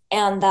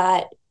and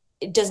that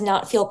does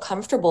not feel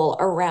comfortable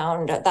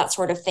around that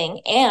sort of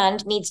thing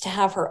and needs to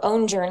have her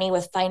own journey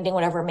with finding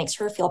whatever makes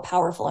her feel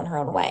powerful in her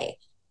own way.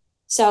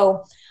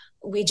 So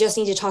we just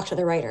need to talk to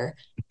the writer.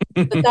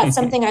 But that's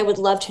something I would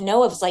love to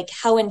know, of like,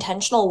 how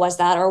intentional was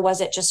that? Or was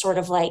it just sort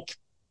of like,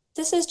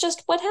 this is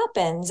just what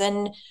happens?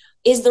 And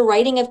is the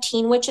writing of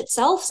Teen Witch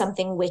itself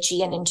something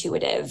witchy and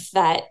intuitive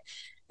that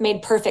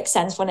made perfect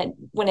sense when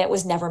it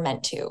was never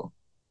meant to?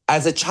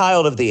 As a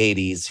child of the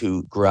 80s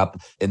who grew up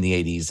in the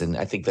 80s, and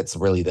I think that's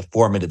really the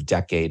formative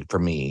decade for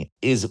me,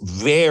 is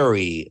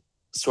very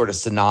sort of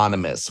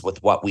synonymous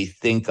with what we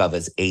think of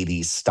as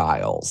 80s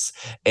styles.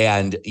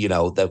 And, you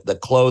know, the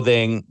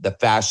clothing, the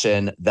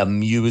fashion, the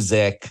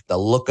music, the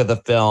look of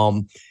the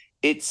film.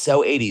 It's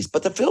so 80s.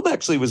 But the film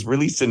actually was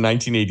released in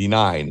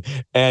 1989.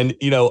 And,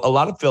 you know, a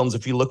lot of films,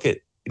 if you look at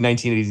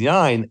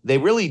 1989, they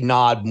really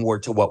nod more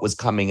to what was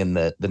coming in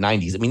the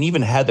 90s. I mean,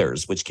 even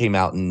Heathers, which came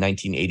out in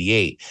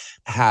 1988,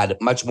 had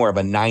much more of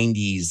a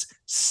 90s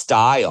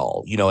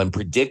style, you know, and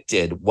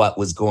predicted what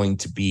was going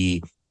to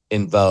be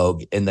in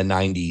vogue in the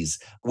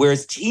 90s.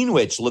 Whereas Teen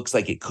Witch looks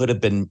like it could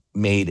have been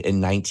made in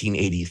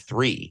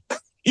 1983,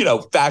 you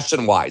know,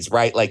 fashion wise,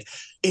 right? Like,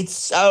 it's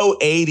so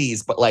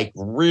 80s, but like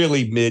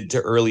really mid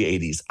to early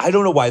 80s. I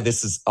don't know why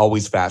this has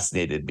always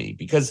fascinated me,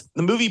 because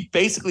the movie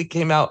basically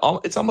came out,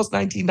 it's almost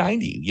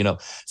 1990, you know?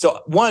 So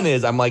one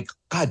is, I'm like,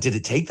 God, did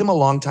it take them a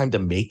long time to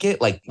make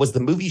it? Like, was the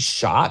movie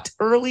shot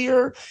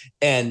earlier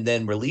and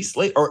then released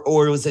late?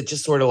 Or was it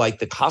just sort of like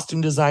the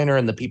costume designer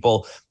and the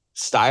people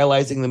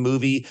stylizing the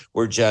movie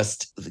were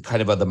just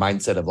kind of the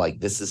mindset of like,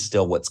 this is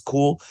still what's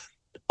cool?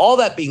 All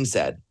that being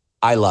said,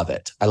 I love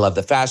it. I love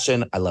the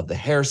fashion. I love the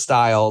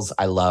hairstyles.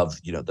 I love,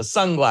 you know, the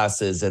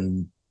sunglasses.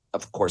 And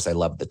of course, I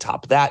love the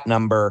Top That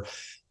number.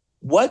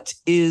 What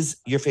is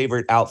your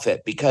favorite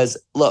outfit?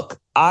 Because look,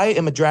 I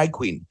am a drag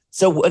queen.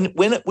 So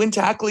when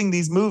tackling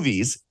these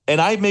movies, and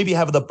I maybe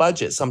have the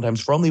budget sometimes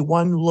for only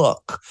one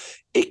look,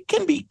 it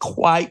can be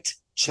quite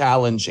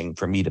challenging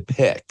for me to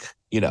pick,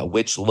 you know,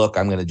 which look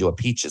I'm going to do a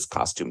Peaches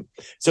costume.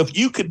 So if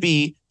you could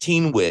be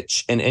Teen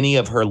Witch in any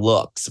of her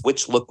looks,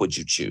 which look would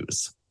you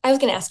choose? I was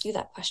going to ask you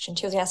that question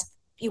too. I was going to ask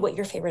you what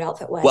your favorite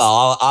outfit was.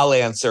 Well, I'll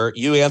answer.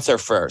 You answer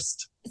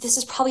first. This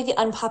is probably the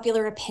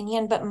unpopular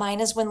opinion, but mine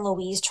is when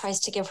Louise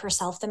tries to give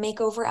herself the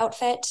makeover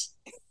outfit.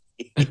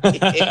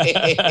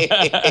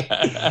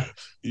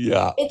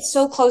 Yeah. It's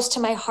so close to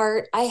my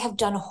heart. I have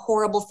done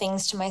horrible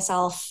things to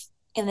myself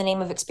in the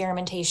name of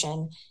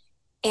experimentation.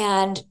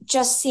 And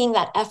just seeing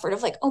that effort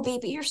of like, oh,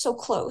 baby, you're so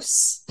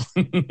close.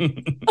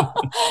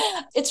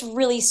 It's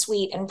really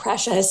sweet and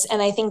precious.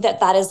 And I think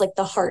that is like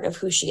the heart of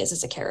who she is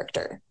as a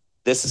character.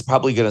 This is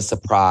probably going to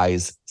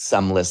surprise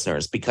some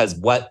listeners, because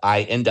what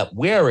I end up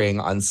wearing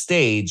on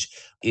stage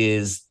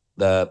is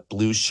the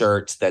blue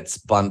shirt that's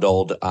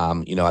bundled,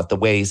 you know, at the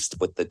waist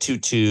with the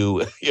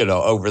tutu, you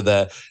know, over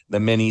the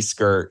mini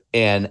skirt.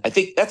 And I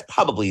think that's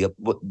probably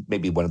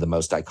maybe one of the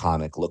most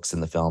iconic looks in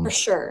the film. For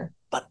sure.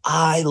 But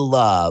I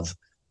love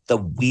the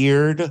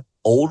weird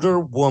older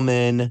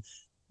woman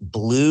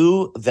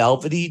blue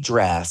velvety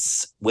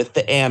dress with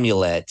the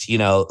amulet, you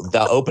know,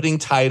 the opening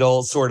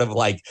title, sort of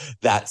like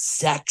that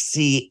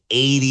sexy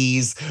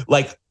 80s,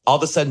 like all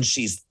of a sudden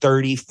she's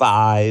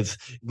 35.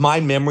 My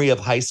memory of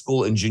high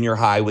school and junior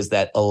high was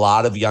that a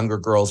lot of younger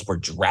girls were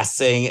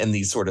dressing in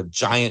these sort of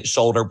giant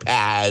shoulder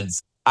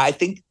pads. I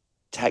think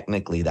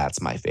technically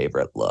that's my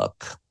favorite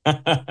look.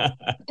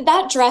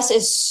 That dress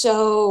is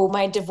so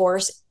my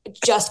divorce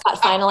just got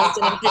finalized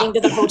and I'm heading to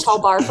the hotel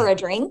bar for a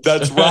drink.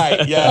 That's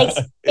right. Yeah. Like,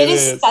 it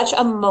is such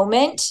a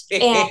moment.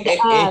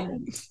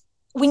 And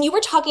when you were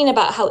talking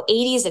about how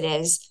 80s it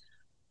is,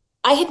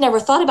 I had never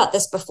thought about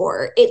this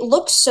before. It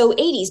looks so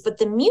 80s, but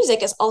the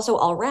music is also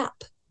all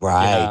rap.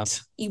 Right. Yeah.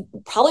 You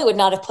probably would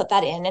not have put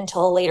that in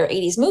until a later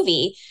 80s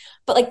movie,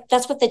 but like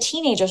that's what the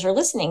teenagers are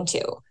listening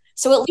to.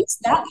 So at least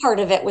that part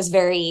of it was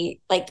very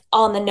like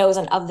on the nose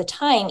and of the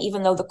time,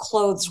 even though the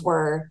clothes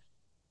were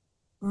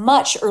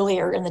much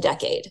earlier in the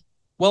decade.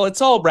 Well,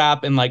 it's all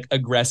rap and like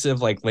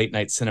aggressive, like late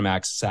night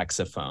Cinemax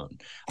saxophone,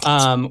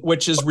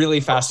 which is really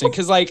fascinating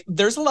because like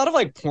there's a lot of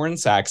like porn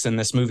sax in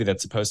this movie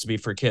that's supposed to be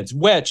for kids,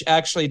 which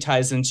actually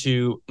ties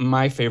into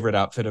my favorite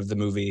outfit of the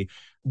movie,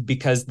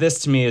 because this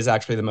to me is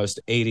actually the most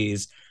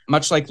 80s.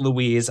 Much like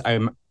Louise,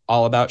 I'm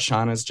all about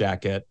Shauna's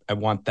jacket. I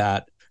want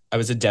that. I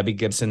was a Debbie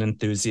Gibson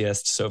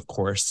enthusiast. So of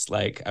course,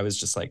 like I was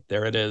just like,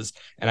 there it is.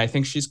 And I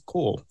think she's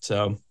cool.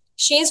 So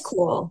she is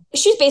cool.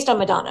 She's based on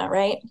Madonna,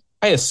 right?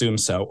 I assume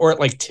so. Or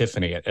like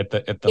Tiffany at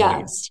the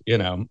least, you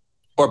know.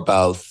 Or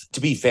both.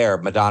 To be fair,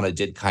 Madonna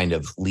did kind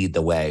of lead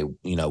the way,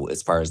 you know,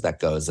 as far as that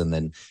goes. And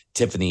then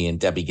Tiffany and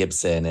Debbie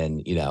Gibson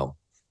and, you know,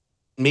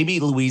 maybe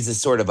Louise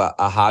is sort of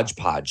a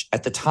hodgepodge.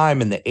 At the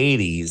time in the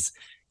 80s,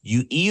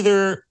 you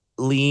either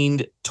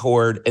leaned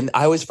toward, and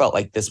I always felt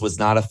like this was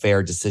not a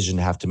fair decision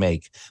to have to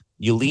make.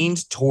 You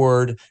leaned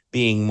toward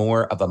being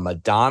more of a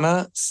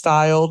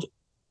Madonna-styled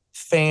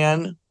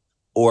fan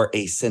or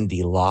a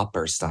Cyndi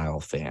Lauper-style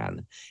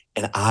fan.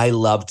 And I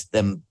loved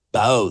them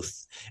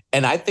both.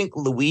 And I think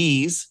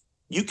Louise,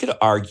 you could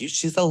argue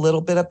she's a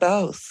little bit of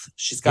both.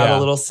 She's got a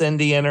little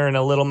Cyndi in her and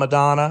a little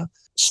Madonna.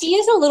 She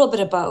is a little bit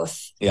of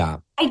both. Yeah.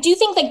 I do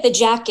think like the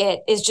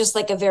jacket is just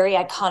like a very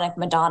iconic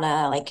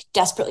Madonna, like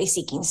Desperately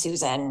Seeking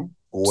Susan.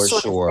 For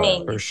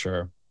sure. For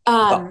sure.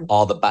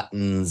 All the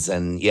buttons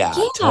and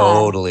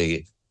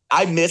totally.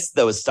 I miss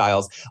those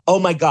styles. Oh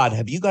my God.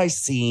 Have you guys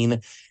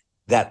seen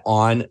that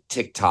on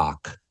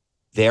TikTok?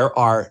 There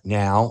are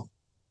now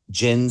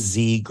Gen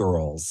Z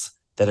girls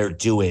that are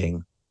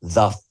doing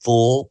the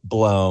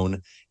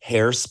full-blown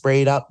hair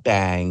sprayed up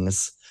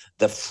bangs,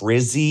 the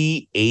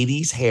frizzy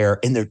 80s hair,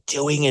 and they're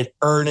doing it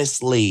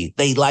earnestly.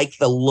 They like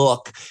the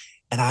look.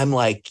 And I'm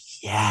like,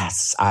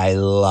 yes, I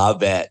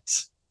love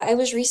it. I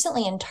was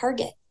recently in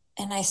Target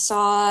and I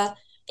saw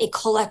a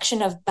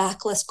collection of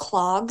backless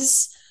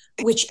clogs,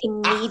 which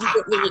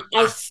immediately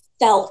I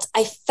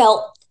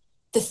felt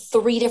the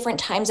 3 different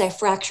times I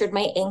fractured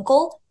my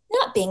ankle,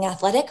 not being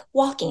athletic,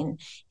 walking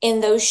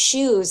in those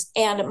shoes.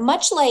 And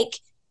much like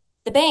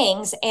the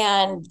bangs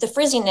and the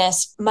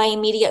frizziness, my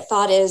immediate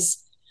thought is,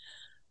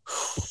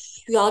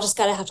 you all just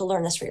have to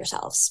learn this for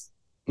yourselves.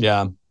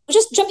 Yeah.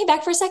 Just jumping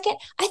back for a second,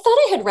 I thought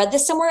I had read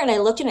this somewhere and I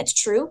looked and it's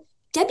true.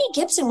 Debbie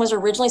Gibson was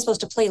originally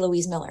supposed to play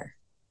Louise Miller.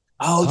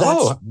 Oh,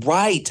 that's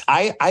right.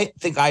 I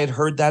think I had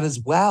heard that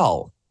as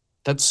well.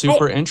 That's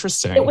super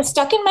interesting. It was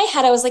stuck in my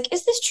head. I was like,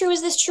 is this true?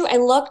 Is this true? I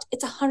looked,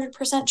 it's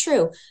 100%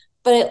 true.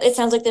 But it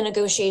sounds like the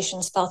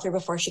negotiations fell through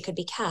before she could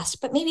be cast.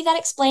 But maybe that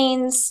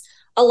explains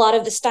a lot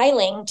of the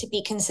styling to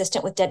be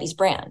consistent with Debbie's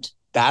brand.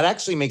 That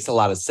actually makes a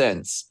lot of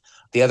sense.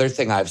 The other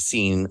thing I've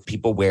seen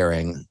people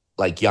wearing,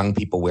 like young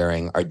people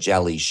wearing, are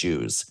jelly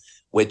shoes,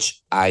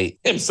 which I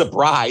am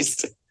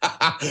surprised.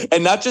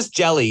 And not just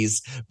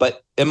jellies,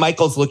 and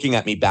Michael's looking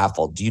at me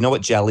baffled. Do you know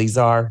what jellies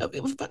are?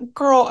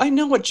 Girl, I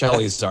know what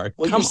jellies are.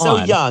 Well, you're so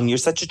young. You're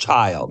such a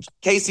child.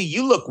 Casey,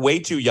 you look way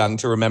too young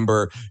to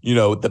remember, you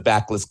know, the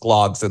backless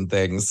clogs and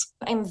things.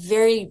 I'm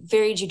very,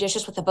 very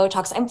judicious with the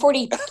Botox. I'm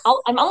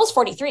I'm almost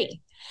 43.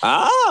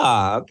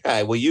 Ah,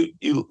 okay. Well, you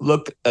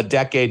look a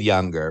decade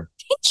younger.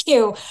 Thank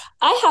you.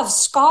 I have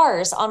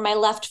scars on my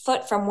left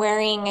foot from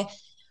wearing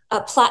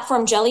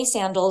platform jelly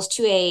sandals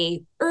to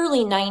a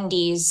early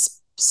 90s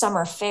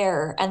summer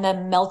fair and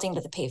then melting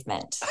to the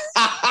pavement.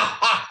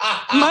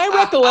 My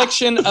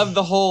recollection of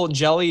the whole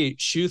jelly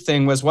shoe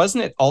thing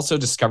wasn't it also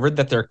discovered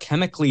that they're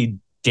chemically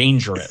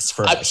dangerous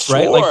for us, sure.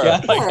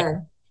 right?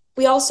 Sure.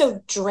 We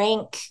also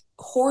drank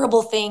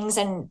horrible things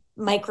and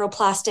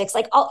microplastics,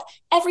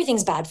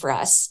 everything's bad for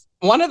us.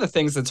 One of the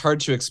things that's hard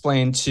to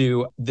explain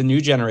to the new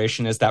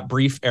generation is that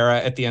brief era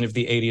at the end of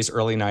the 80s,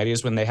 early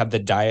 90s, when they had the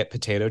diet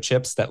potato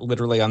chips that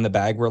literally on the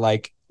bag were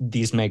like,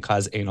 these may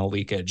cause anal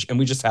leakage. And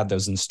we just had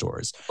those in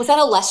stores. Was that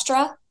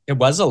Olestra? It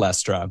was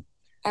Olestra.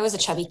 I was a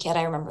chubby kid.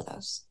 I remember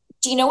those.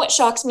 Do you know what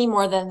shocks me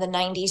more than the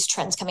 90s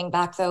trends coming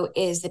back, though,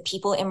 is the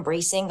people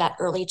embracing that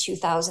early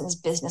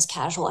 2000s business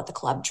casual at the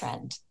club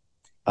trend.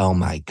 Oh,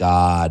 my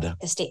God.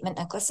 The statement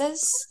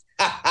necklaces.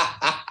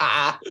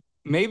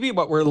 Maybe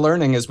what we're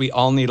learning is we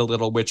all need a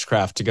little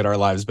witchcraft to get our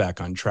lives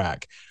back on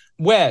track.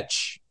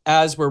 Which,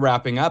 as we're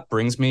wrapping up,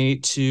 brings me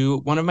to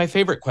one of my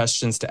favorite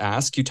questions to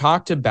ask. You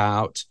talked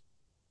about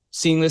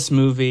seeing this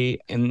movie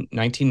in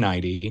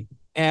 1990,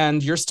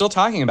 and you're still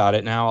talking about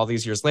it now all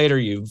these years later.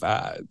 You've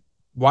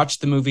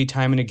watched the movie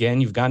time and again.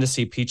 You've gone to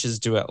see Peaches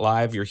do it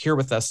live. You're here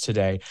with us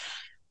today.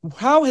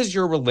 How has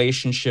your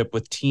relationship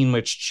with Teen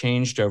Witch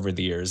changed over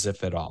the years,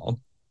 if at all?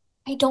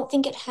 I don't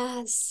think it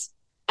has.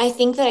 I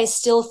think that I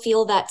still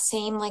feel that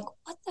same, what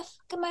the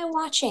fuck am I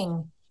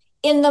watching?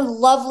 In the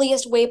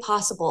loveliest way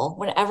possible.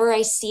 Whenever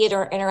I see it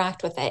or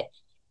interact with it,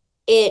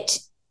 it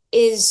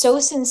is so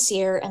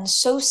sincere and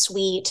so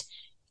sweet.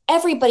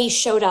 Everybody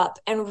showed up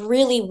and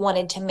really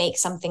wanted to make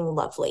something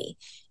lovely.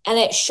 And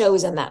it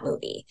shows in that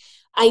movie.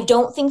 I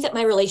don't think that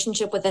my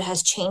relationship with it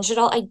has changed at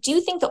all. I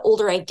do think the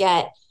older I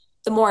get,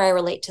 the more I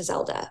relate to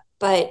Zelda.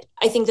 But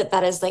I think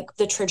that is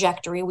the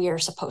trajectory we are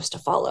supposed to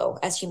follow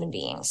as human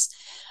beings.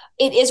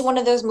 It is one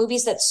of those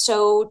movies that's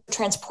so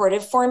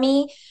transportive for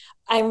me.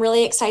 I'm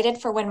really excited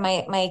for when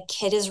my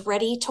kid is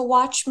ready to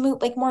watch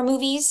more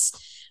movies.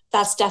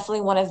 That's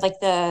definitely one of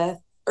the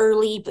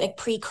early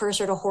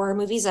precursor to horror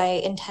movies I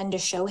intend to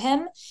show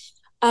him,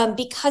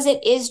 because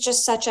it is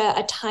just such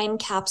a time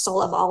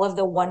capsule of all of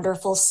the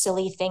wonderful,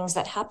 silly things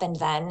that happened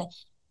then.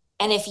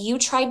 And if you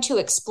tried to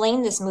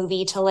explain this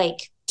movie to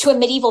a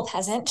medieval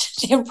peasant,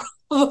 they'd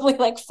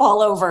probably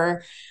fall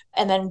over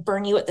and then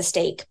burn you at the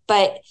stake.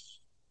 But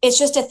it's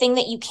just a thing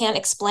that you can't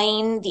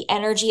explain the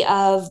energy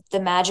of, the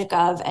magic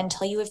of,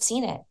 until you have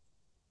seen it.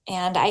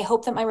 And I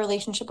hope that my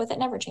relationship with it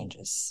never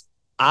changes.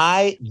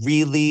 I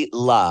really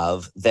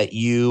love that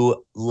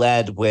you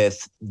led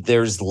with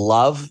there's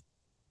love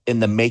in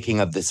the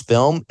making of this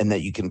film and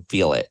that you can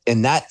feel it.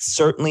 And that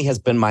certainly has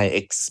been my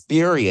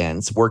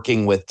experience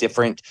working with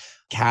different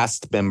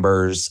cast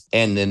members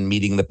and then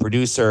meeting the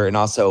producer and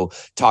also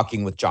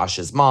talking with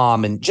Josh's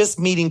mom and just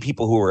meeting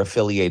people who are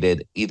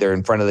affiliated either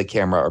in front of the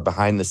camera or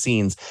behind the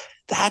scenes.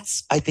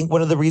 That's, I think,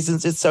 one of the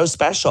reasons it's so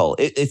special.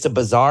 It's a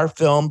bizarre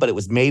film, but it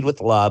was made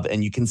with love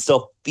and you can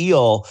still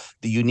feel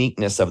the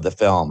uniqueness of the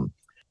film.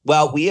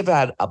 Well, we have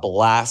had a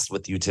blast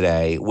with you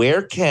today.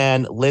 Where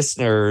can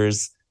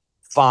listeners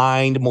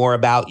find more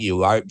about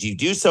you? Do you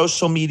do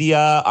social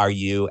media? Are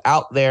you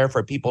out there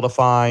for people to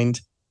find?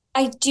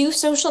 I do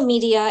social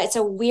media. It's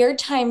a weird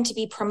time to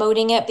be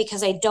promoting it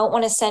because I don't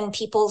want to send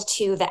people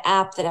to the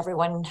app that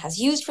everyone has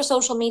used for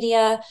social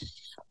media.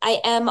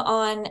 I am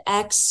on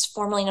X,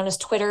 formerly known as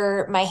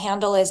Twitter. My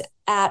handle is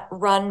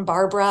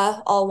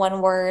 @RunBarbara, all one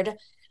word.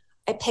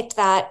 I picked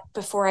that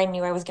before I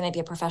knew I was going to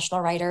be a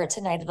professional writer. It's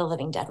a Night of the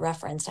Living Dead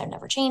reference. I've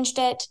never changed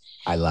it.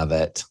 I love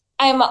it.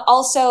 I'm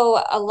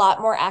also a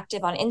lot more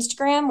active on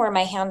Instagram where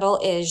my handle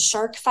is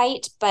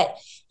SharkFight, but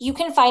you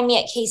can find me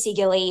at Casey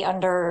Gilly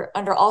under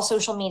all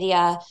social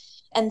media.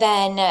 And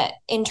then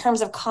in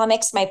terms of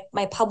comics,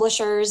 my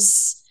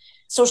publishers,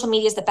 social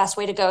media is the best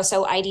way to go.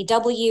 So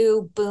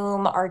IDW,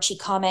 Boom, Archie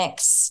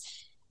Comics,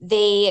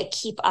 they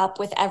keep up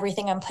with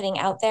everything I'm putting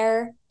out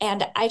there.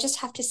 And I just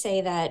have to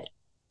say that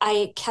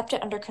I kept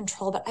it under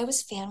control, but I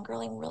was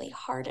fangirling really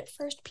hard at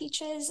first,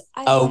 Peaches.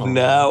 Oh,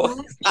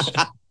 no.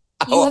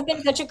 You have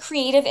been such a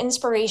creative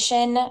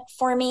inspiration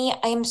for me.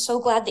 I am so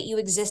glad that you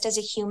exist as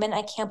a human.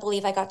 I can't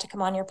believe I got to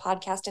come on your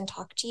podcast and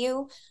talk to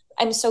you.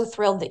 I'm so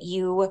thrilled that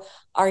you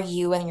are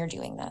you and you're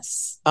doing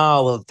this.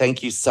 Oh, well,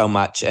 thank you so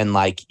much. And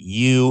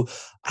you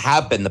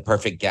have been the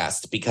perfect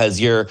guest because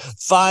you're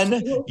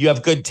fun. You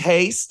have good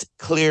taste,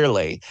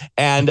 clearly.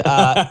 And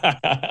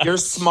you're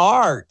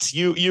smart.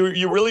 You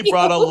really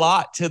brought a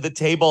lot to the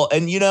table.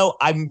 And,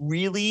 I'm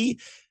really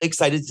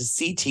excited to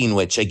see Teen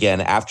Witch again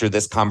after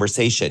this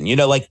conversation.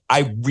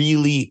 I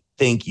really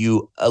think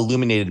you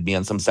illuminated me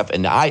on some stuff.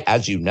 And I,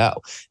 as you know,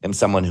 am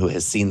someone who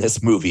has seen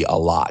this movie a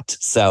lot.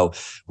 So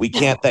we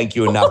can't thank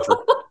you enough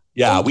for,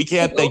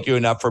 thank you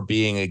enough for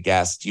being a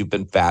guest. You've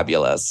been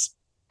fabulous.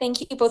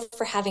 Thank you both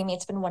for having me.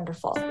 It's been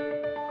wonderful.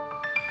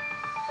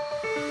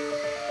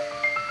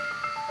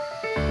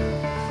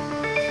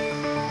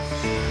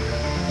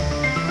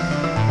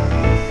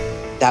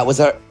 That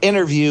was our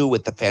interview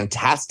with the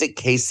fantastic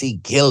Casey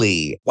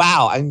Gilly.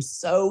 Wow, I'm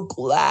so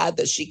glad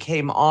that she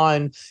came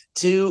on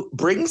to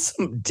bring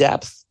some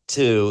depth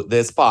to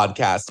this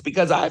podcast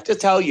because I have to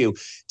tell you,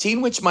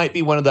 Teen Witch might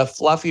be one of the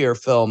fluffier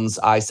films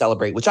I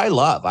celebrate, which I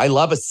love. I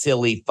love a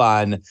silly,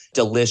 fun,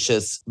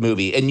 delicious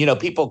movie. And,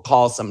 people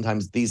call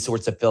sometimes these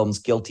sorts of films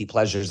guilty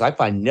pleasures. I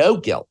find no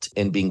guilt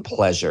in being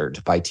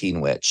pleasured by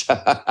Teen Witch.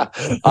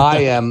 I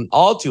am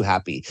all too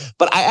happy.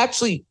 But I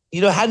actually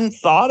hadn't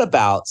thought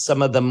about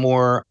some of the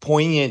more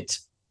poignant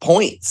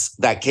points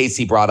that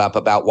Casey brought up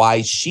about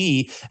why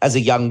she, as a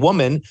young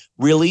woman,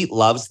 really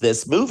loves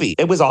this movie.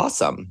 It was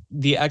awesome.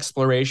 The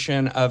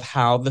exploration of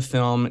how the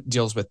film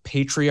deals with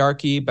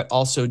patriarchy, but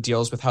also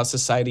deals with how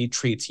society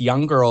treats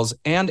young girls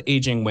and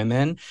aging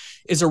women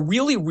is a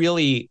really,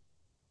 really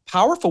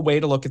powerful way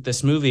to look at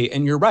this movie.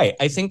 And you're right.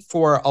 I think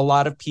for a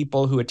lot of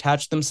people who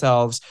attach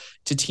themselves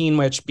to Teen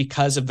Witch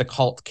because of the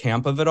cult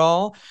camp of it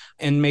all,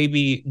 and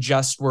maybe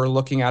just were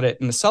looking at it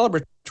in a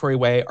celebratory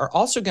way, are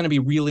also going to be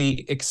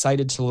really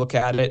excited to look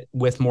at it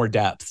with more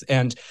depth.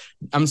 And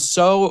I'm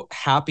so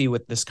happy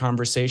with this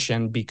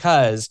conversation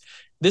because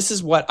this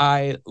is what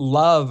I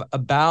love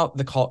about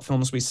the cult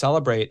films we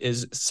celebrate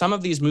is some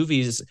of these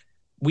movies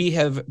we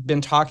have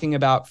been talking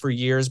about for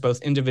years,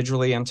 both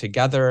individually and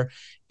together,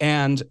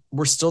 and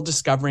we're still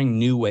discovering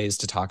new ways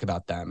to talk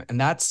about them. And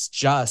that's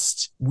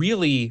just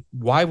really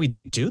why we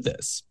do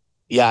this.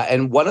 Yeah.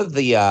 And one of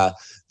the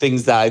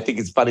things that I think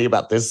is funny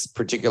about this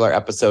particular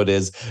episode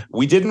is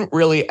we didn't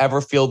really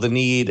ever feel the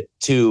need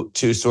to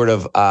sort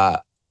of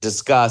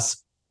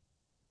discuss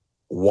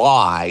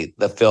why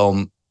the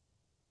film,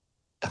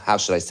 how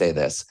should I say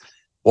this?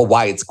 Well,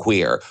 why it's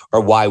queer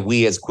or why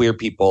we as queer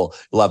people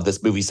love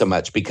this movie so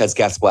much, because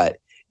guess what?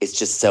 It's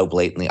just so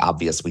blatantly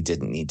obvious we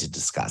didn't need to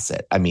discuss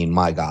it. I mean,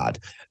 my God,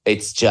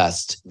 it's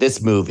just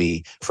this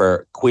movie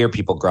for queer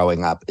people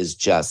growing up is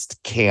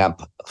just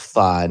camp,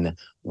 fun,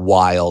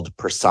 wild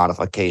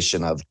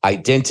personification of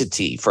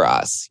identity for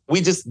us.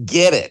 We just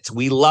get it.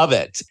 We love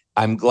it.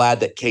 I'm glad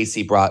that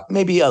Casey brought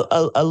maybe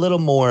a little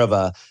more of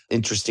a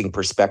interesting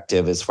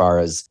perspective as far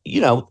as,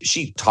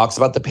 she talks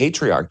about the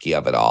patriarchy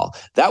of it all.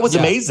 That was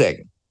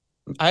amazing.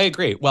 I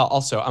agree. Well,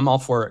 also, I'm all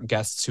for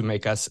guests who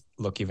make us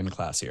look even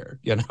classier,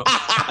 you know?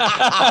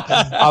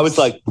 I was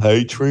like,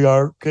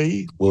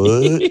 patriarchy?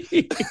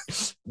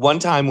 What? One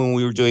time when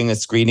we were doing a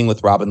screening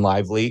with Robin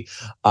Lively,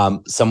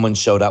 someone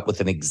showed up with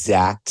an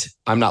exact,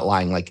 I'm not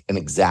lying, like an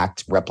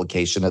exact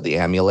replication of the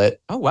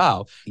amulet. Oh,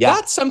 wow. Yeah.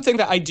 That's something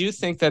that I do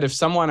think that if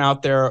someone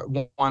out there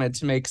wanted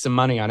to make some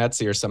money on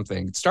Etsy or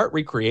something, start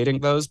recreating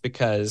those,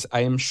 because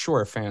I am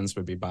sure fans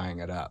would be buying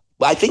it up.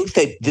 I think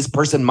that this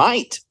person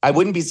might. I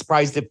wouldn't be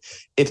surprised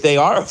if they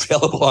are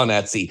available on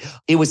Etsy.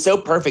 It was so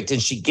perfect.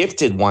 And she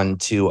gifted one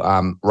to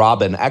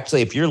Robin.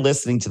 Actually, if you're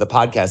listening to the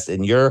podcast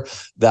and you're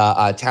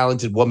the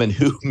talented woman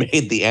who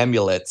made the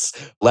amulets,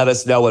 let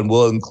us know and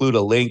we'll include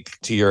a link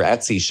to your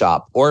Etsy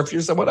shop. Or if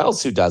you're someone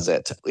else who does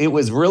it. It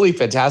was really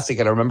fantastic.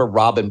 And I remember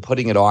Robin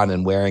putting it on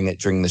and wearing it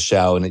during the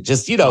show. And it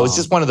just, you know, it was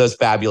just one of those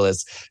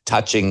fabulous,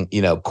 touching,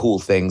 you know, cool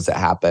things that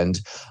happened.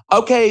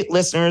 Okay,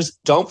 listeners,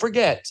 don't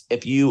forget,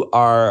 if you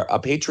are a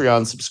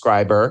Patreon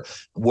subscriber,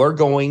 we're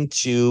going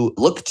to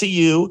look to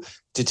you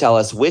to tell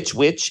us which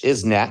witch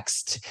is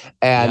next.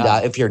 And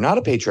if you're not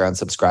a Patreon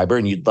subscriber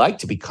and you'd like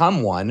to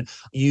become one,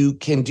 you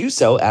can do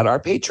so at our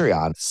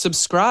Patreon.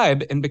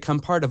 Subscribe and become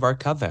part of our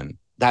coven.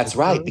 That's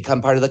right.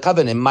 Become part of the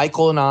coven. And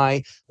Michael and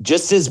I,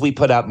 just as we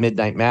put out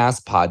Midnight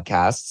Mass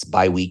podcasts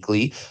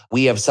bi-weekly,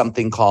 we have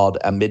something called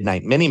a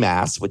Midnight Mini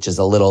Mass, which is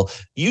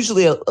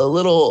usually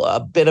a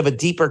bit of a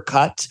deeper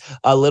cut,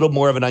 a little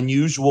more of an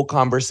unusual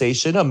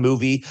conversation, a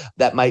movie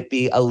that might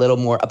be a little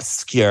more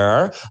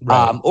obscure,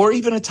 right. Or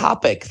even a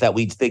topic that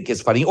we think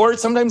is funny. Or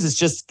sometimes it's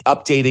just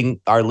updating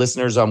our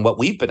listeners on what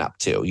we've been up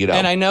to, you know.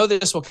 And I know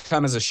this will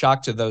come as a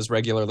shock to those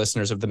regular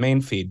listeners of the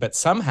main feed, but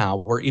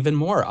somehow we're even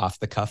more off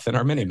the cuff in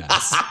our Mini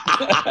Mass.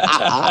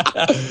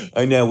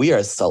 I know, we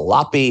are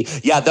sloppy.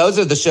 Yeah, those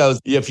are the shows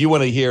if you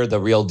want to hear the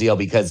real deal,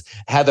 because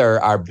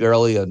Heather, our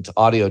brilliant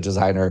audio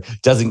designer,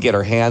 doesn't get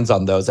her hands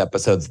on those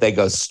episodes. They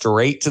go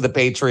straight to the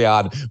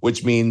Patreon,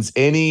 which means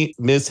any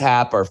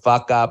mishap or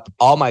fuck up,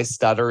 all my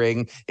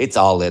stuttering, it's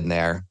all in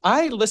there.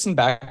 I listen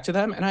back to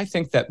them and I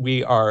think that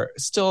we are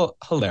still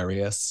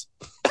hilarious.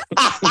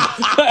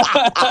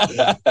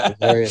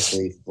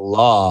 Hilariously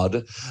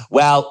flawed.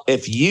 Well,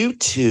 if you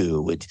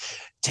too would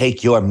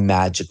take your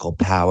magical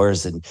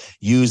powers and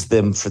use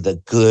them for the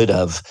good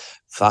of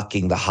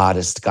fucking the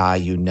hottest guy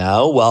you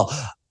know, well,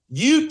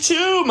 you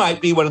too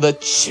might be one of the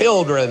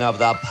children of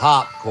the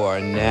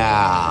popcorn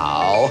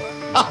now.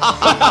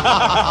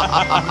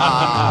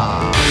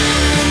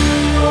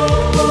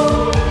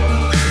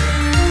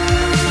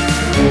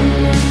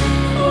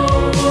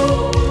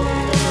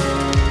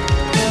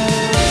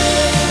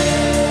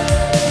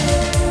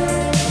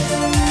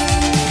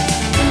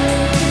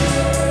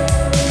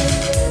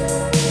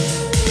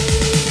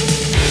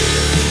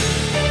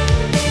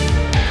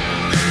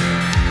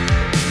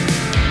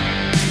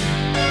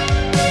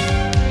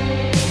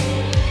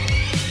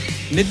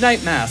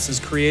 Midnight Mass is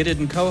created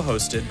and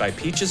co-hosted by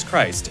Peaches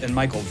Christ and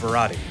Michael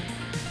Verratti.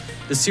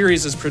 The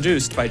series is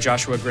produced by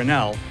Joshua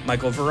Grinnell,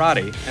 Michael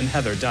Verratti, and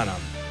Heather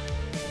Dunham.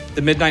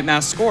 The Midnight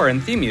Mass score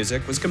and theme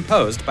music was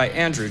composed by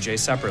Andrew J.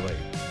 Sepperly.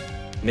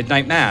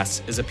 Midnight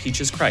Mass is a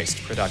Peaches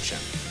Christ production.